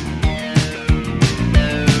consuming it.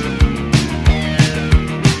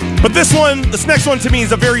 But this next one to me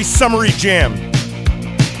is a very summery jam.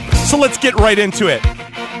 So let's get right into it.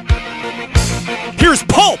 Here's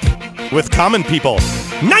Pulp with Common People.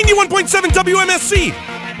 91.7 WMSE.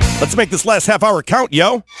 Let's make this last half hour count,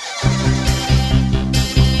 yo.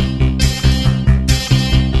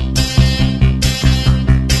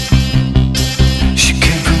 She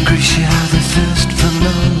came from Greece, she had a thirst for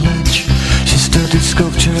knowledge. She studied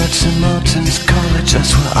sculpture at St. Martin's College.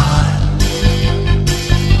 That's where I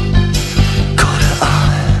caught her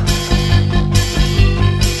eye.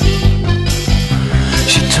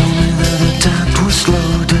 She told me that her dad was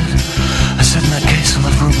loaded. I said, in that case I'll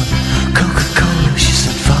have rum and Coca-Cola. She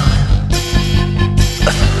said, fine.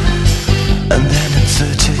 And then in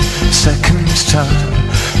 30 seconds time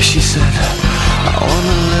she said, I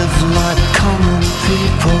wanna live like common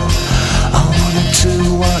people. I wanna do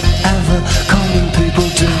whatever common people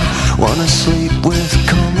do. Wanna sleep with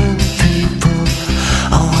common people.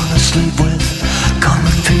 I wanna sleep with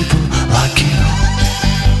common people like you.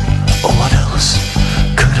 What else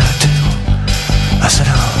could I do? I said,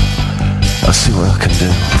 I'll see what I can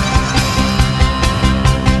do.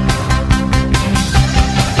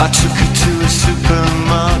 I took her to a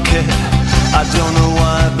supermarket. I don't know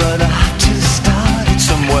why, but I had to start it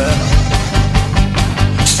somewhere.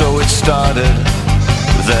 So it started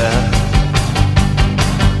there.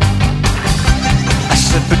 I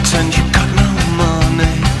said, pretend you got no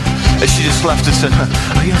money. And she just laughed and said,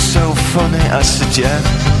 oh, you're so funny. I said, yeah.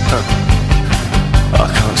 I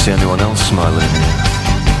can't see anyone else smiling.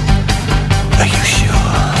 Are you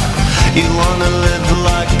sure? You wanna live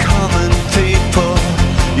like common people.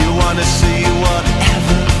 You wanna see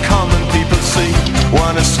whatever common people see.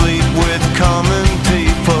 Wanna sleep with common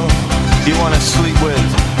people. You wanna sleep with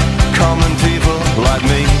common people like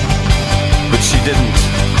me. But she didn't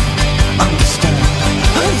understand.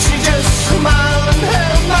 And she just smiled and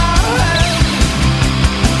held my hand.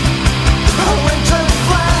 I went to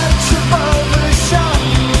flat to barber shop.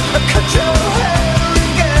 I cut your hair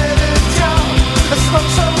and get a job. I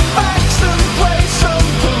smoked some packs and played some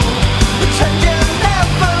pool. Pretend you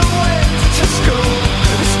never went to school.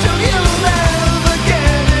 Still you'll never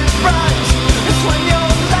get it right. It's when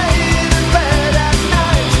you're laid in bed at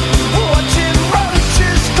night, watching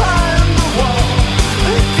roaches climb the wall.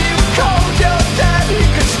 If you called your dad, he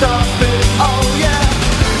could stop it. Oh yeah.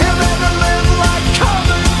 You'll never live like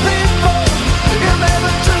common people. You'll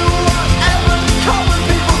never do whatever common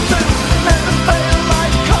people do. Never fail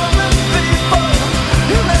like common people.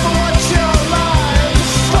 You'll never watch your lives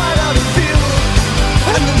slide out of view.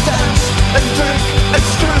 And then dance and drink and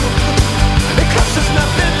screw. Because there's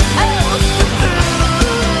nothing else to do.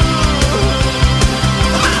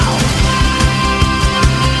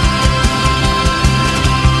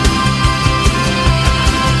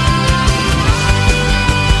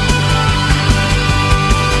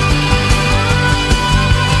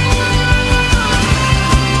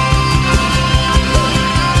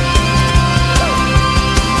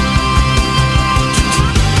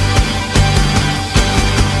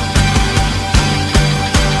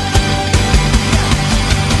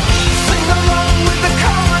 Sing along with the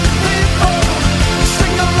common people.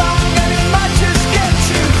 Sing along and it might just get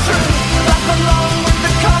you through. Laugh along with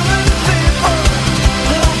the common people.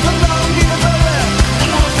 Laugh along even though they're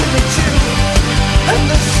laughing at you. And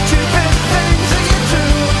the stupid things that you do.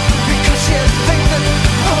 Because you think that,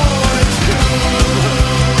 oh, it's cool.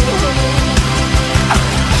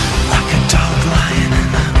 Like a dog lying in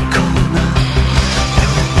a corner. They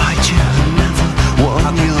will bite you and never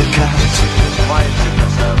warn you. Look out.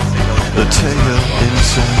 The tail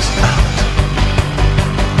inside out.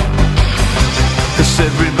 'Cause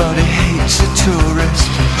everybody hates a tourist,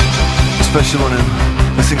 especially one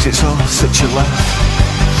who thinks it's all such a laugh.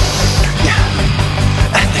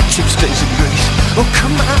 Yeah, and the chip stays in Greece. Oh,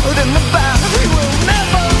 come out in the bath. You will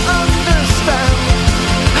never understand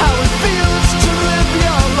how it feels to live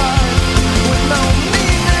your life with no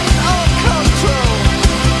meaning or control,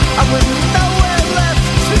 and with nowhere left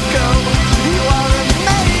to go. You are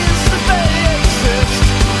amazed that they exist,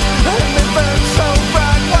 and they burn so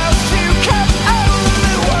bright whilst you can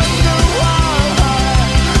only wonder why.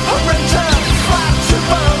 I rent a flat to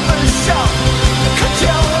barber shop, cut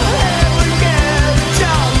your hair and get a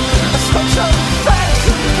job. I smoke some fags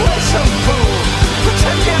and play some pool.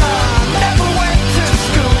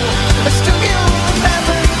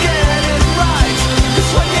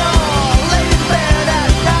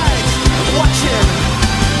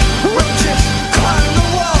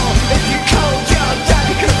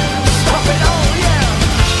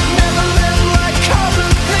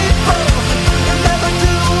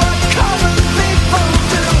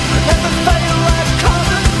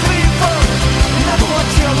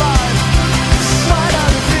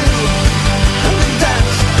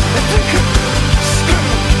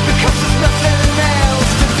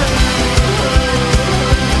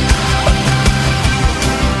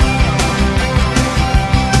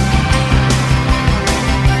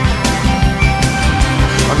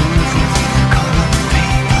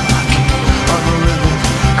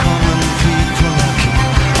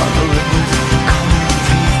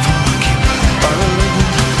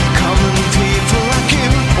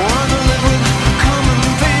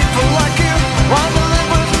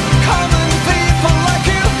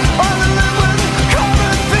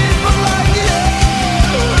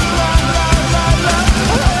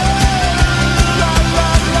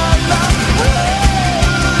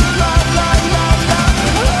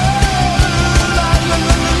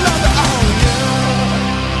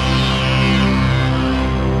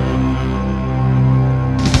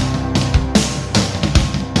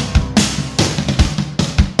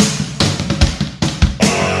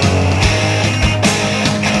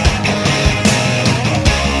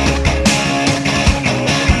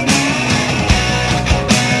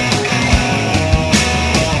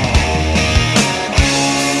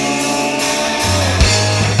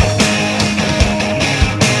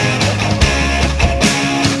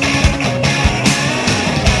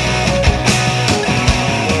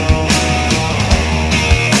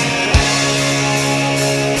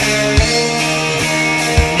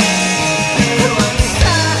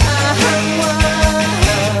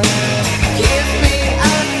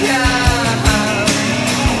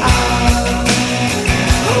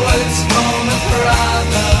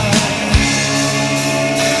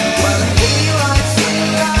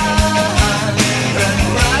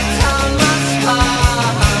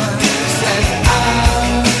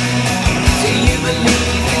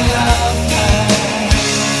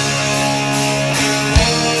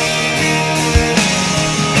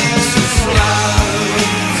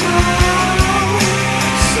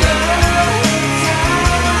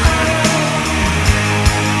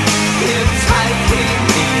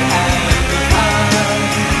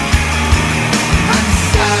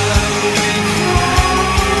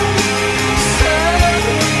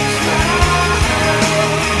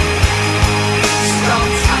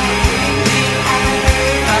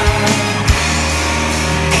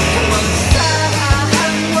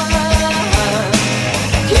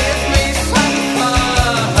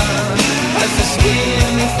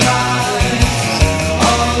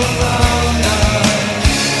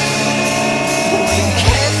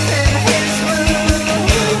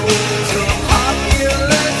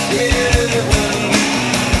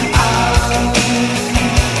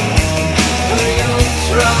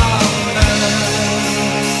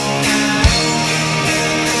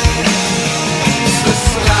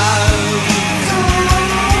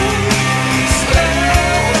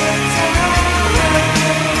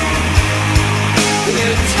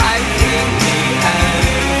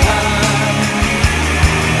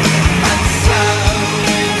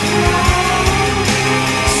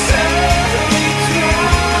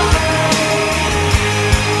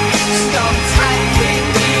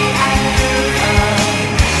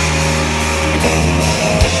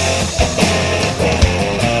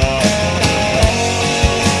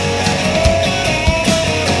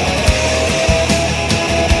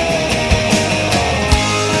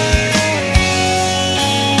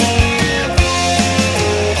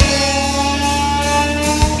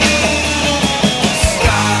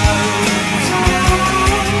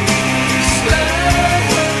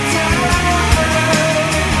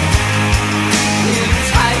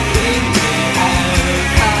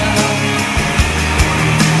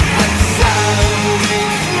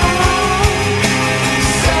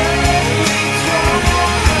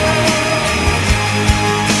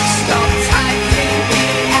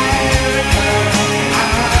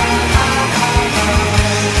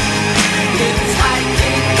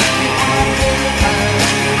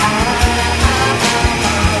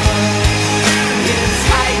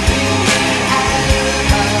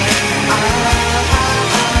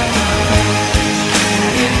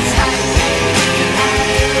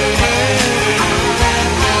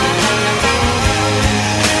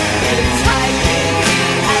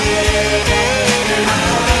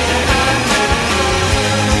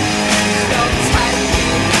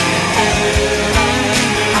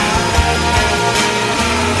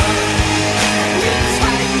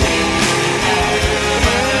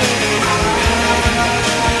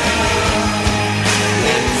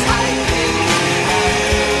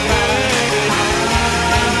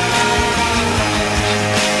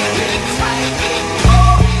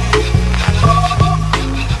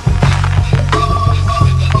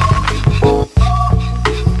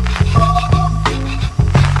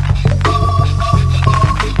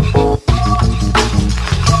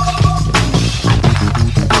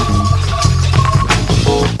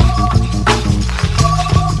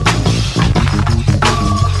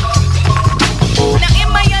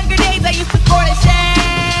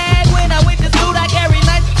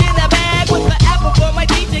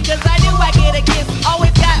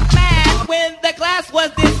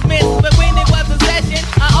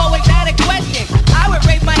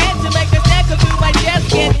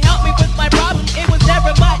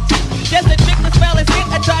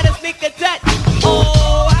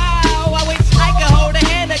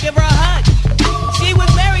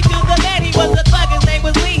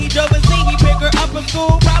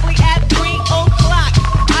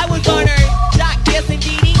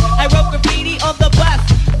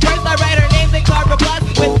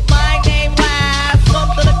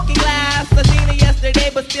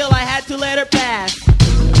 had to let her pass.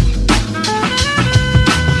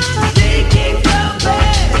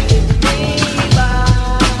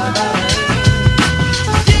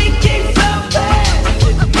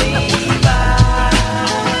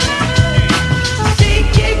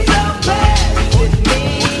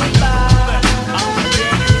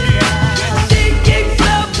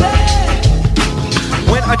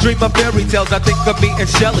 I dream of fairy tales, I think of me and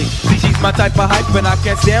Shelly. See, she's my type of hype, and I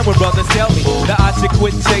can't stand when brothers tell me that I should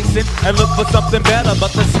quit chasing and look for something better.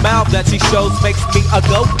 But the smile that she shows makes me a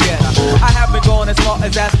go-getter. I haven't gone as far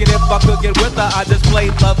as asking if I could get with her. I just play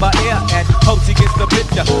love by ear and hope she gets the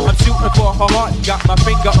picture. I'm shooting for her heart, got my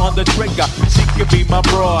finger on the trigger. She can be my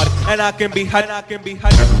broad, and I can be her.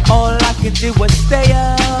 All I can do is stay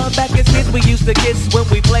up. Back as kids, we used to kiss when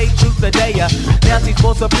we played truth or dare. Now she's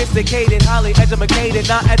more sophisticated, highly educated,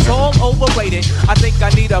 not at all overrated. I think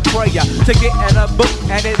I need a prayer to get in a book,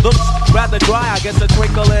 and it looks rather dry. I guess a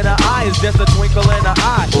twinkle in her eye is just a twinkle in her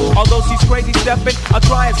eye. Although she's crazy stepping, I'll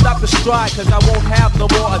try and stop the stride, cause I won't have no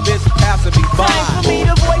more of this passing me by. Time for me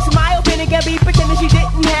to voice my opinion, can't be pretending she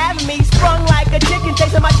didn't have me. Sprung like a chicken,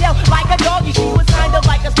 chasing my tail like a doggy. She was kind of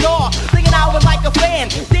like a star, thinking I was like a fan.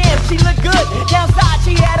 Damn, she looked good. Downside,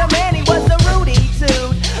 she had a man, he was a Rudy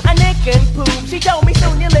too. A nick and poop. She told me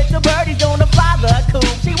soon your little birdie's gonna fly the coop.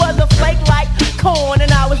 She was a flake like corn,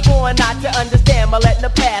 and I was born not to understand. But letting the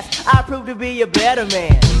past, I proved to be a better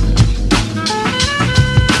man.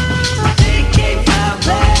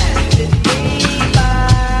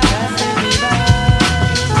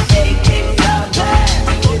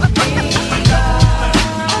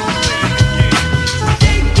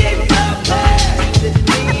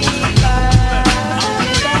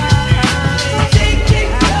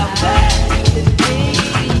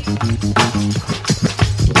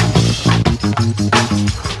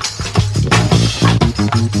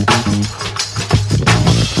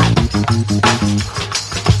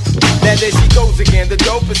 Now there she goes again, the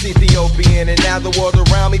dopest Ethiopian. And now the world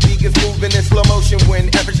around me begins moving in slow motion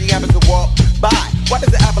whenever she happens to walk by. Why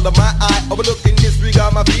does the apple of my eye overlook and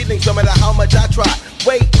disregard my feelings no matter how much I try?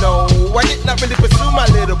 Wait, no, I did not really pursue my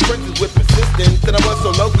little princess with persistence. And I was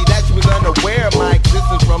so low-key that she was unaware of my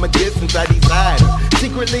existence. From a distance I desired her,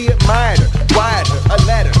 secretly admired her, wired her a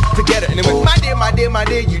letter to get her. And it was my dear, my dear, my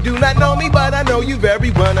dear, you do not know me, but I know you very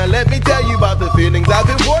well. Now let me tell you about the feelings I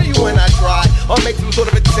feel for you when I try or make some sort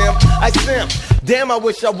of attempt. I simp. Damn, I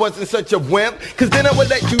wish I wasn't such a wimp, cause then I would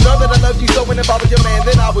let you know that I love you so. And if I was your man,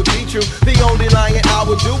 then I would be true. The only lying I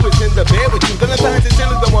would do is in the bed with you. Then I turned to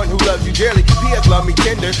Shannon, the one who loves you dearly. P.S. love me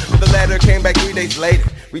tender, but the letter came back 3 days later.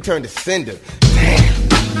 Returned to sender.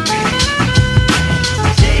 Damn.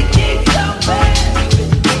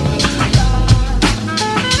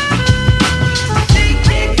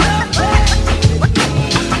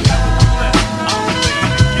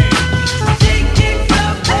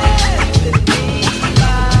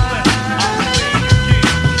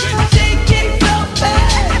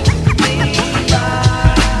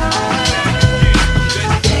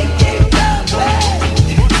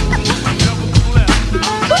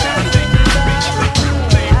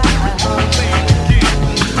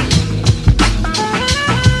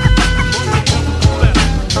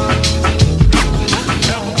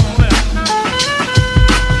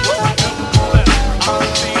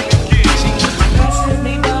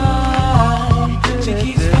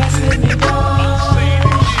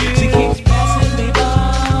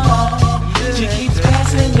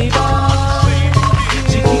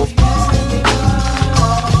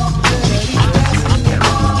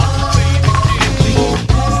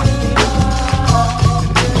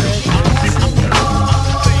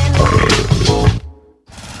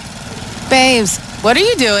 Babes, what are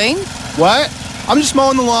you doing? What? I'm just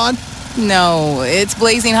mowing the lawn. No, it's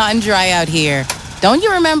blazing hot and dry out here. Don't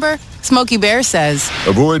you remember? Smokey Bear says.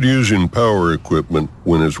 Avoid using power equipment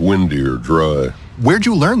when it's windy or dry. Where'd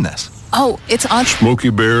you learn this? Oh, it's on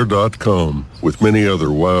SmokeyBear.com with many other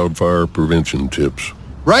wildfire prevention tips.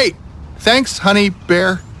 Right. Thanks, honey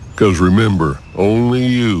bear. Because remember, only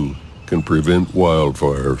you can prevent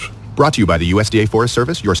wildfires. Brought to you by the USDA Forest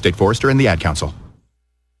Service, your state forester, and the Ad Council.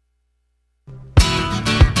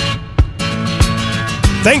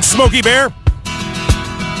 Thanks, Smokey Bear.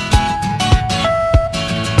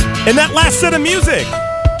 And that last set of music,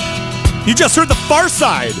 you just heard the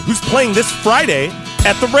Pharcyde, who's playing this Friday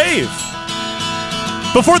at the rave.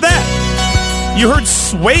 Before that, you heard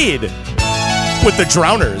Suede with the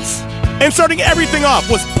Drowners. And starting everything off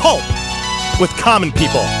was Pulp with Common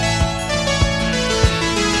People.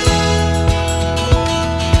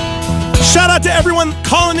 Shout out to everyone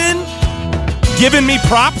calling in, giving me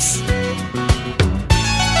props.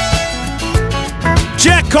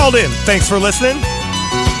 Jack called in. Thanks for listening.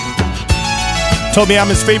 Told me I'm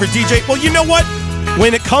his favorite DJ. Well, you know what?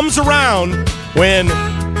 When it comes around, when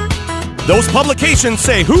those publications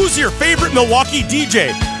say, who's your favorite Milwaukee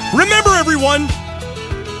DJ? Remember, everyone,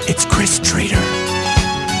 it's Chris Trader.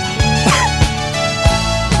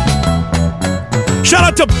 Shout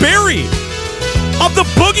out to Barry of the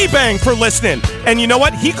Boogie Bang for listening. And you know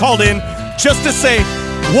what? He called in just to say,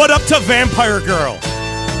 what up to Vampire Girl?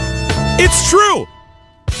 It's true.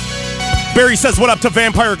 Barry says, what up to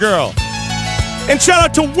Vampire Girl? And shout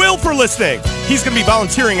out to Will for listening. He's going to be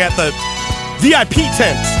volunteering at the VIP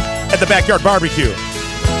tent at the Backyard Barbecue.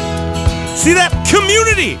 See that?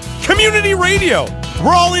 Community radio.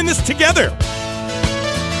 We're all in this together.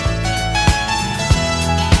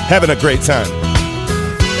 Having a great time.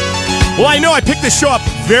 Well, I know I picked this show up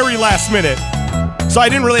very last minute, so I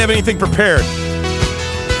didn't really have anything prepared.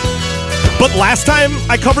 But last time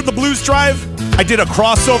I covered the Blues Drive, I did a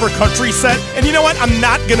crossover country set, and you know what? I'm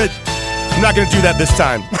not gonna do that this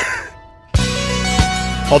time.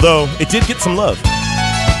 Although it did get some love.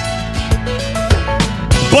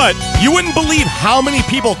 But you wouldn't believe how many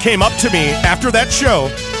people came up to me after that show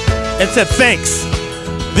and said, thanks.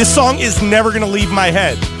 This song is never gonna leave my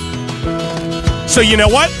head. So you know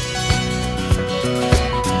what?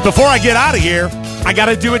 Before I get out of here, I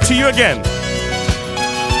gotta do it to you again.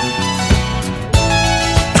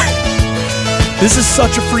 This is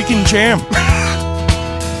such a freaking jam.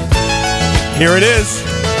 Here it is.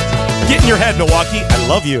 Get in your head, Milwaukee. I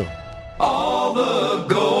love you. All the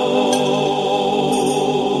gold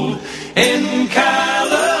in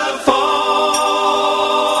California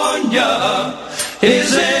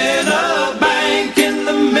is in a bank in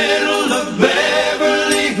the middle of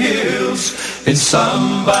Beverly Hills. It's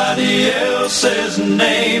somebody else's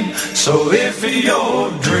name. So if you're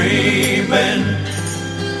dreaming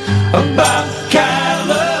about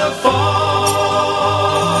California,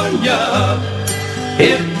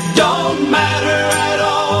 it don't matter at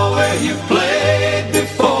all where you played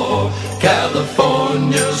before.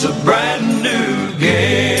 California's a brand new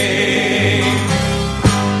game.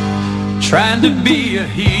 Trying to be a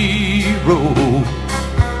hero,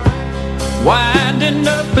 winding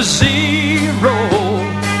up a zero,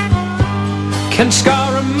 can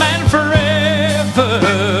scar a man forever,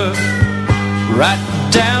 right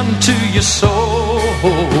down to your soul.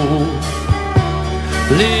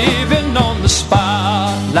 Living on the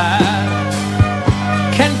spotlight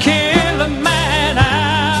can kill a man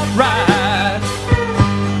outright,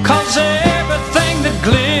 'cause everything that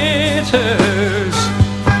glitters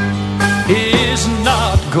is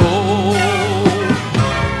not gold.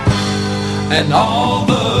 And all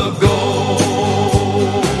the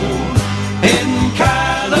gold in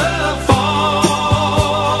California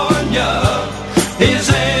is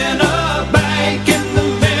in a bank in the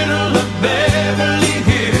middle of Beverly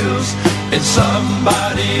Hills. It's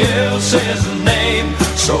somebody else's name.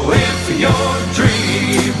 So if you're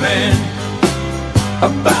dreaming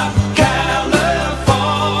about California,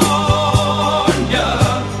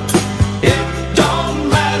 it don't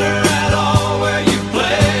matter at all where you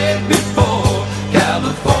played before.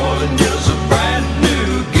 California's a brand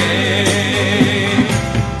new game.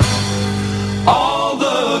 All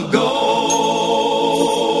the gold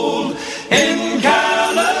in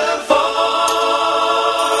California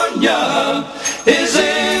is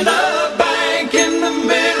in a bank in the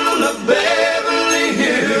middle of Beverly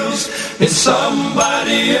Hills. It's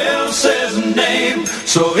somebody else's name.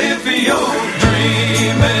 So if you're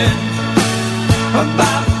dreaming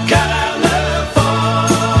about California,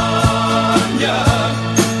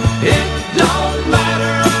 it don't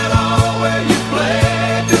matter at all where you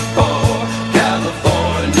played before.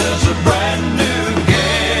 California's a brand new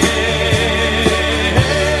game.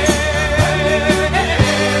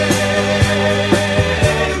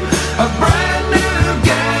 A brand new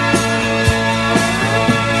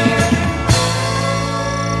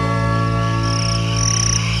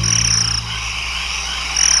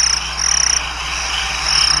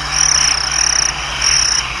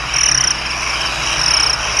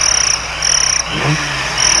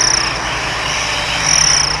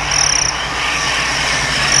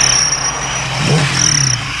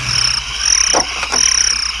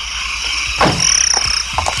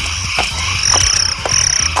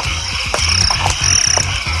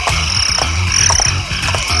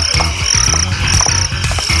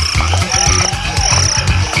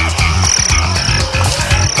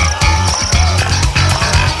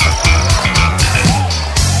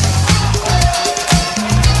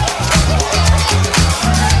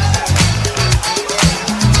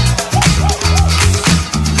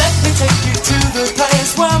Let me take you to the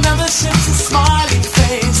place where membership's a smart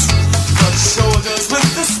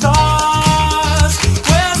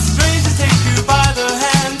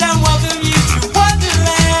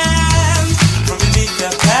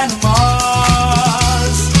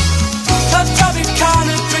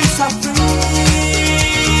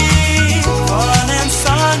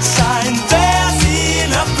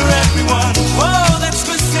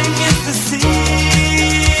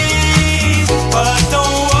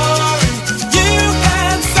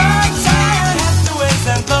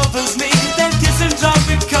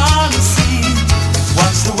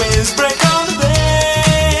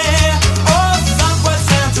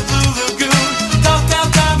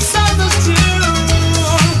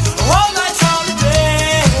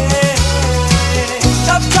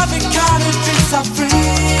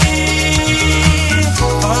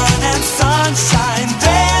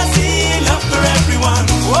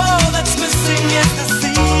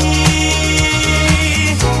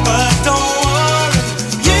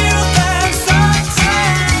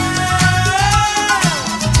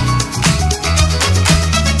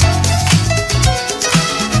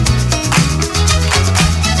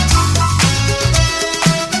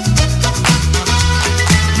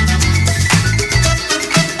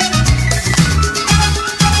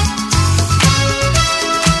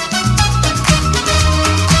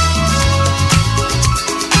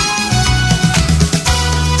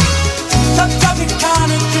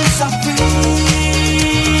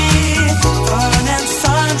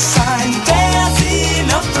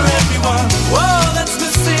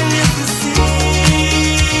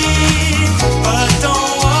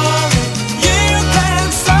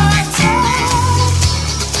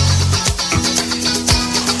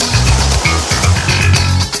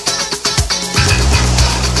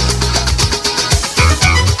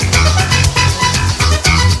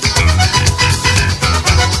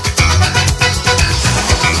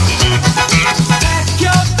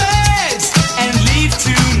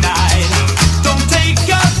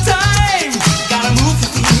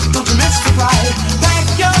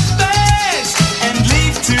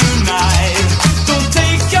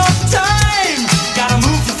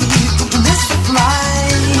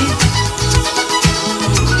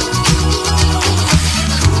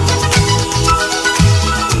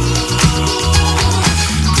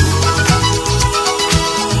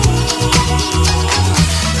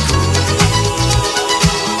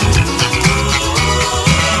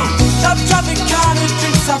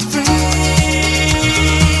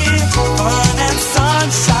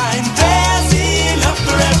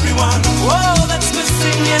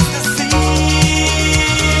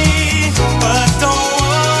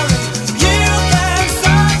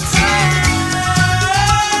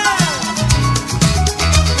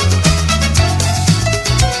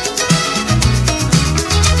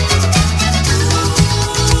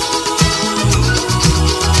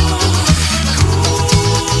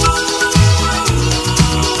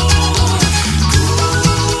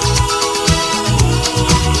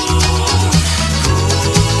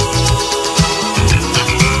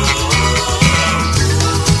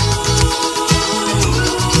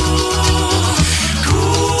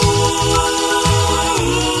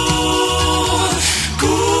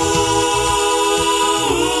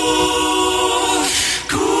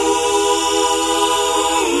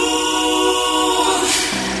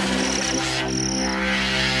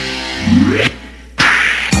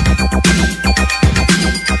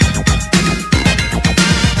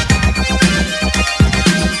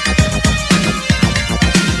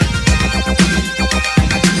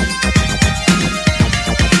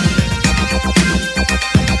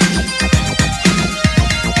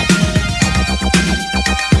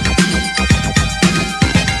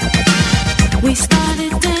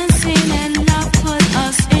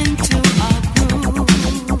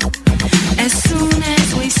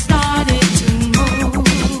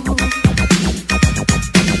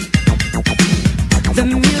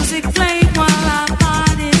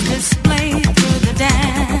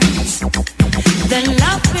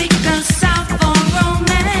Love picked us out for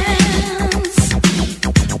romance.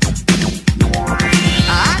 I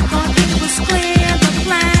thought it was clear the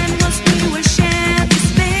plan was we would share this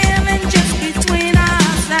feeling just between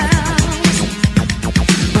ourselves.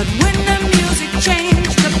 But when the music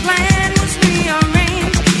changed, the plan was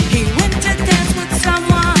rearranged. He went to dance with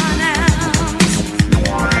someone else.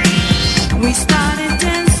 We started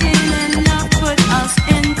dancing and love put us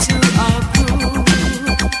into a groove.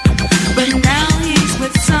 But now he's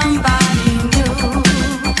with somebody new.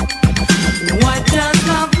 What does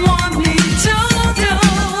love want me to do?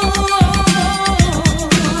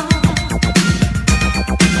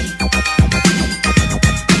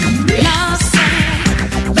 Love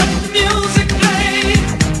said, let the music play.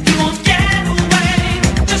 You won't get away.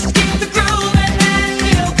 Just keep the groove and then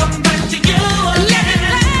he'll come back to you again.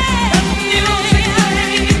 Let the music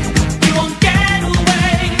play. You won't get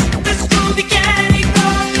away. This groovy candy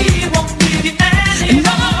girl, he won't leave you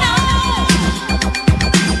anymore.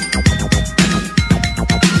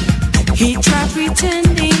 He tried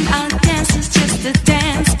pretending our dance is just a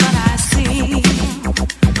dance, but I see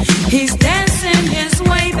he's dancing his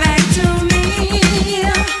way back to me.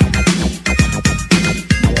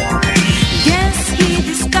 Yes, he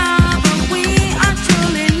discovered we are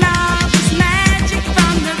truly love is magic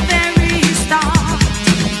from the very start.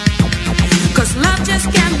 'Cause love just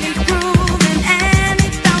can't be proven, and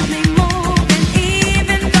it felt me moving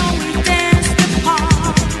even though we danced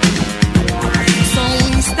apart. So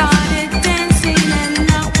we started dancing and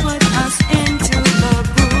love put us into the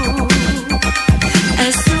groove.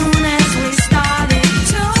 As soon as we started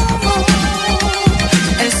to move,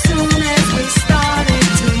 as soon as we started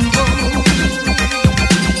to move.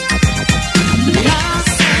 Love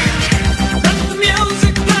said, let the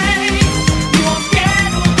music play. You won't get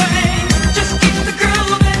away. Just keep the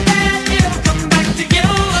groove and then he'll come back to you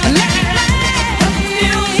again. Let the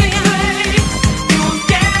music play. You won't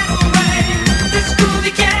get away. This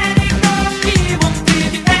groovy candy girl, he won't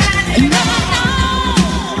leave you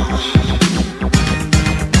anymore.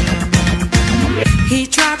 He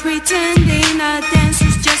tried pretending a dance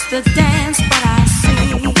is just a dance, but I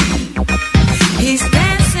see he's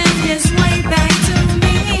dancing his way back to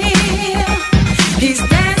me. He's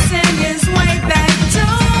dancing his way back to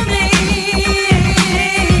me.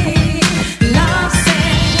 Love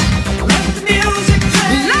said, let the music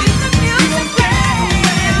play. Let the music play.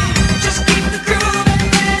 Just keep the groove and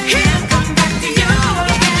then he'll come back to you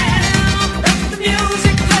again. Let the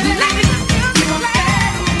music play. Let the music play.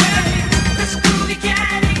 This groovy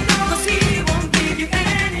candy girl, 'cause he won't leave you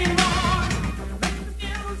anymore.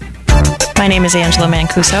 My name is Angela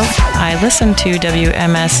Mancuso. I listen to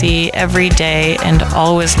WMSE every day and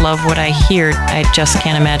always love what I hear. I just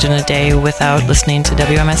can't imagine a day without listening to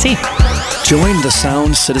WMSE. Join the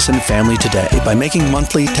Sound Citizen family today by making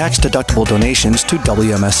monthly tax-deductible donations to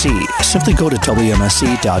WMSE. Simply go to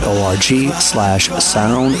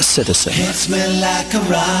wmse.org/soundcitizen. Hits me like a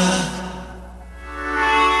rock.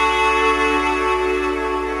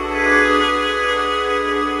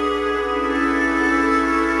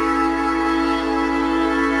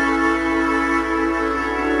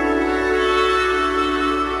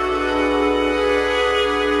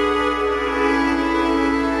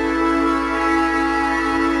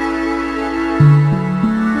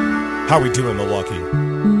 How we doing, Milwaukee?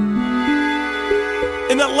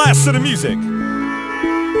 In that last set of music,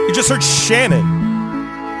 you just heard Shannon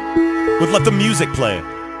with Let the Music Play.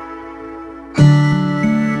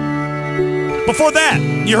 Before that,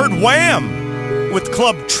 you heard Wham with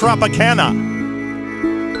Club Tropicana.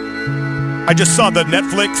 I just saw the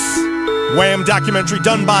Netflix Wham documentary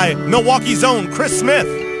done by Milwaukee's own Chris Smith.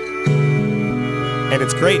 And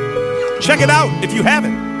it's great. Check it out if you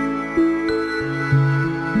haven't.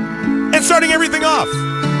 And starting everything off,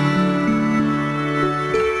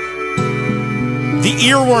 the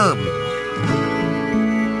earworm.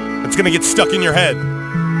 It's going to get stuck in your head.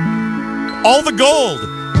 All the Gold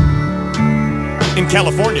in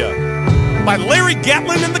California by Larry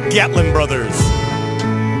Gatlin and the Gatlin Brothers.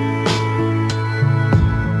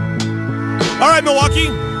 All right, Milwaukee.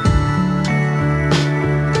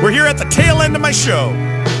 We're here at the tail end of my show.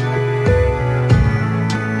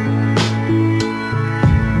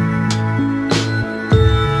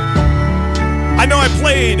 I know I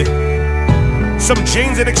played some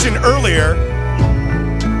Jane's Addiction earlier,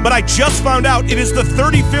 but I just found out it is the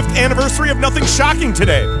 35th anniversary of Nothing Shocking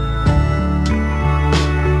today.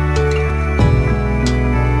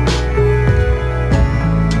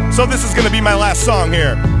 So this is going to be my last song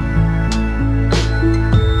here.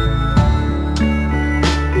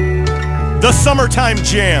 The Summertime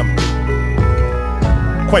Jam.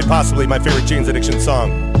 Quite possibly my favorite Jane's Addiction song.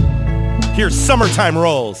 Here's Summertime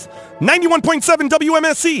Rolls. 91.7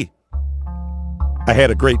 WMSE. I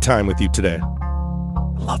had a great time with you today.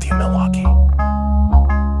 I love you, Milwaukee.